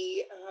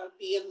may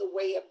be in the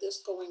way of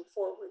this going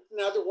forward? In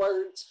other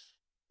words,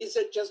 is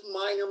it just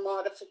minor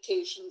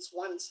modifications,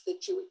 ones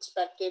that you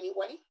expect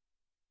anyway?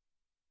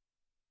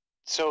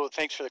 So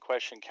thanks for the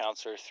question,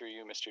 Councillor, through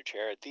you, Mr.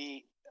 Chair.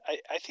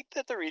 I think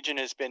that the region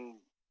has been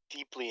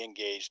deeply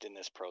engaged in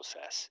this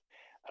process.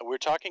 We're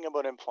talking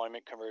about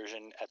employment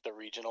conversion at the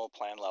regional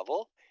plan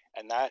level,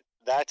 and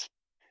that's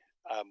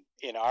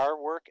in our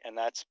work, and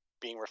that's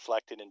being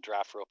reflected in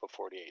draft ROPA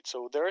 48.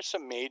 So there are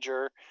some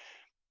major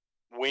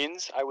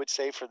wins, I would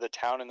say, for the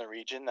town and the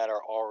region that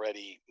are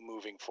already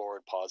moving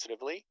forward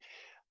positively.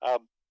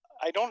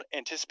 I don't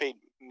anticipate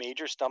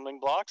major stumbling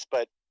blocks,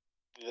 but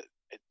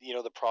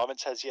the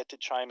province has yet to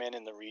chime in,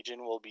 and the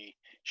region will be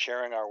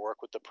sharing our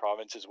work with the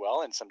province as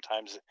well. And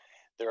sometimes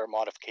there are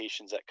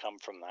modifications that come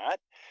from that.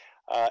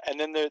 And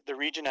then the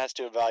region has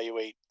to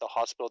evaluate the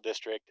hospital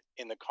district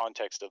in the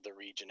context of the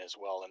region as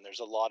well. And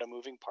there's a lot of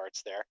moving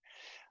parts there.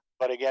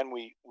 But again,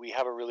 we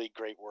have a really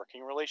great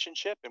working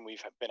relationship, and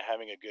we've been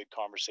having a good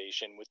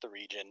conversation with the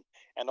region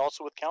and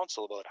also with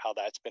council about how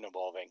that's been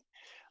evolving.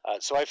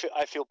 So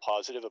I feel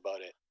positive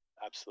about it.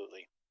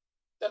 Absolutely.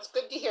 That's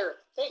good to hear.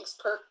 Thanks,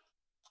 Kirk.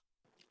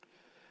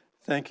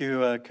 Thank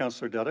you,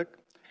 Councillor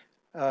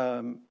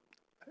Dudek.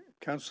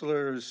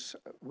 Councillors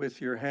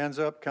with your hands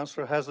up,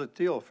 Councillor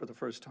Haslett-Deal for the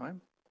first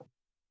time.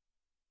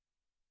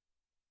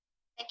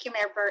 Thank you,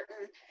 Mayor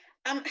Burton.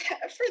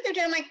 Further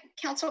to my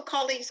council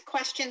colleagues'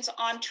 questions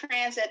on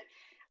transit,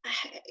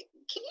 can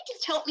you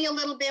just help me a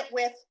little bit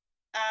with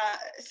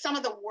some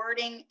of the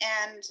wording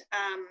and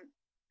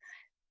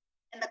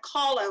the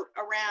call out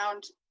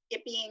around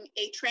it being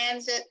a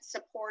transit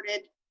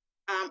supported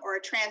or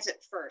a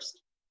transit first?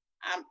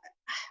 I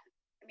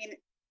mean,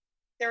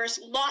 there's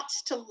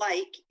lots to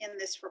like in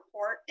this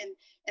report and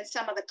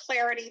some of the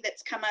clarity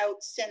that's come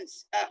out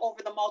since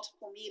over the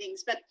multiple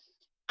meetings, but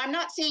I'm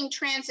not seeing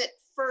transit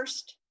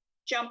first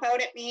jump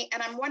out at me,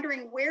 and I'm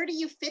wondering, where do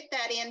you fit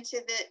that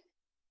into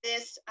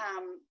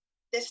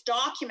this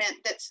document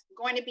that's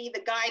going to be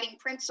the guiding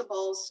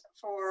principles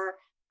for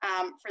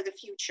the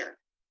future?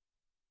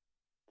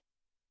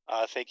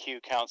 Thank you,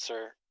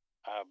 Councillor,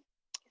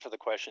 for the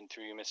question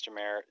through you, Mr.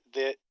 Mayor.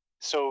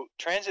 So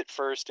transit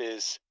first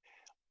is,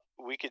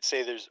 we could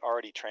say there's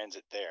already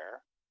transit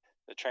there.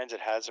 The transit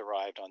has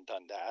arrived on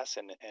Dundas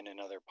and in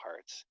other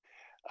parts.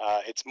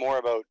 It's more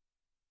about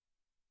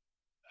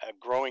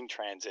growing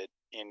transit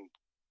in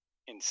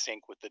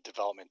sync with the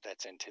development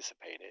that's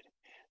anticipated.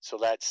 So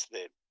that's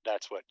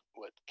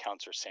what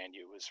Councillor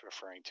Sandu was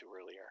referring to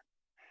earlier.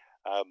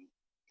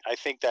 I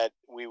think that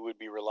we would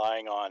be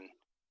relying on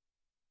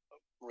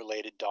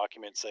related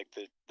documents like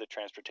the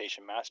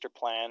Transportation Master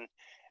Plan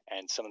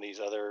and some of these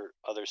other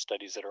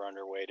studies that are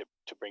underway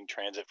to bring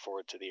transit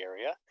forward to the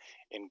area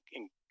in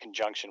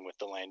conjunction with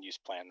the land use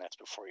plan that's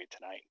before you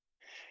tonight.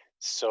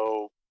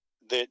 So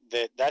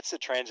that's the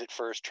transit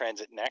first,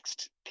 transit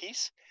next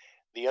piece.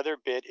 The other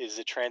bit is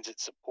the transit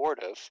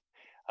supportive,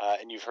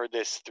 and you've heard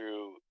this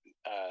through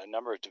a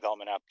number of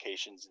development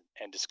applications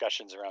and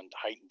discussions around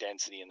height and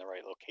density in the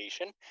right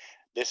location.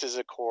 This is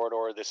a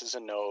corridor, this is a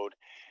node.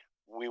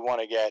 We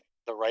want to get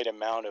the right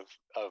amount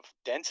of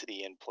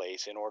density in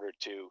place in order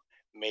to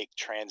make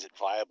transit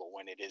viable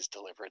when it is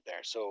delivered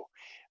there. So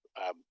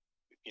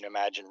you know,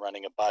 imagine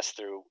running a bus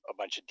through a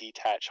bunch of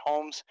detached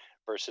homes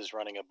versus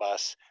running a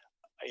bus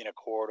in a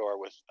corridor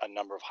with a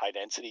number of high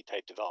density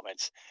type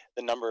developments.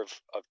 The number of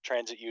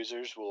transit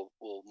users will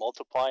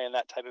multiply in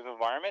that type of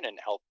environment and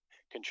help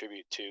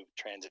contribute to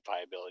transit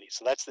viability.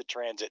 So that's the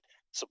transit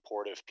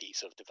supportive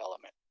piece of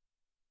development.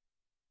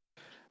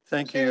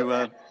 Thank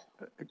you.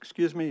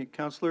 Excuse me,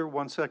 Councillor,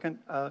 1 second.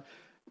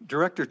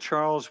 Director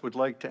Charles would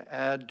like to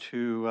add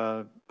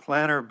to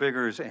Planner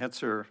Bigger's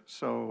answer,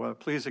 so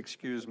please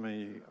excuse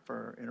me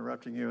for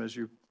interrupting you as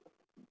you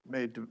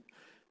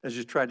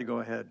tried to go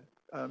ahead.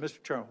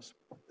 Mr. Charles.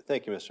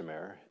 Thank you, Mr.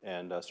 Mayor,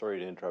 and sorry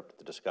to interrupt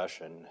the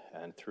discussion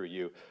and through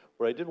you.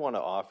 What I did want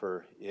to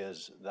offer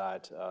is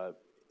that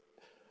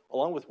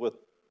along with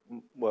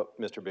what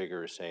Mr.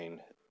 Bigger is saying,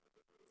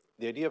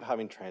 the idea of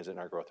having transit in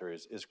our growth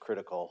areas is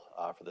critical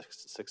for the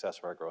success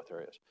of our growth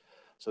areas.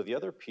 So the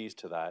other piece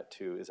to that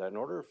too is that in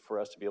order for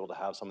us to be able to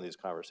have some of these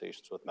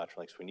conversations with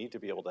Metrolinx, we need to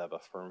be able to have a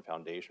firm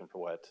foundation for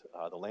what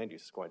the land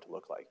use is going to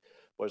look like.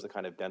 What is the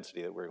kind of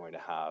density that we're going to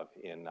have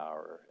in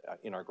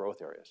our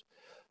growth areas?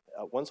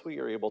 Once we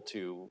are able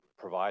to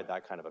provide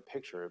that kind of a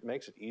picture, it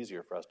makes it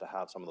easier for us to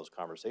have some of those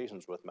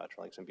conversations with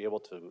Metrolinx and be able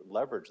to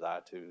leverage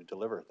that to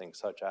deliver things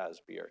such as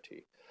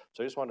BRT.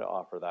 So I just wanted to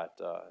offer that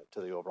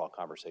to the overall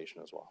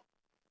conversation as well.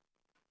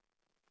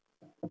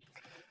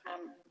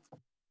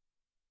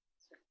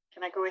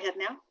 Can I go ahead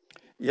now?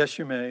 Yes,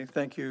 you may.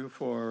 Thank you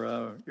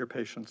for your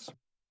patience.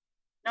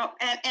 No,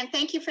 and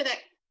thank you for that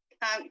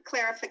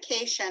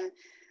clarification.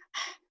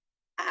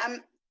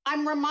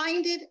 I'm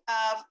reminded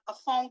of a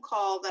phone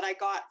call that I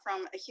got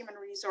from a human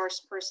resource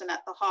person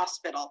at the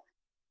hospital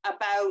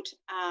about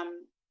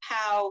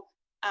how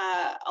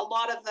a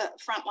lot of the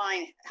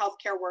frontline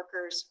healthcare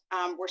workers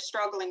were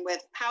struggling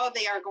with how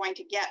they are going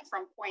to get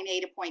from point A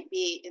to point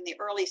B in the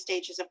early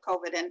stages of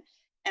COVID.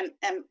 And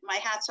my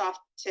hat's off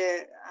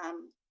to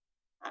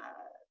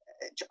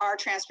our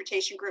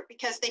transportation group,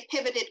 because they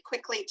pivoted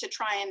quickly to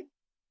try and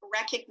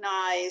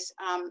recognize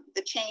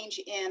the change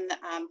in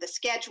the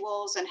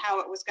schedules and how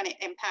it was going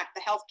to impact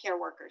the healthcare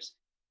workers.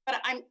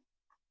 But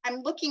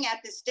I'm looking at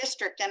this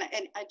district, and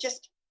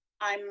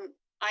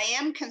I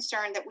am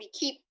concerned that we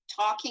keep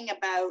talking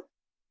about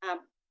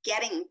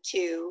getting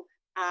to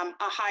a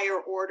higher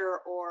order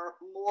or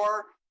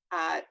more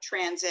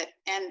transit.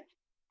 And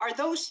are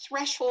those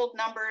threshold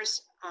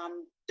numbers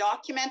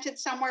documented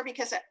somewhere?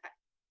 Because I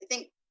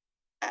think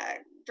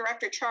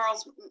Director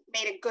Charles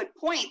made a good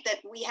point that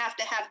we have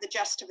to have the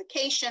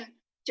justification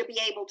to be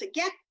able to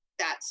get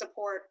that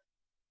support.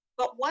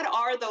 But what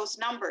are those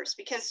numbers?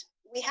 Because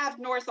we have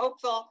North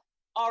Oakville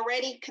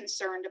already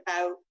concerned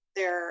about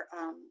their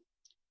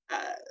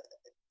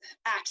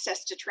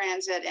access to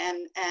transit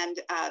and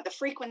the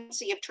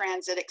frequency of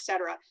transit, et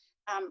cetera.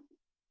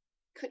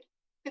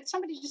 Could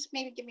somebody just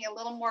maybe give me a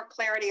little more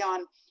clarity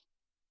on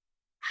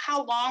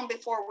how long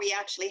before we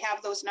actually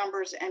have those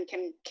numbers and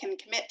can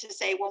commit to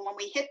say, well, when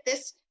we hit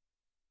this,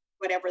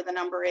 whatever the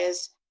number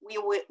is, we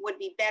would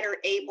be better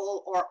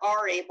able or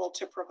are able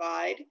to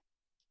provide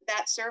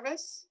that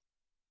service?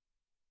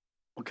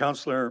 Well,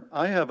 Councillor,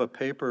 I have a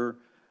paper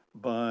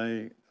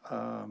by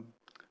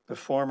the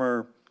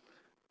former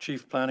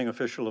chief planning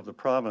official of the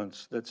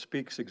province that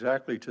speaks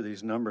exactly to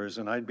these numbers,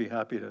 and I'd be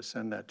happy to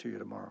send that to you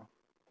tomorrow.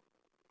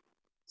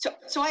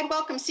 So I'd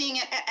welcome seeing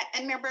it.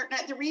 And Mayor Burton,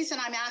 the reason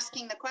I'm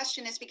asking the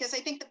question is because I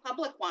think the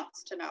public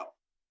wants to know.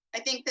 I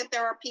think that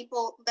there are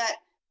people that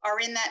are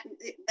in that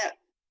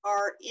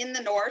are in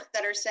the north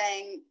that are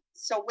saying,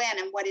 so when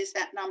and what is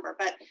that number?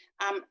 But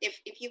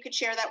if you could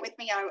share that with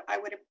me, I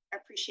would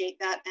appreciate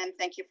that. And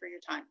thank you for your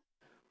time.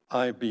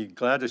 I'd be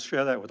glad to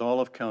share that with all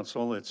of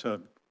council. It's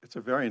a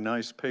very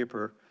nice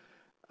paper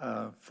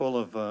full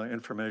of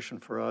information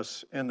for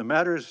us and the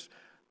matters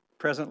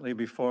presently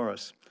before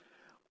us.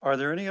 Are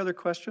there any other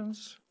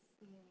questions?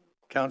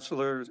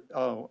 Councillor,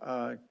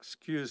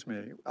 excuse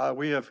me.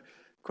 We have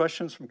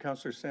questions from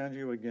Councillor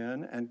Sanju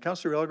again. And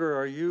Councillor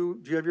Elgar, do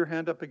you have your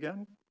hand up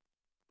again?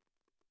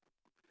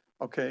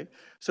 Okay,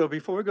 so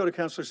before we go to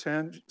Councillor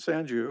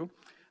Sanju,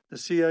 the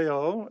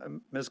CAO,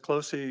 Ms.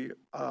 Closey,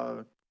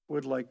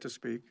 would like to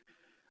speak.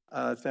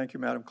 Thank you,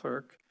 Madam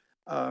Clerk.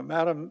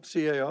 Madam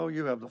CAO,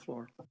 you have the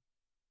floor.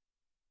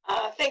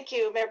 Thank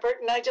you, Mayor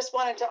Burton. I just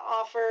wanted to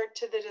offer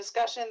to the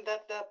discussion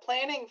that the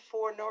planning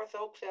for North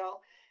Oakville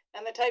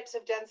and the types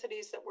of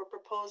densities that were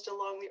proposed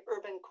along the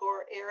urban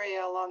core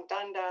area along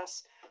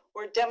Dundas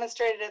were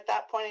demonstrated at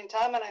that point in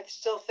time, and I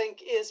still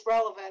think is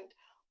relevant,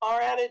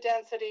 are at a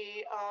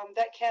density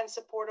that can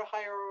support a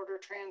higher order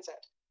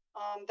transit.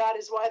 That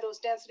is why those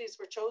densities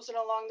were chosen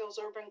along those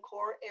urban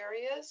core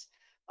areas,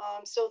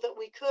 so that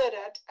we could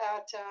at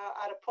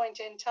a point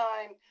in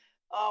time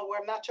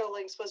where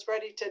Metrolinx was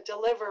ready to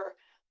deliver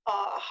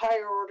a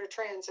higher order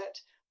transit,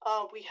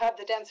 we have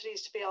the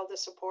densities to be able to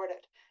support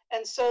it.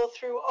 And so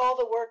through all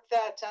the work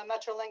that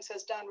Metrolinx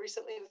has done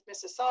recently with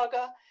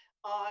Mississauga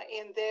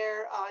in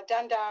their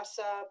Dundas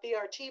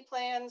BRT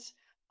plans,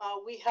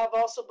 we have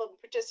also been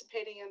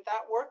participating in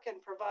that work and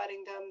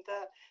providing them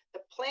the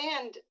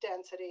planned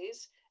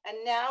densities.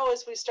 And now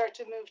as we start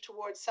to move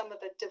towards some of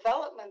the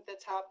development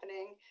that's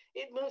happening,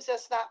 it moves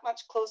us that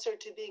much closer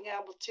to being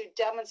able to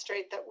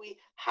demonstrate that we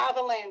have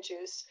a land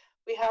use,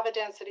 we have a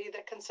density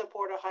that can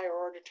support a higher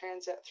order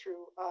transit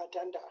through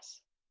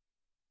Dundas.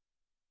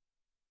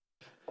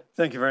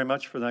 Thank you very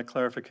much for that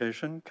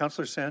clarification.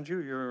 Councillor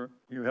Sanju,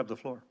 you have the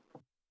floor.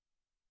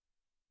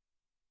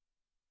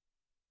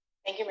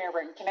 Thank you, Mayor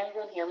Burton. Can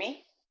everyone hear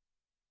me?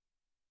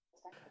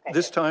 Okay,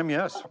 this time,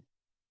 yes.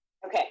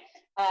 Okay.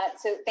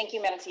 So thank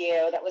you, Madam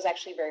CEO. That was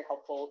actually very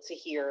helpful to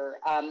hear.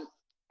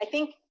 I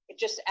think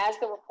just as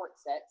the report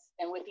sits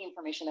and with the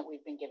information that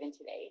we've been given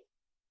today,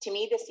 to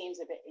me, this seems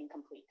a bit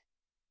incomplete.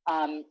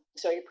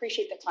 So I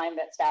appreciate the time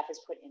that staff has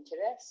put into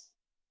this.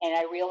 And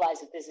I realize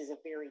that this is a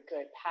very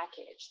good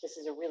package. This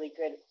is a really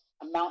good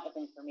amount of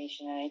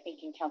information. And I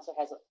think in Councillor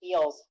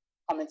Feel's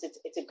comments,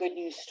 it's a good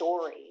news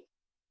story.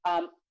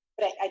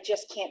 But I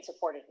just can't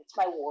support it. It's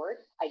my ward.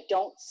 I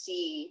don't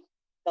see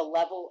the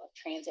level of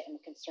transit and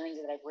the concerns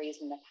that I've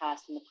raised in the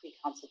past in the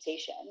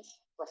pre-consultations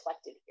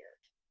reflected here.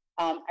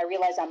 I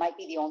realize I might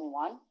be the only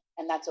one,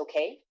 and that's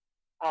okay.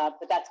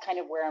 But that's kind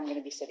of where I'm going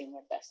to be sitting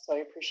with this. So I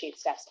appreciate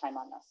staff's time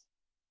on this.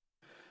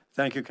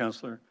 Thank you,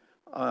 Councillor.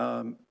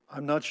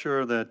 I'm not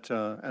sure that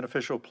an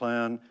official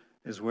plan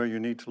is where you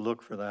need to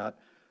look for that,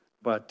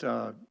 but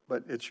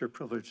it's your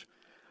privilege.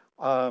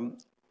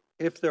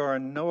 If there are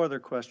no other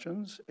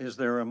questions, is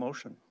there a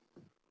motion?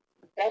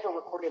 Can I have a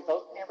recorded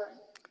vote, Mayor Burton?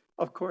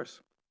 Of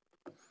course.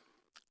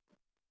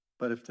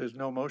 But if there's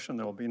no motion,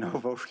 there will be no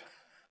vote.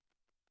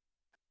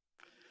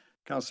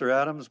 Councillor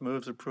Adams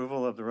moves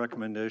approval of the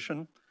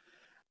recommendation.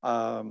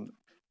 There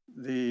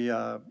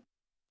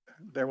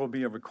will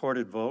be a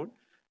recorded vote.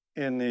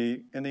 In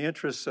the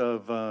interests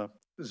of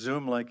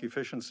Zoom-like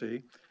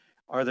efficiency,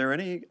 are there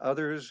any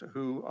others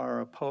who are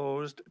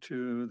opposed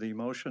to the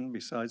motion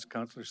besides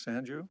Councillor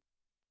Sanju?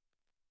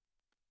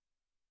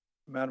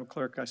 Madam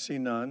Clerk, I see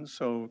none.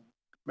 So,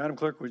 Madam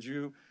Clerk, would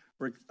you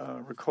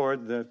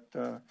record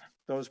that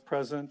those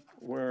present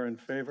were in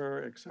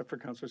favor, except for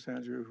Councillor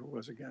Sanju, who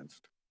was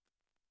against?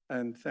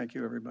 And thank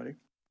you, everybody.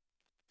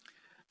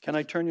 Can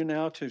I turn you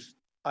now to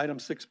item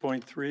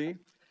 6.3,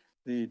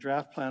 the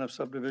draft plan of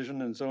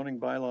subdivision and zoning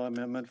bylaw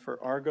amendment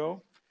for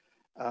Argo,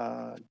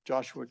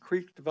 Joshua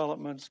Creek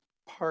Developments,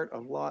 part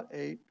of Lot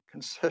 8,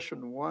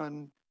 Concession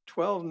 1,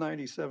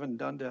 1297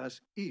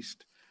 Dundas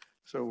East.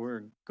 So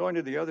we're going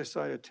to the other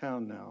side of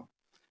town now.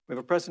 We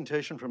have a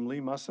presentation from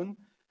Lee Musson,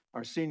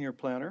 our senior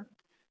planner,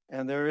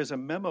 and there is a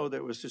memo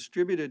that was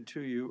distributed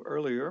to you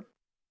earlier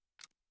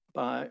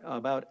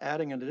about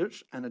adding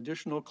an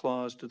additional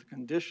clause to the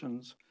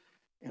conditions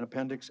in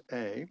Appendix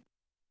A.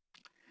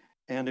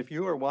 And if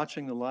you are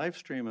watching the live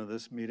stream of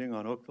this meeting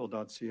on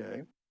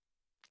oakville.ca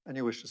and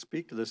you wish to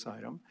speak to this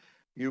item,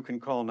 you can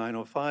call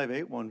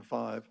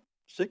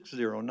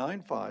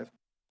 905-815-6095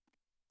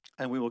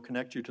 and we will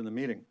connect you to the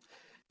meeting.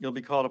 You'll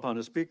be called upon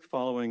to speak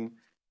following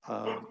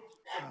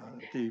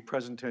the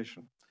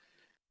presentation.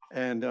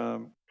 And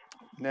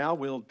now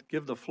we'll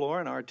give the floor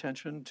and our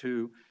attention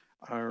to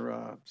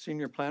our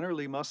senior planner,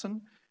 Lee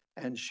Musson,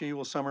 and she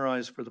will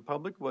summarize for the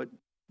public what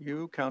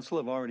you, Council,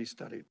 have already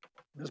studied.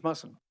 Ms.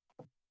 Musson.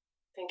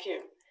 Thank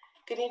you.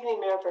 Good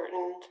evening, Mayor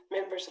Burton,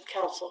 members of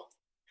Council.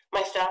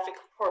 My staff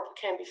report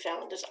can be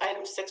found as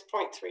item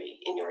 6.3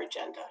 in your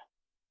agenda.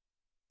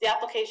 The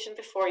application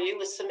before you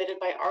was submitted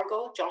by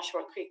Argo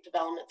Joshua Creek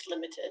Developments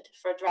Limited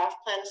for a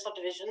draft plan of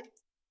subdivision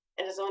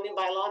and a zoning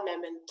bylaw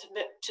amendment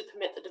to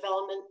permit the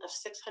development of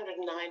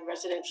 609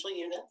 residential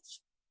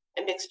units,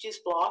 a mixed-use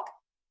block,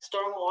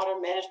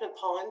 stormwater management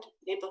pond,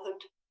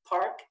 neighborhood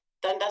park,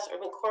 Dundas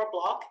Urban Core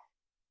block,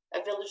 a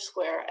village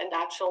square, and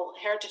natural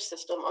heritage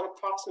system on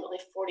approximately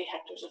 40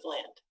 hectares of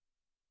land.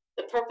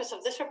 The purpose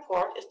of this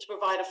report is to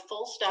provide a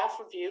full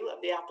staff review of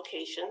the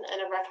application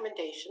and a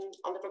recommendation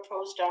on the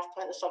proposed draft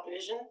plan of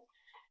subdivision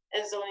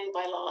and zoning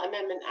bylaw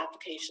amendment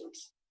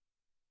applications.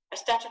 A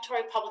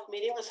statutory public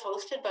meeting was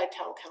hosted by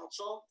Town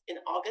Council in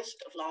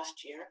August of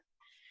last year,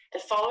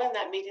 and following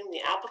that meeting, the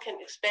applicant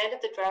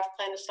expanded the draft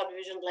plan of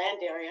subdivision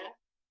land area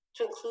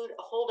to include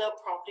a holdout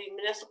property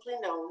municipally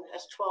known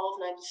as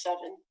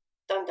 1297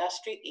 Dundas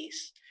Street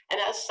East,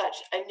 and as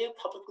such, a new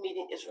public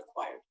meeting is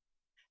required.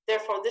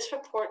 Therefore, this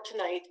report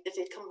tonight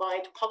is a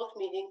combined public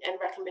meeting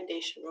and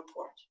recommendation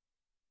report.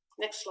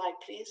 Next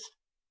slide, please.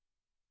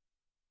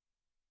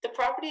 The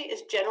property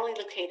is generally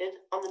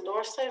located on the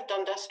north side of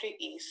Dundas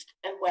Street East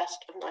and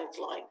west of 9th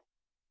Line.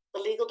 The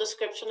legal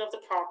description of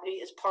the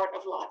property is part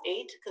of Lot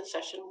 8,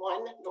 Concession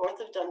 1, north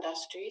of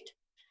Dundas Street,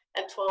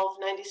 and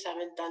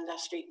 1297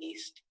 Dundas Street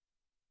East.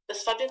 The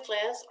subject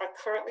lands are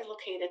currently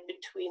located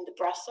between the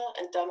Bressa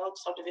and Dunoak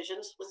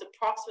subdivisions with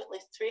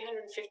approximately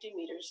 350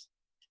 meters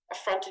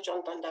of frontage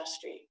on Dundas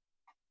Street.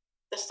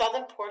 The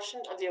southern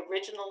portion of the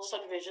original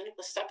subdivision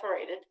was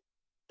separated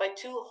by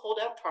two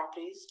holdout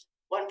properties,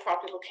 one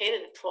property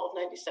located at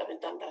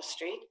 1297 Dundas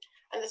Street,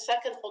 and the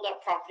second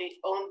holdout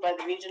property owned by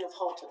the region of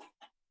Halton.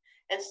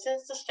 And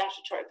since the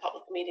statutory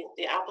public meeting,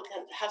 the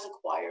applicant has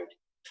acquired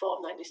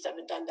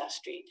 1297 Dundas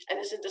Street and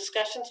is in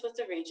discussions with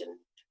the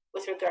region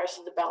with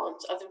regards to the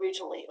balance of the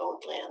regionally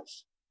owned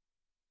lands.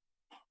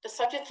 The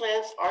subject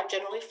lands are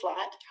generally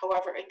flat,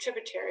 however, a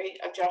tributary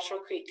of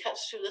Joshua Creek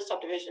cuts through the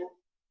subdivision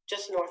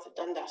just north of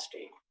Dundas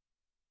Street.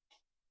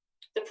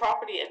 The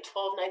property at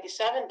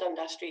 1297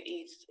 Dundas Street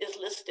East is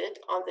listed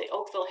on the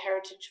Oakville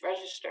Heritage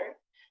Register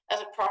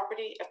as a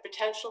property of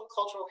potential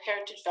cultural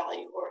heritage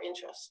value or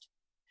interest.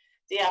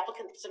 The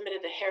applicant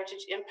submitted a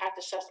heritage impact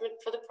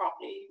assessment for the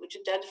property, which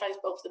identifies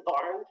both the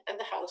barn and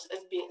the house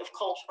as being of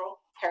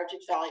cultural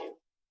heritage value.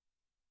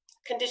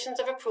 Conditions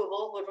of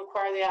approval would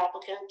require the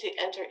applicant to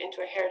enter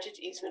into a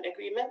heritage easement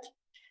agreement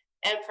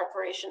and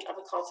preparation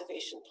of a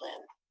conservation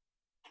plan.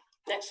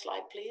 Next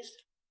slide, please.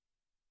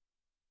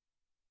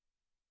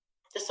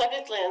 The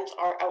subject lands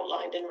are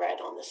outlined in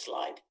red on this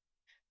slide.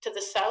 To the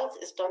south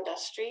is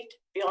Dundas Street,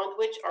 beyond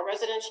which are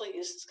residential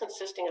uses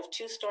consisting of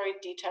two-story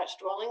detached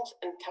dwellings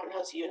and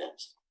townhouse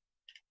units.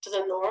 To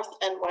the north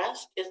and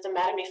west is the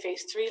Mattamy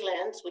Phase 3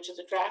 lands, which is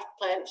a draft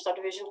plan of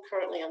subdivision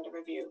currently under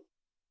review.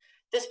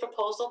 This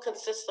proposal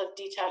consists of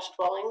detached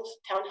dwellings,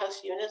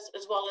 townhouse units,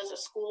 as well as a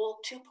school,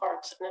 two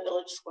parks, and a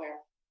village square.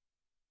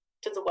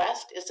 To the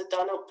west is the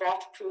Dunoak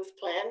draft approved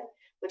plan,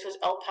 which was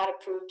LPAT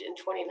approved in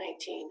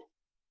 2019.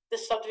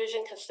 This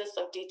subdivision consists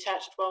of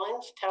detached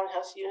dwellings,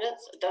 townhouse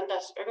units, a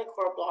Dundas Urban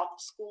Core block,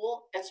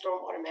 school, and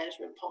stormwater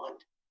management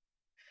pond.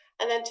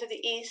 And then to the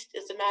east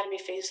is the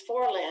Mattamy Phase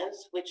 4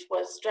 lands, which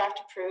was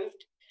draft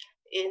approved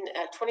in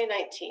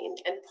 2019,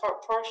 and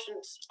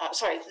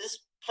this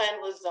plan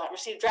was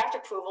received draft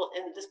approval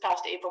in this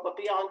past April, but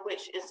beyond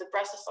which is the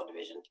Bressa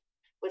subdivision,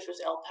 which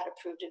was LPAT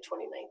approved in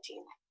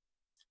 2019.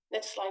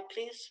 Next slide,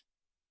 please.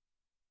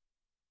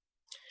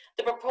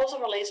 The proposal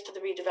relates to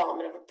the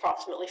redevelopment of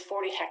approximately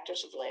 40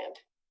 hectares of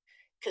land,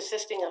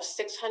 consisting of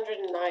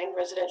 609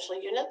 residential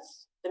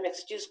units, the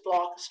mixed-use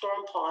block,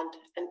 storm pond,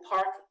 and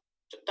park,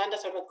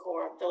 Dundas Urban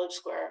Core, village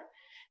square,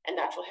 and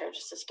natural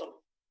heritage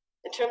system.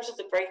 In terms of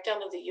the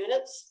breakdown of the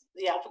units,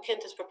 the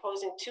applicant is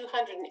proposing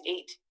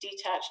 208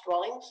 detached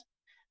dwellings,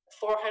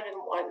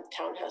 401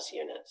 townhouse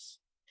units.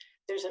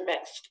 There's a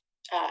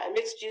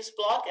mixed-use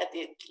block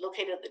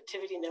located at the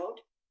activity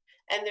node,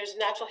 and there's a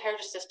natural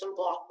heritage system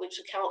block which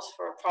accounts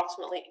for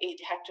approximately 8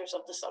 hectares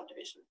of the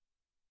subdivision.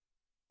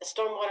 The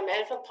stormwater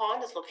management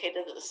pond is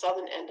located at the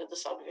southern end of the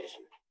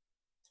subdivision.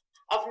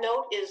 Of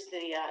note is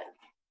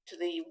to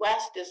the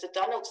west is the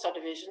Dunoak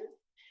subdivision,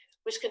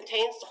 which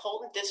contains the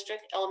Holton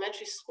District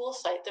Elementary School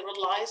site that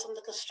relies on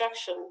the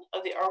construction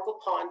of the Argo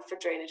Pond for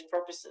drainage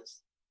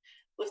purposes.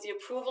 With the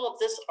approval of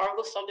this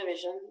Argo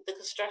subdivision, the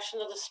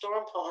construction of the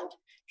storm pond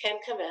can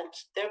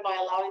commence, thereby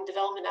allowing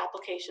development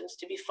applications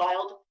to be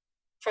filed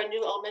for a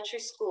new elementary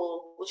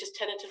school, which is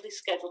tentatively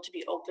scheduled to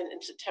be open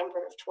in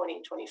September of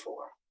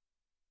 2024.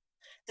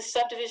 The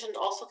subdivision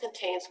also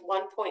contains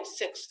 1.6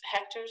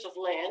 hectares of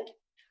land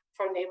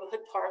for a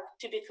neighborhood park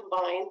to be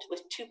combined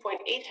with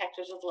 2.8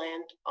 hectares of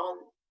land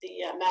on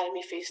the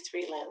Mattamy Phase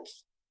 3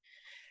 lands.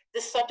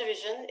 This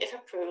subdivision, if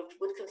approved,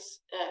 would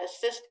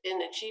assist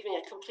in achieving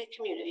a complete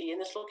community in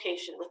this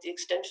location with the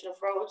extension of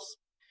roads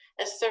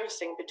and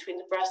servicing between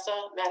the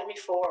Bressa, Mattamy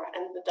 4,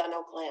 and the Dun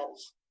Oak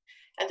lands.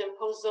 And the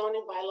proposed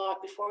zoning bylaw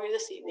before you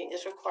this evening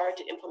is required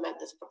to implement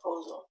this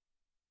proposal.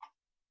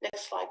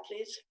 Next slide,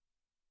 please.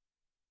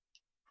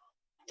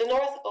 The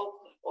North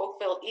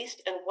Oakville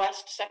East and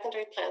West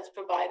secondary plans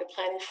provide a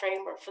planning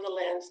framework for the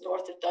lands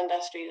north of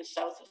Dundas Street and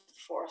south of the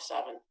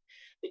 407,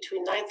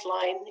 between 9th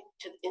Line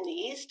in the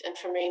east and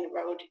Tremaine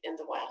Road in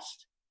the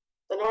west.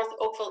 The North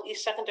Oakville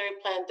East secondary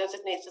plan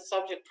designates the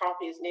subject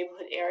property as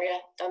neighborhood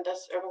area,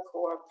 Dundas Urban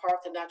Core,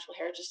 Park and Natural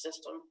Heritage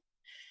System.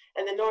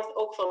 And the North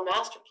Oakville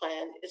master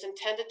plan is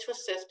intended to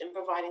assist in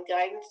providing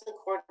guidance and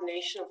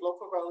coordination of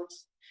local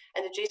roads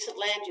and adjacent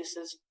land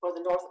uses for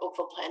the North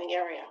Oakville planning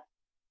area.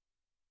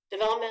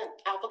 Development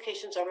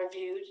applications are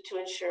reviewed to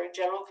ensure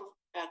general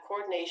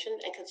coordination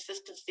and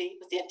consistency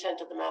with the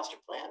intent of the master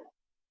plan.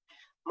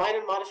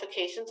 Minor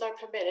modifications are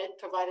permitted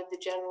provided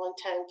the general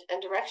intent and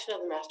direction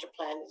of the master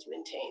plan is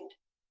maintained.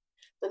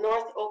 The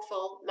North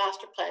Oakville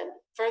master plan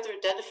further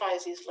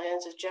identifies these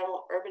lands as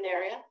general urban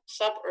area,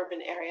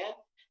 suburban area,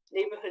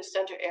 neighborhood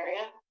center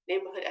area,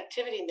 neighborhood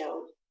activity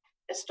node,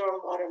 and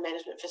stormwater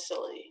management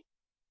facility.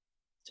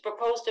 The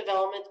proposed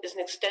development is an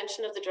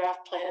extension of the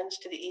draft plans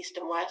to the east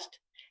and west,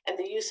 and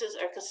the uses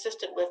are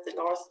consistent with the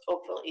North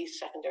Oakville East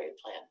secondary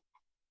plan.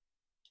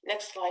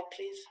 Next slide,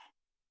 please.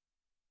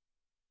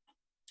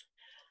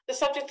 The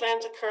subject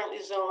lands are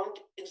currently zoned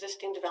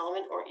existing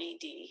development, or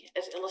ED,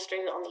 as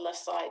illustrated on the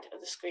left side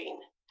of the screen.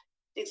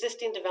 The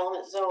existing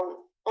development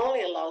zone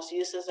only allows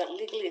uses that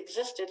legally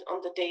existed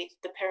on the date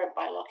the parent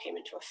bylaw came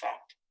into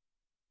effect.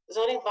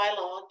 Zoning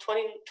bylaw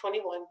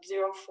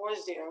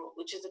 2021-040,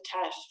 which is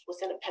attached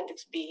within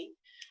Appendix B,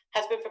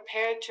 has been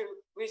prepared to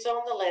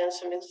rezone the lands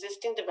from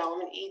existing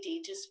development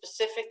ED to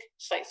specific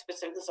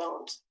site-specific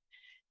zones.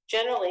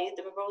 Generally,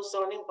 the proposed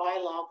zoning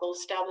bylaw will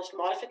establish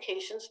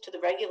modifications to the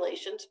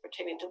regulations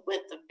pertaining to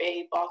width of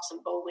bay, box,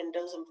 and bow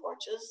windows and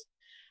porches,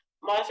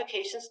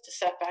 modifications to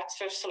setbacks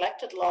for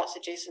selected lots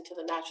adjacent to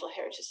the natural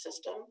heritage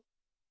system,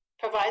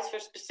 provides for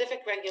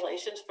specific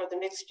regulations for the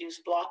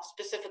mixed-use block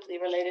specifically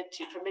related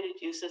to permitted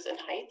uses and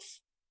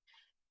heights.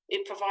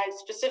 It provides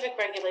specific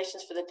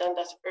regulations for the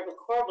Dundas Urban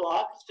Core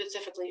block,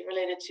 specifically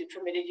related to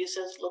permitted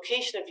uses,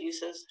 location of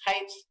uses,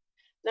 heights,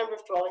 number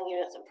of dwelling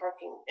units, and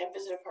parking and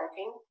visitor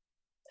parking,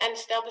 and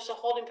establish a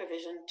holding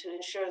provision to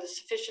ensure the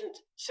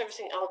sufficient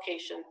servicing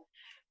allocation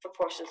for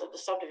portions of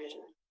the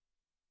subdivision.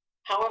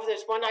 However,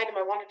 there's one item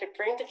I wanted to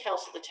bring to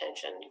council's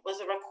attention, was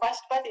a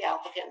request by the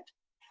applicant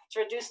to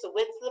reduce the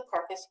width of the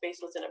parking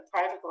space within a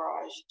private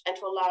garage and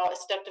to allow a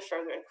step to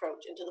further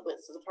encroach into the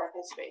width of the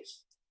parking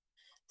space.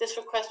 This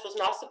request was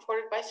not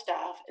supported by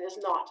staff and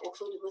is not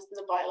included within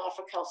the bylaw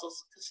for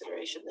council's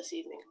consideration this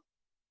evening.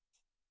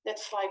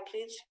 Next slide,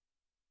 please.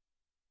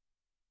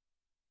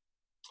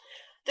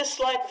 This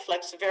slide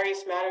reflects the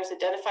various matters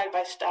identified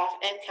by staff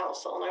and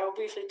council, and I will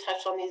briefly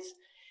touch on these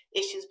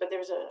issues, but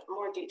there's a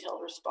more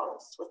detailed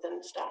response within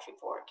the staff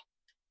report.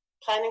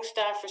 Planning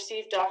staff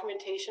received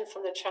documentation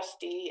from the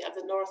trustee of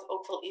the North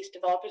Oakville East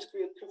Developers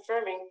Group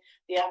confirming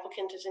the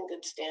applicant is in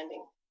good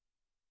standing.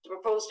 The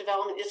proposed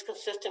development is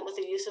consistent with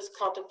the uses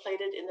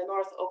contemplated in the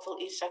North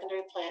Oakville East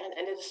secondary plan,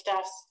 and it is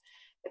staff's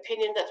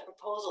opinion that the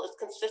proposal is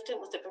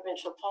consistent with the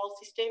provincial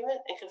policy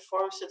statement and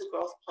conforms to the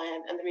growth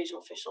plan and the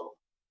regional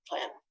official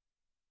plan.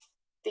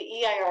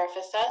 The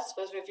EIRFSS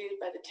was reviewed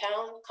by the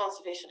town,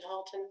 Conservation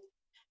Halton,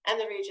 and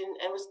the region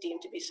and was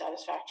deemed to be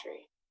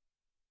satisfactory.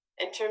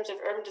 In terms of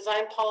urban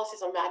design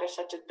policies on matters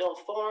such as build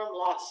form,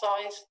 lot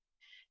size,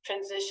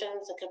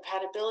 transitions, and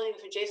compatibility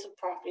with adjacent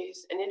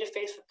properties and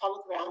interface with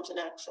public realms and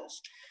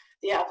access,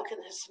 the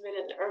applicant has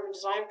submitted an urban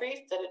design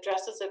brief that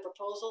addresses their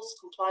proposals'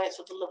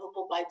 compliance with the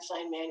Livable by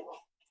Design manual.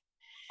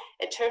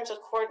 In terms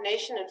of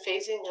coordination and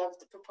phasing of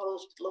the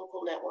proposed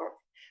local network,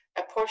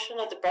 a portion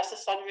of the Bressa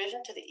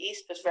subdivision to the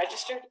east was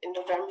registered in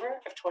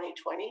November of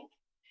 2020,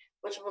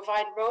 which will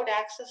provide road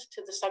access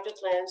to the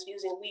subject lands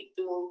using Wheat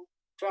Boom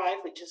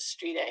Drive, which is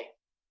Street A.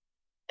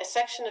 A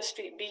section of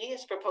Street B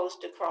is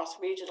proposed to cross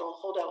regional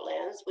holdout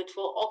lands, which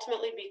will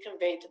ultimately be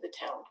conveyed to the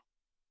town.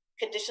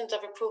 Conditions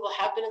of approval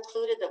have been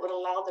included that would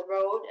allow the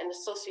road and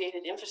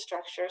associated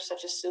infrastructure,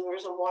 such as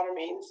sewers and water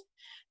mains,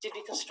 to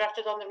be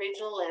constructed on the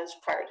regional lands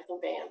prior to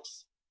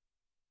conveyance.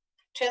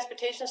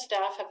 Transportation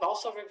staff have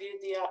also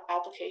reviewed the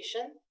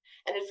application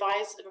and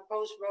advised the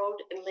proposed road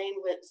and lane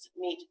widths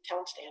meet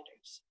town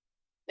standards.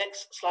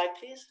 Next slide,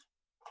 please.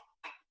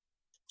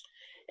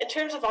 In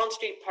terms of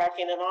on-street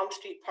parking, an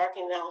on-street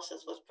parking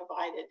analysis was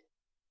provided.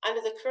 Under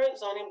the current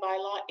zoning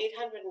bylaw,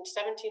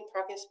 817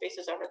 parking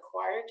spaces are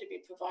required to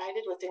be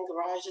provided within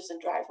garages and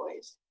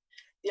driveways.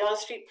 The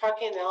on-street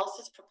parking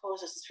analysis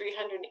proposes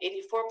 384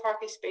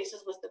 parking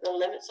spaces within the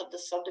limits of the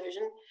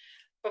subdivision,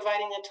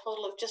 providing a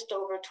total of just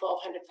over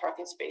 1,200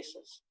 parking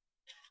spaces.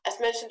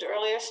 As mentioned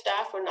earlier,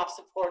 staff were not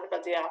supportive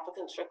of the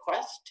applicant's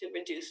request to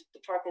reduce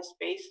the parking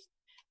space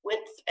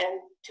width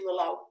and to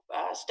allow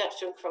steps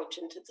to encroach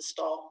into the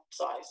stall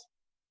size.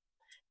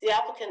 The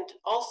applicant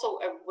also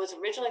was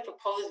originally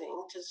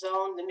proposing to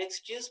zone the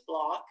mixed-use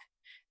block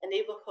a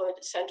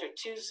neighborhood center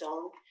 2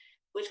 zone,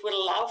 which would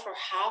allow for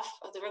half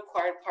of the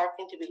required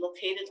parking to be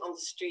located on the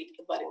street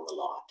abutting the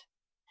lot.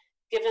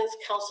 Given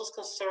council's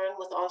concern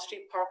with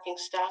on-street parking,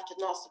 staff did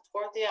not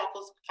support the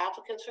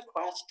applicant's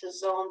request to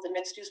zone the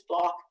mixed-use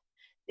block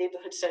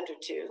neighborhood center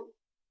 2,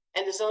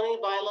 and the zoning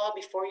bylaw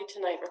before you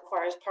tonight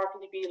requires parking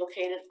to be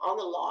located on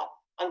the lot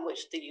on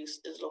which the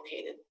use is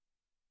located.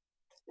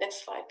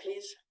 Next slide,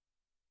 please.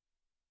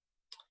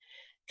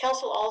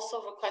 Council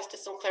also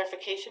requested some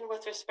clarification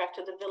with respect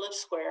to the village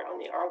square on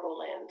the Argo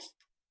lands.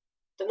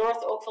 The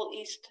North Oakville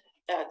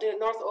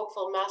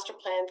master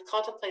plan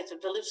contemplates a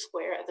village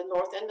square at the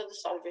north end of the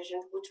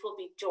subdivision, which will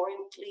be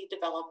jointly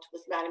developed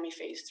with Mattamy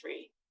Phase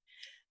 3.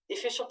 The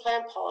official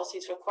plan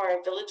policies require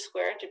a village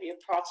square to be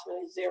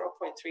approximately 0.3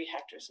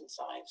 hectares in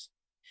size.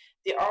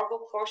 The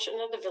Argo portion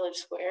of the village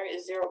square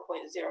is 0.09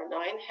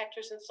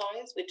 hectares in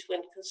size, which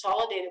when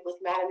consolidated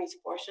with Mattamy's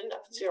portion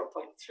of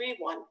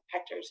 0.31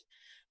 hectares,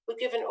 would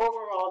give an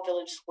overall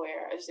village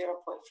square of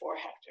 0.4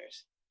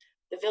 hectares.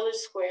 The village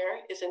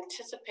square is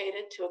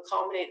anticipated to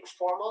accommodate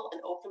formal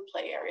and open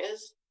play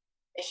areas,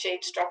 a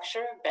shade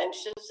structure,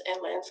 benches,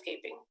 and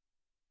landscaping.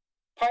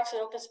 Parks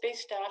and Open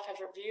Space staff have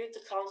reviewed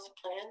the concept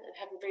plan and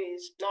have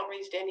not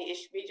raised any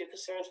major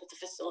concerns with the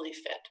facility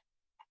fit.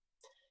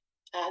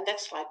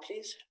 Next slide,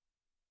 please.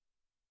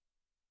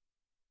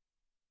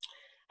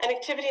 An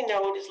activity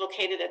node is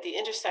located at the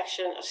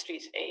intersection of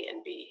streets A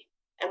and B,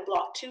 and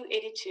block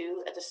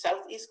 282 at the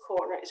southeast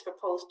corner is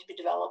proposed to be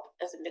developed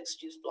as a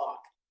mixed-use block.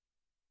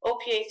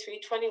 OPA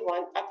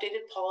 321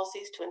 updated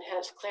policies to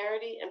enhance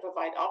clarity and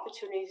provide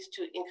opportunities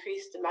to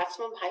increase the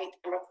maximum height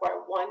and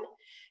require one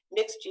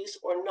mixed-use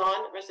or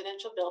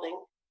non-residential building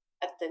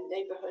at the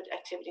neighborhood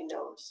activity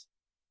nodes.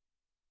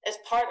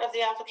 As part of the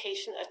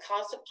application, a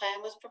concept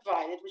plan was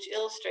provided which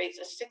illustrates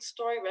a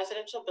 6-story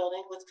residential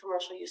building with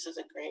commercial use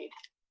as a grade.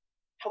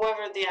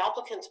 However, the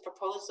applicant's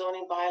proposed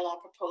zoning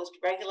bylaw proposed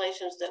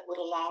regulations that would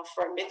allow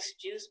for a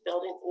mixed-use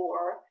building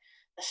or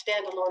a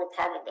standalone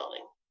apartment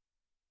building.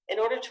 In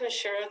order to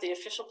ensure the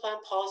official plan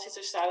policies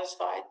are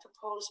satisfied,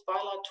 proposed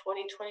bylaw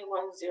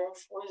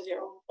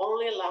 2021-040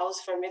 only allows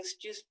for a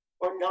mixed-use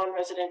or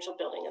non-residential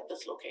building at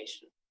this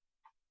location.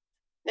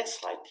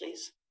 Next slide,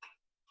 please.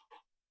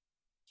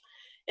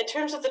 In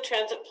terms of the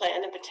transit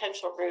plan and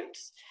potential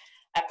routes,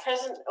 at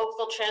present,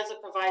 Oakville Transit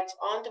provides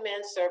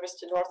on-demand service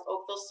to North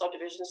Oakville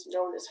subdivisions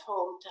known as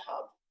Home to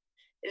Hub.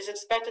 It is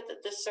expected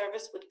that this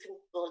service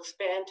will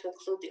expand to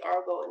include the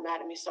Argo and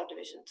Mattamy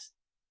subdivisions.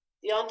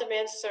 The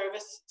on-demand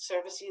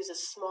service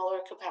uses smaller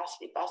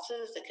capacity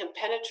buses that can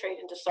penetrate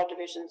into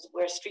subdivisions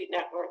where street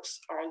networks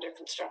are under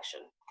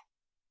construction.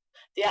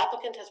 The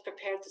applicant has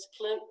prepared this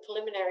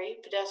preliminary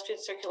pedestrian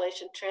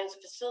circulation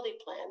transit facility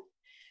plan,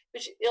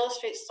 which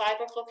illustrates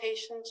sidewalk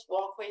locations,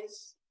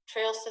 walkways,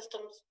 trail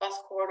systems, bus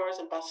corridors,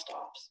 and bus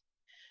stops.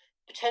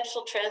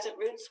 Potential transit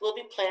routes will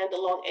be planned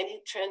along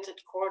any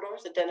transit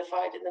corridors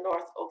identified in the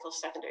North Oakville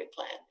Secondary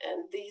Plan,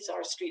 and these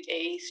are Street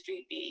A,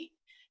 Street B,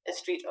 and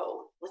Street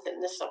O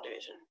within this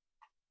subdivision.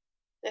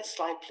 Next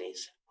slide,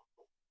 please.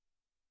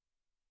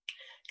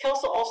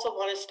 Council also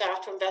wanted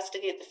staff to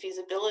investigate the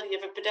feasibility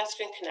of a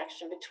pedestrian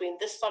connection between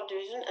this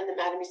subdivision and the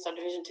Mattamy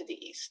subdivision to the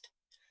east.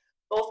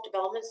 Both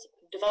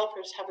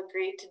developers have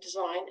agreed to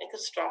design and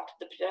construct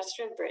the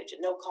pedestrian bridge at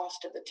no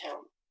cost to the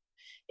town.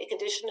 A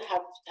condition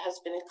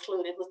has been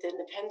included within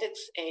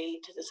Appendix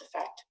A to this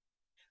effect.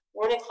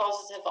 Warning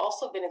clauses have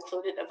also been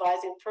included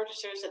advising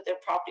purchasers that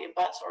their property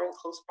abuts or in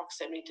close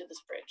proximity to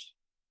this bridge.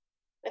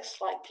 Next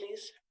slide,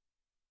 please.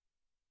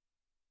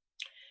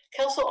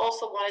 Council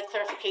also wanted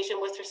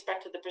clarification with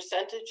respect to the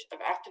percentage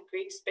of active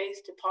green space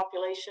to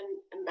population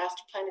and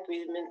master plan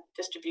agreement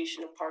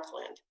distribution of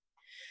parkland.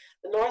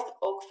 The North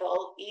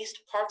Oakville East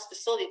Parks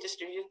Facility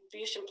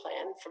Distribution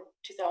Plan from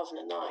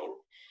 2009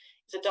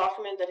 is a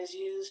document that is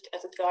used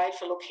as a guide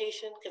for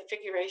location,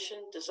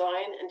 configuration,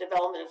 design, and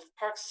development of the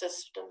park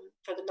system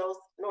for the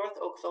North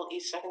Oakville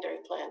East Secondary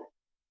Plan.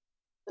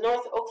 The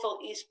North Oakville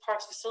East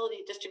Parks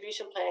Facility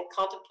Distribution Plan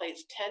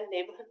contemplates 10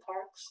 neighborhood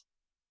parks,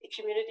 a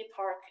community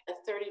park, and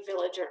 30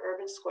 village or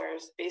urban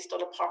squares based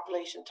on a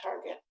population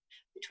target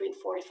between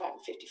 45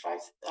 and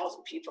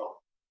 55,000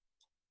 people.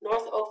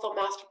 North Oakville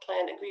Master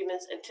Plan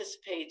agreements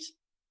anticipates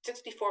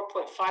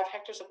 64.5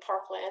 hectares of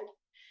parkland,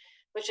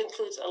 which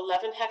includes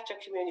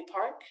 11-hectare community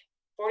park,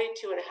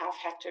 42.5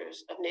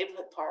 hectares of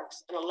neighborhood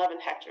parks, and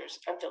 11 hectares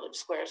of village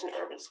squares and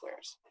urban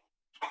squares.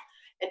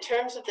 In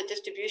terms of the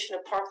distribution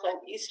of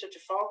parkland east of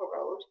Trafalgar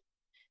Road,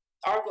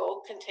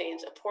 Argo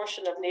contains a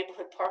portion of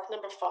Neighborhood Park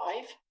number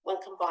 5.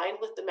 When combined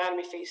with the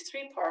Mattamy Phase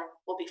 3 park,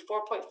 will be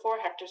 4.4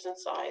 hectares in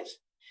size,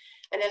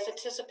 and is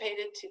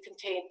anticipated to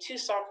contain 2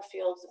 soccer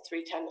fields and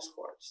 3 tennis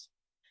courts.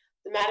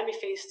 The Mattamy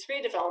Phase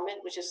 3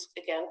 development, which is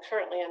again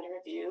currently under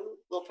review,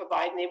 will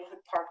provide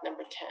Neighborhood Park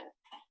number 10.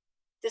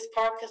 This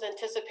park is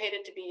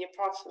anticipated to be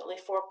approximately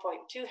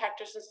 4.2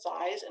 hectares in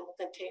size and will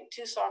contain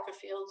 2 soccer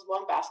fields,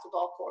 1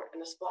 basketball court,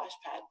 and a splash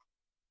pad.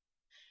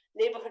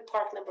 Neighborhood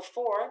Park number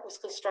 4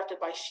 was constructed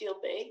by Shield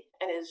Bay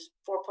and is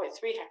 4.3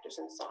 hectares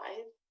in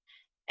size.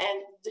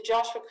 And the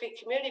Joshua Creek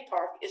Community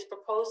Park is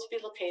proposed to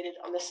be located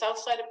on the south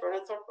side of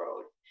Bernthorpe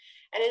Road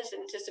and is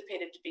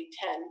anticipated to be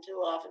 10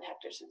 to 11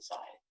 hectares in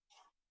size.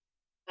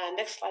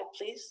 Next slide,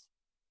 please.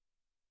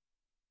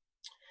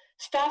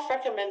 Staff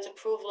recommends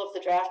approval of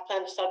the draft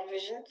plan of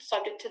subdivision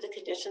subject to the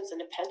conditions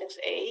in Appendix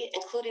A,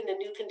 including the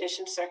new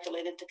conditions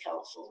circulated to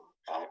Council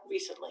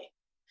recently.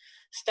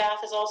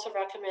 Staff is also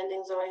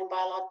recommending zoning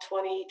bylaw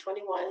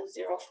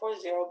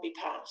 2021-040 be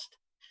passed.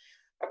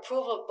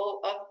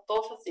 Approval of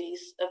both of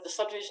these, of the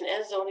subdivision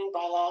and zoning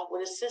bylaw,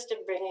 would assist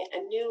in bringing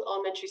a new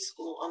elementary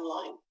school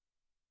online.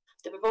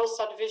 The proposed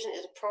subdivision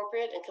is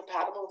appropriate and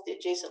compatible with the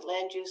adjacent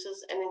land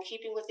uses and in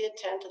keeping with the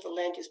intent of the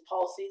land use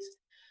policies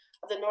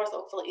of the North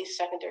Oakville East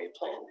Secondary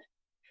Plan.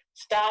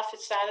 Staff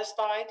is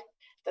satisfied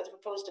that the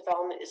proposed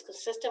development is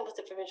consistent with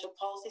the provincial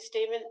policy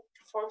statement,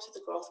 conforms to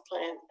the growth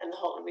plan and the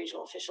Halton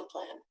Regional Official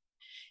Plan.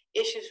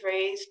 Issues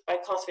raised by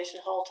Conservation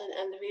Halton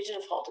and the region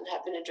of Halton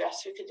have been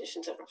addressed through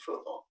conditions of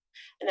approval.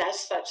 And as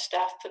such,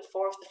 staff put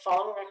forth the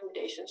following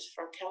recommendations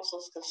for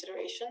Council's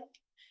consideration.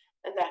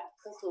 And that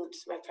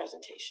concludes my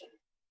presentation.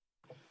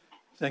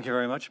 Thank you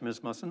very much,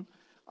 Ms. Musson.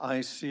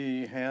 I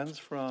see hands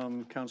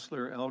from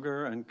Councillor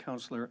Elgar and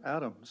Councillor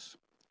Adams.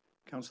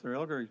 Councillor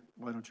Elgar,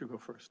 why don't you go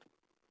first?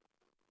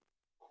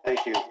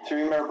 Thank you.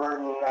 Through you, Mayor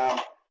Burton.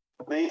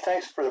 Lee,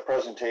 thanks for the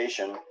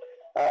presentation.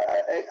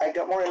 I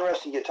got more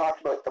interesting. You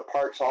talked about the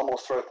parks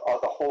almost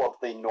throughout the whole of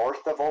the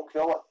north of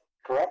Oakville,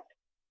 correct?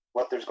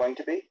 What there's going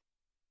to be?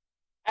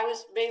 I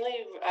was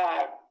mainly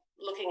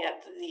looking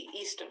at the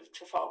east of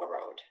Trafalgar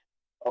Road.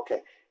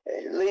 Okay.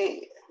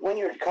 Lee, when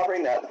you're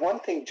covering that, one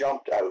thing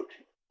jumped out.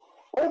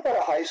 What about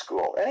a high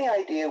school? Any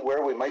idea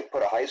where we might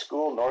put a high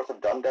school north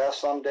of Dundas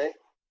someday?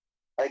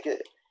 Like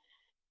it.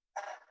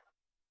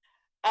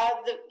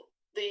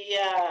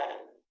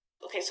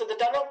 Okay, so the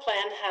Dundas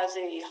plan has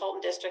a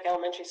Halton District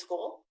Elementary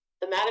School.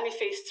 The Mattamy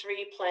Phase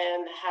 3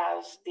 plan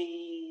has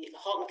the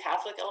Halton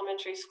Catholic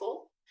Elementary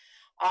School.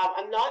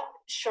 I'm not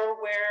sure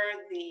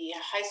where the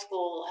high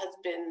school has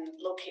been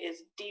located,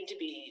 is deemed to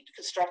be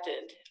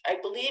constructed. I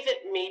believe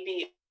it may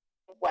be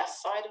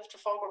west side of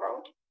Trafalgar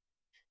Road.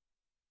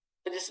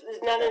 But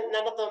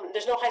none of them,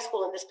 there's no high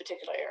school in this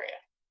particular area.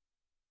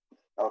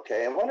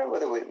 Okay, I wonder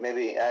whether we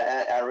maybe,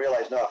 I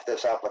realize not if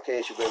this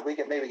application, but we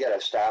could maybe get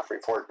a staff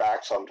report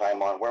back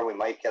sometime on where we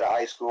might get a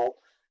high school,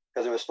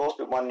 because it was supposed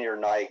to be one near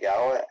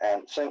Niagara,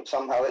 and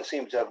somehow it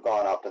seems to have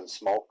gone up in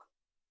smoke.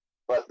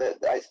 But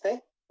I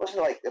think,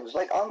 it was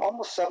like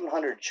almost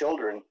 700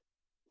 children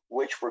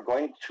which were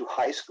going to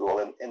high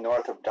school in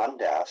north of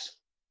Dundas.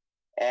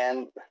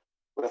 And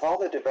with all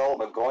the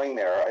development going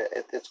there,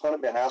 it's going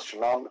to be an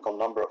astronomical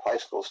number of high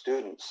school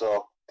students.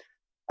 So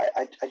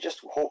I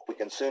just hope we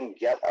can soon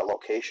get a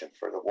location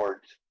for the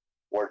Ward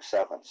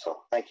 7.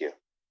 So thank you.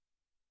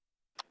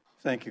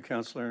 Thank you,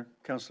 Councillor.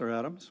 Councillor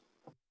Adams.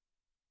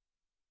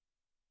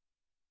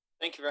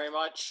 Thank you very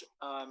much.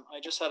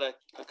 I just had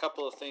a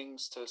couple of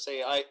things to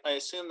say. I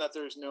assume that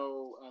there's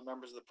no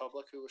members of the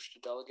public who wish to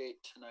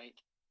delegate tonight.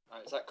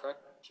 Is that correct,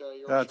 Your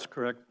That's Worship?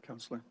 correct,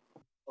 Councillor.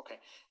 Okay.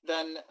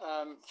 Then,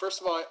 first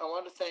of all, I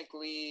want to thank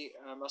Lee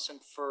Musson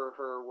for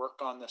her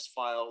work on this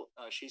file.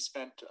 She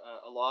spent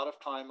a lot of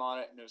time on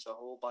it, and there's a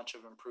whole bunch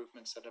of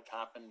improvements that have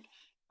happened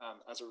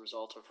as a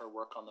result of her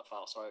work on the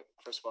file. So,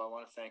 first of all, I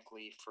want to thank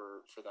Lee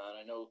for that.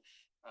 I know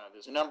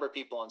there's a number of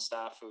people on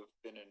staff who've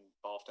been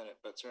involved in it,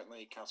 but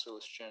certainly Councillor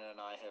Lischina and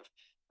I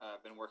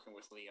have been working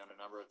with Lee on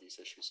a number of these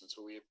issues, and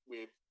so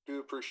we do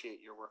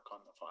appreciate your work on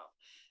the file.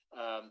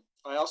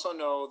 I also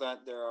know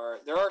that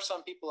there are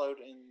some people out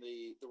in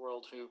the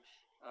world who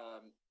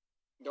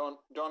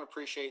don't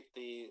appreciate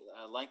the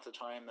length of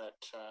time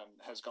that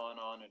has gone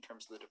on in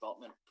terms of the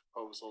development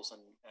proposals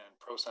and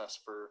process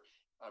for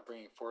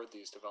bringing forward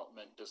these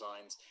development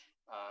designs,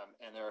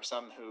 and there are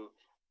some who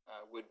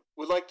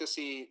would like to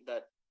see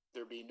that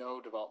there be no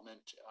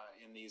development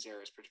in these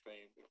areas,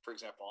 particularly, for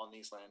example, on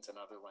these lands and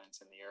other lands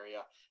in the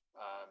area.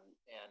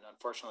 And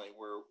unfortunately,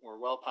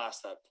 we're well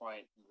past that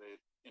point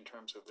in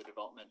terms of the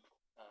development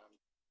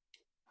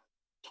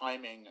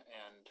timing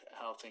and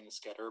how things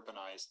get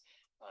urbanized.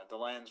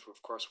 The lands,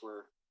 of course,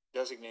 were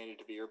designated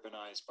to be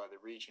urbanized by the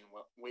region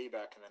way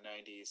back in the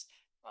 90s,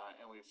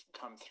 and we've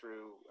come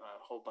through a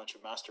whole bunch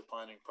of master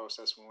planning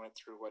process. We went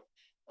through what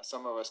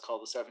some of us call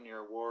the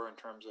 7-year war in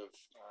terms of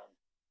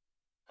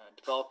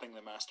developing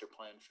the master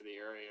plan for the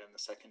area and the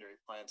secondary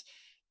plans.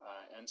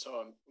 And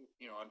so,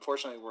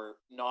 unfortunately, we're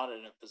not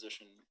in a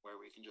position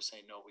where we can just say,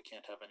 no, we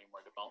can't have any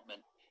more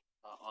development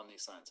on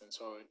these lands. And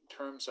so in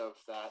terms of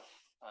that,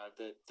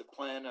 The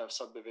plan of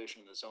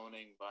subdivision, the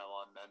zoning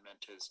bylaw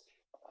amendment is,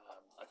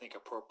 I think,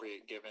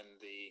 appropriate given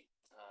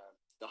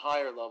the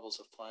higher levels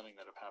of planning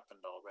that have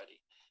happened already.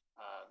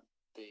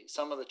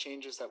 Some of the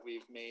changes that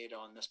we've made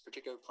on this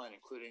particular plan,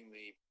 including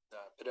the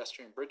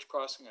pedestrian bridge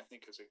crossing, I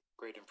think is a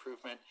great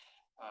improvement.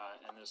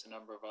 And there's a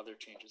number of other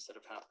changes that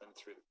have happened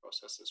through the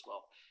process as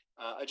well.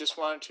 I just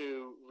wanted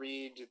to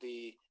read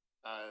the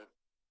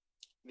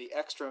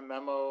extra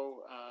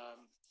memo,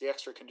 the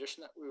extra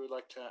condition that we would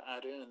like to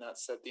add in, and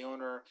that's that the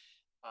owner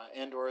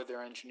and or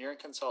their engineering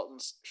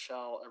consultants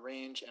shall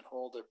arrange and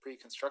hold a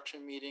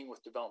pre-construction meeting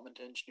with development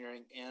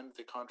engineering and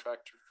the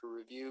contractor to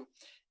review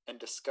and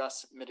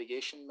discuss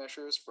mitigation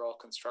measures for all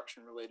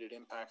construction related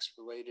impacts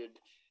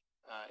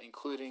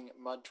including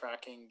mud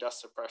tracking,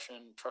 dust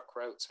suppression, truck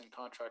routes and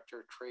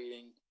contractor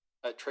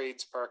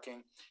trades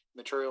parking,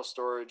 material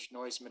storage,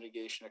 noise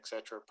mitigation,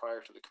 etc. prior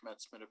to the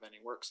commencement of any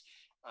works.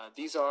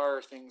 These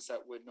are things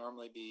that would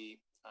normally be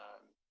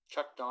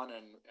checked on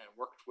and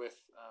worked with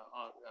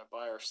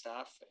by our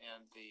staff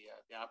and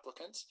the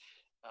applicants,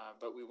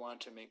 but we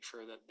want to make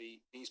sure that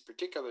these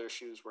particular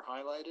issues were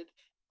highlighted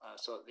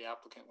so that the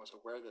applicant was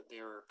aware that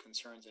there are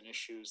concerns and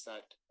issues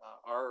that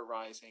are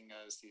arising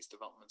as these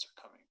developments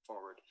are coming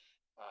forward,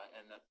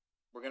 and that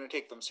we're going to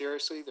take them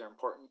seriously. They're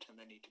important and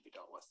they need to be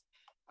dealt with.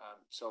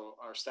 So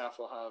our staff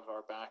will have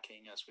our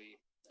backing as we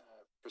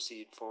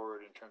proceed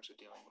forward in terms of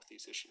dealing with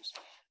these issues.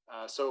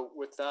 So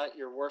with that,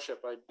 Your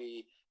Worship, I'd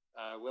be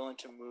willing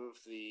to move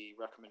the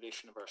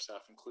recommendation of our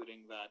staff,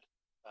 including that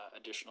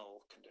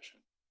additional condition.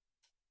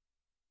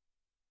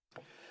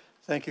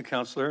 Thank you,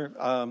 Councillor.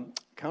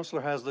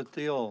 Councillor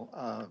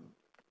Haslett-Deal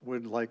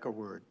would like a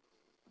word.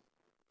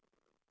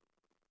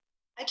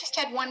 I just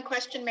had one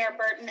question, Mayor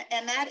Burton,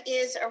 and that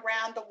is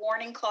around the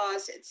warning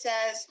clause. It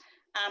says,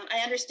 I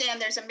understand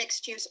there's a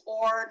mixed use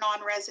or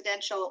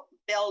non-residential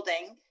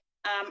building,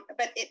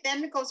 but it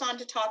then goes on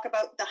to talk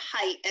about the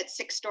height at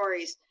 6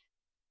 stories.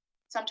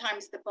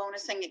 Sometimes the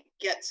bonusing, it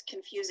gets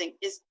confusing.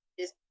 Is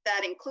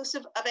that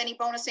inclusive of any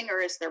bonusing, or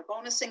is there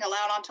bonusing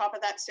allowed on top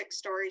of that 6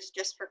 stories,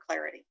 just for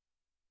clarity?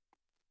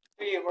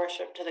 Through Your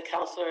Worship, to the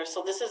councillor.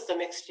 So this is the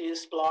mixed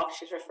use block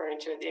she's referring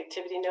to, the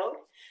activity note.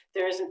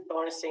 There isn't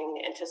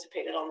bonusing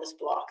anticipated on this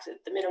block.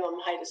 The minimum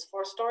height is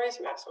 4 stories,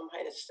 maximum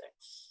height is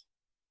 6.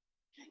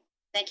 Okay.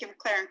 Thank you for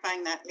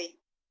clarifying that, Lee.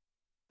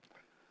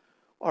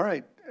 All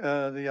right,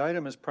 the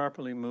item is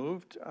properly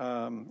moved,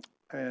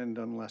 and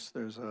unless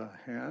there's a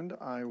hand,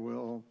 I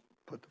will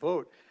put the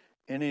vote.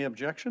 Any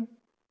objection?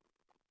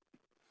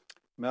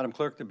 Madam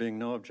Clerk, there being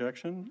no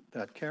objection,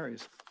 that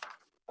carries.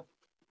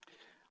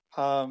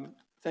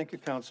 Thank you,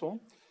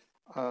 Council.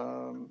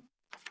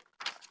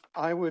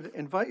 I would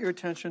invite your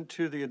attention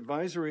to the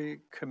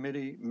Advisory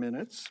Committee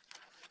minutes,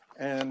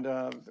 and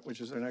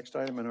which is our next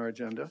item in our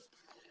agenda.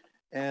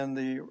 And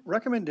the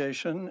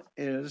recommendation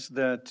is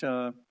that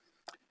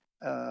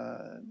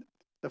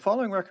the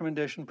following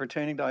recommendation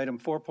pertaining to item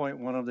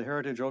 4.1 of the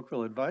Heritage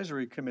Oakville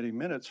Advisory Committee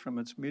minutes from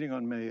its meeting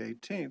on May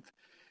 18th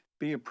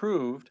be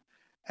approved,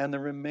 and the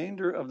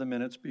remainder of the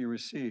minutes be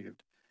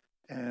received.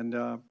 And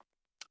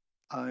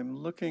I'm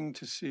looking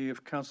to see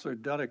if Councillor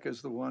Duddick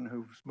is the one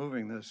who's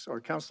moving this,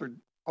 or Councillor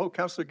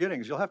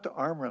Giddings. You'll have to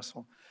arm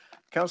wrestle.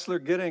 Councillor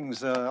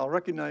Giddings, I'll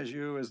recognize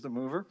you as the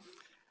mover.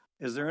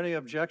 Is there any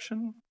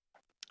objection?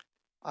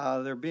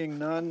 There being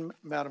none,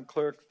 Madam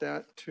Clerk,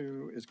 that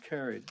too is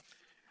carried.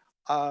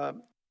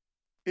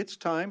 It's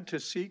time to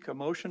seek a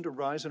motion to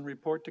rise and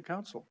report to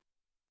Council.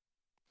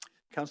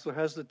 Councillor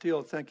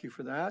Haslett-Deal, thank you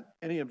for that.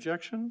 Any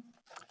objection?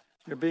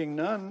 There being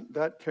none,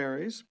 that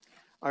carries.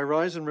 I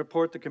rise and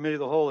report the Committee of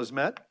the Whole is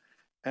met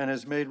and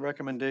has made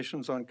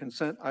recommendations on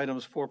consent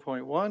items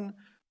 4.1,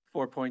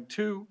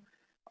 4.2,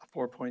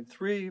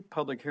 4.3,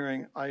 public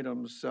hearing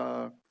items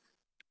 6.1,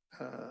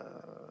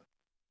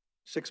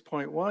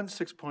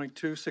 6.2,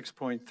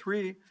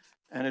 6.3,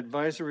 and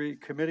advisory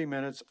committee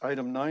minutes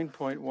item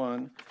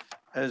 9.1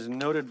 as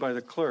noted by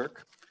the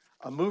clerk.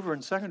 A mover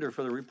and seconder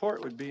for the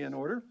report would be in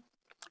order.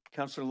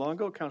 Councillor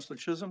Longo, Councillor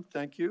Chisholm,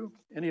 thank you.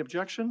 Any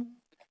objection?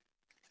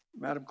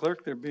 Madam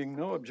Clerk, there being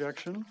no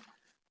objection,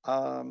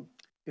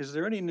 is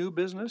there any new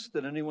business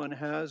that anyone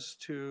has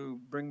to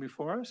bring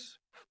before us?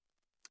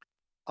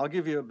 I'll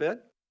give you a bit.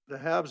 The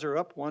Habs are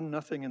up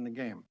 1-0 in the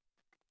game.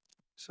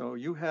 So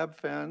you Hab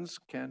fans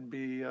can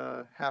be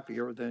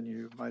happier than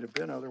you might have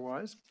been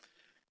otherwise.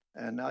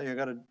 And now you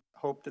got to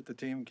hope that the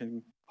team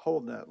can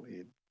hold that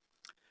lead.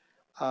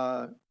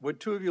 Would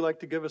two of you like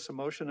to give us a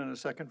motion and a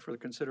second for the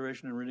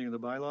consideration and reading of the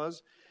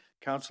bylaws?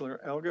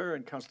 Councillor Elgar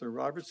and Councillor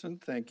Robertson,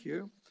 thank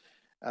you.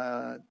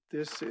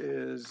 This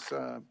is,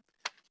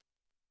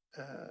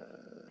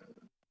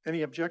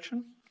 any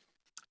objection?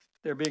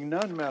 There being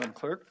none, Madam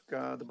Clerk,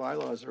 the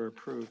bylaws are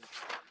approved.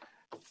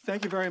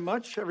 Thank you very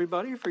much,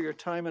 everybody, for your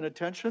time and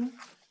attention.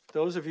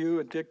 Those of you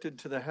addicted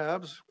to the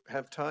Habs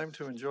have time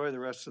to enjoy the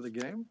rest of the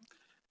game.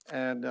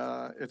 And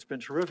it's been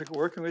terrific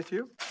working with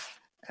you.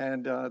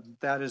 And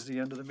that is the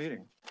end of the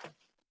meeting.